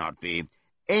need not be,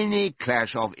 any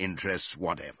clash of interests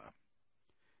whatever.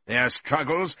 Their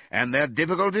struggles and their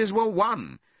difficulties were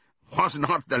one. Was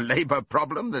not the labour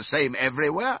problem the same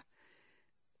everywhere?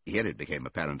 Here it became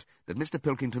apparent that Mr.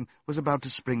 Pilkington was about to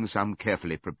spring some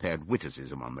carefully prepared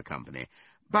witticism on the company,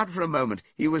 but for a moment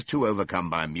he was too overcome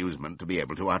by amusement to be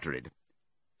able to utter it.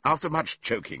 After much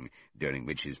choking, during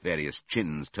which his various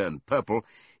chins turned purple,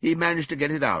 he managed to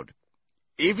get it out.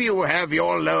 "If you have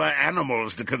your lower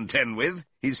animals to contend with,"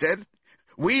 he said,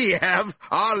 "we have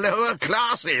our lower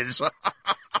classes."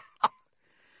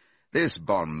 This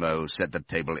bon mot set the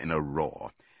table in a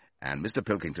roar, and Mr.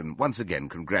 Pilkington once again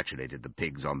congratulated the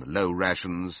pigs on the low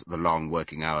rations, the long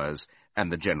working hours,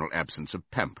 and the general absence of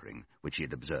pampering which he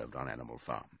had observed on Animal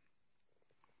Farm.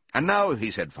 And now,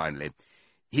 he said finally,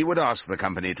 he would ask the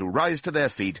company to rise to their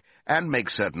feet and make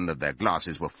certain that their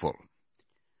glasses were full.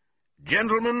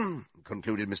 "Gentlemen,"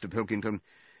 concluded Mr. Pilkington,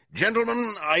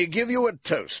 "gentlemen, I give you a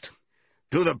toast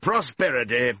to the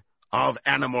prosperity of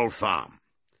Animal Farm."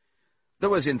 There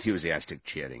was enthusiastic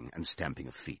cheering and stamping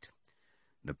of feet.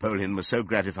 Napoleon was so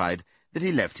gratified that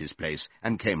he left his place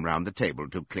and came round the table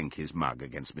to clink his mug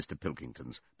against Mr.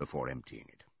 Pilkington's before emptying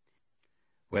it.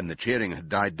 When the cheering had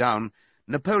died down,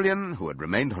 Napoleon, who had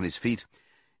remained on his feet,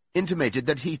 intimated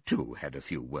that he too had a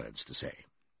few words to say.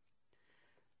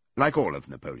 Like all of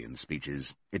Napoleon's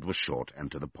speeches, it was short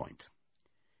and to the point.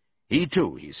 He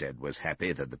too, he said, was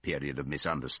happy that the period of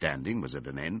misunderstanding was at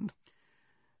an end.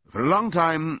 For a long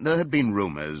time there had been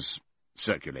rumours,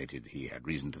 circulated, he had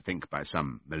reason to think, by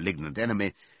some malignant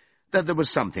enemy, that there was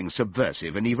something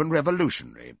subversive and even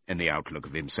revolutionary in the outlook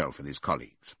of himself and his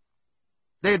colleagues.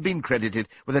 They had been credited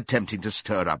with attempting to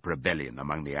stir up rebellion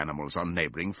among the animals on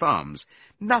neighbouring farms.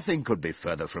 Nothing could be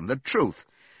further from the truth.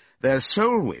 Their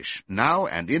sole wish, now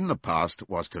and in the past,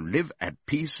 was to live at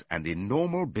peace and in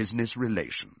normal business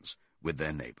relations with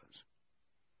their neighbours.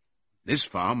 This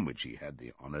farm, which he had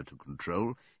the honour to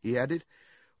control, he added,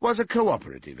 was a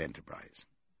cooperative enterprise.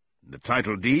 The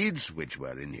title deeds, which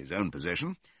were in his own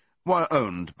possession, were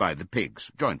owned by the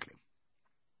pigs jointly.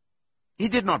 He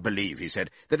did not believe, he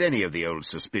said, that any of the old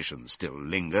suspicions still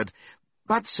lingered,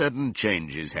 but certain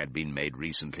changes had been made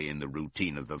recently in the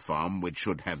routine of the farm which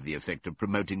should have the effect of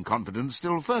promoting confidence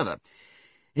still further.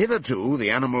 Hitherto,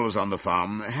 the animals on the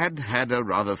farm had had a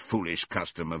rather foolish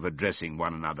custom of addressing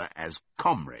one another as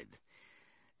comrade.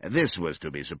 This was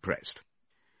to be suppressed.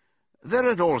 There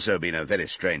had also been a very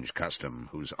strange custom,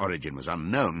 whose origin was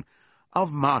unknown,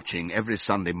 of marching every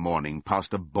Sunday morning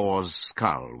past a boar's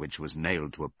skull which was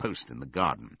nailed to a post in the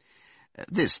garden.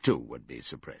 This, too, would be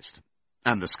suppressed,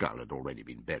 and the skull had already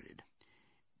been buried.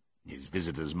 His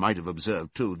visitors might have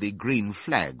observed, too, the green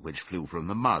flag which flew from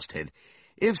the masthead.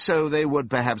 If so, they would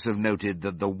perhaps have noted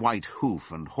that the white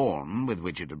hoof and horn with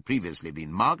which it had previously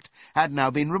been marked had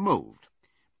now been removed.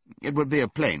 It would be a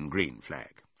plain green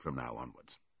flag from now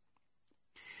onwards.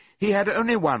 He had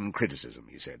only one criticism,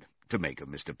 he said, to make of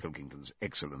Mr. Pilkington's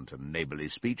excellent and neighbourly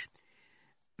speech.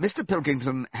 Mr.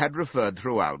 Pilkington had referred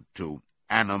throughout to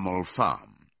Animal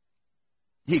Farm.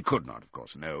 He could not, of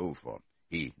course, know, for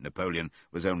he, Napoleon,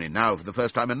 was only now for the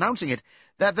first time announcing it,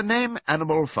 that the name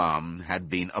Animal Farm had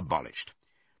been abolished.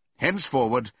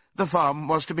 Henceforward, the farm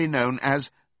was to be known as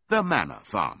the Manor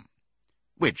Farm,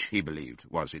 which, he believed,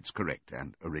 was its correct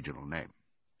and original name.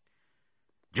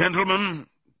 "Gentlemen,"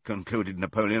 concluded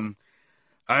Napoleon,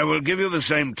 "I will give you the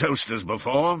same toast as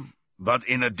before, but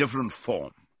in a different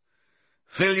form.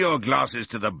 Fill your glasses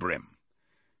to the brim.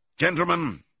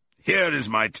 Gentlemen, here is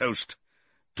my toast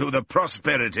to the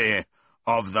prosperity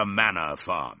of the Manor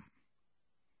Farm."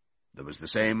 There was the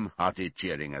same hearty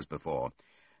cheering as before,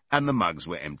 and the mugs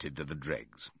were emptied to the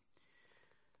dregs.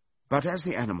 But as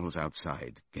the animals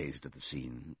outside gazed at the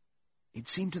scene, it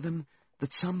seemed to them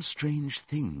that some strange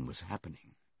thing was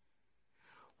happening.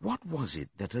 What was it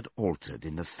that had altered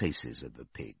in the faces of the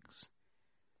pigs?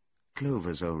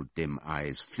 Clover's old dim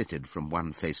eyes flitted from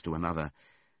one face to another.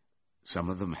 Some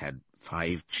of them had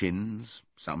 5 chins,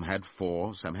 some had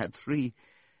 4, some had 3.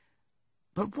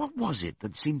 But what was it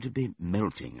that seemed to be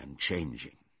melting and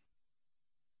changing?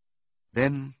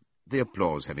 Then, the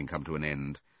applause having come to an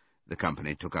end, the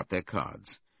company took up their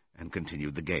cards and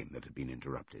continued the game that had been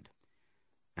interrupted,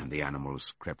 and the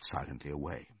animals crept silently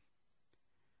away.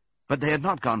 But they had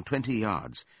not gone 20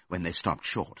 yards when they stopped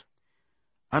short.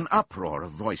 An uproar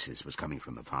of voices was coming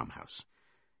from the farmhouse.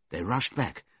 They rushed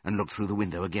back and looked through the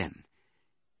window again.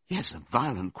 Yes, a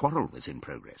violent quarrel was in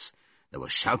progress. There were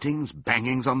shoutings,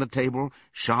 bangings on the table,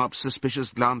 sharp,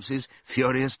 suspicious glances,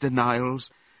 furious denials.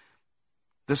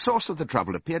 The source of the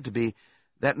trouble appeared to be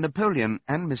that Napoleon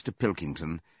and Mr.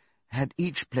 Pilkington had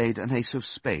each played an ace of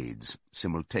spades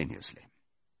simultaneously.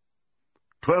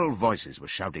 12 voices were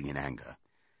shouting in anger,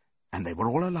 and they were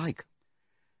all alike.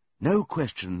 No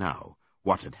question now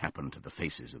what had happened to the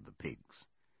faces of the pigs.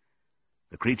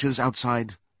 The creatures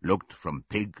outside looked from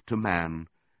pig to man,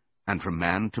 and from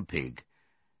man to pig,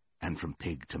 and from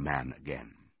pig to man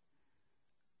again.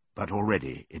 But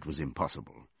already it was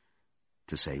impossible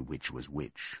to say which was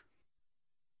which.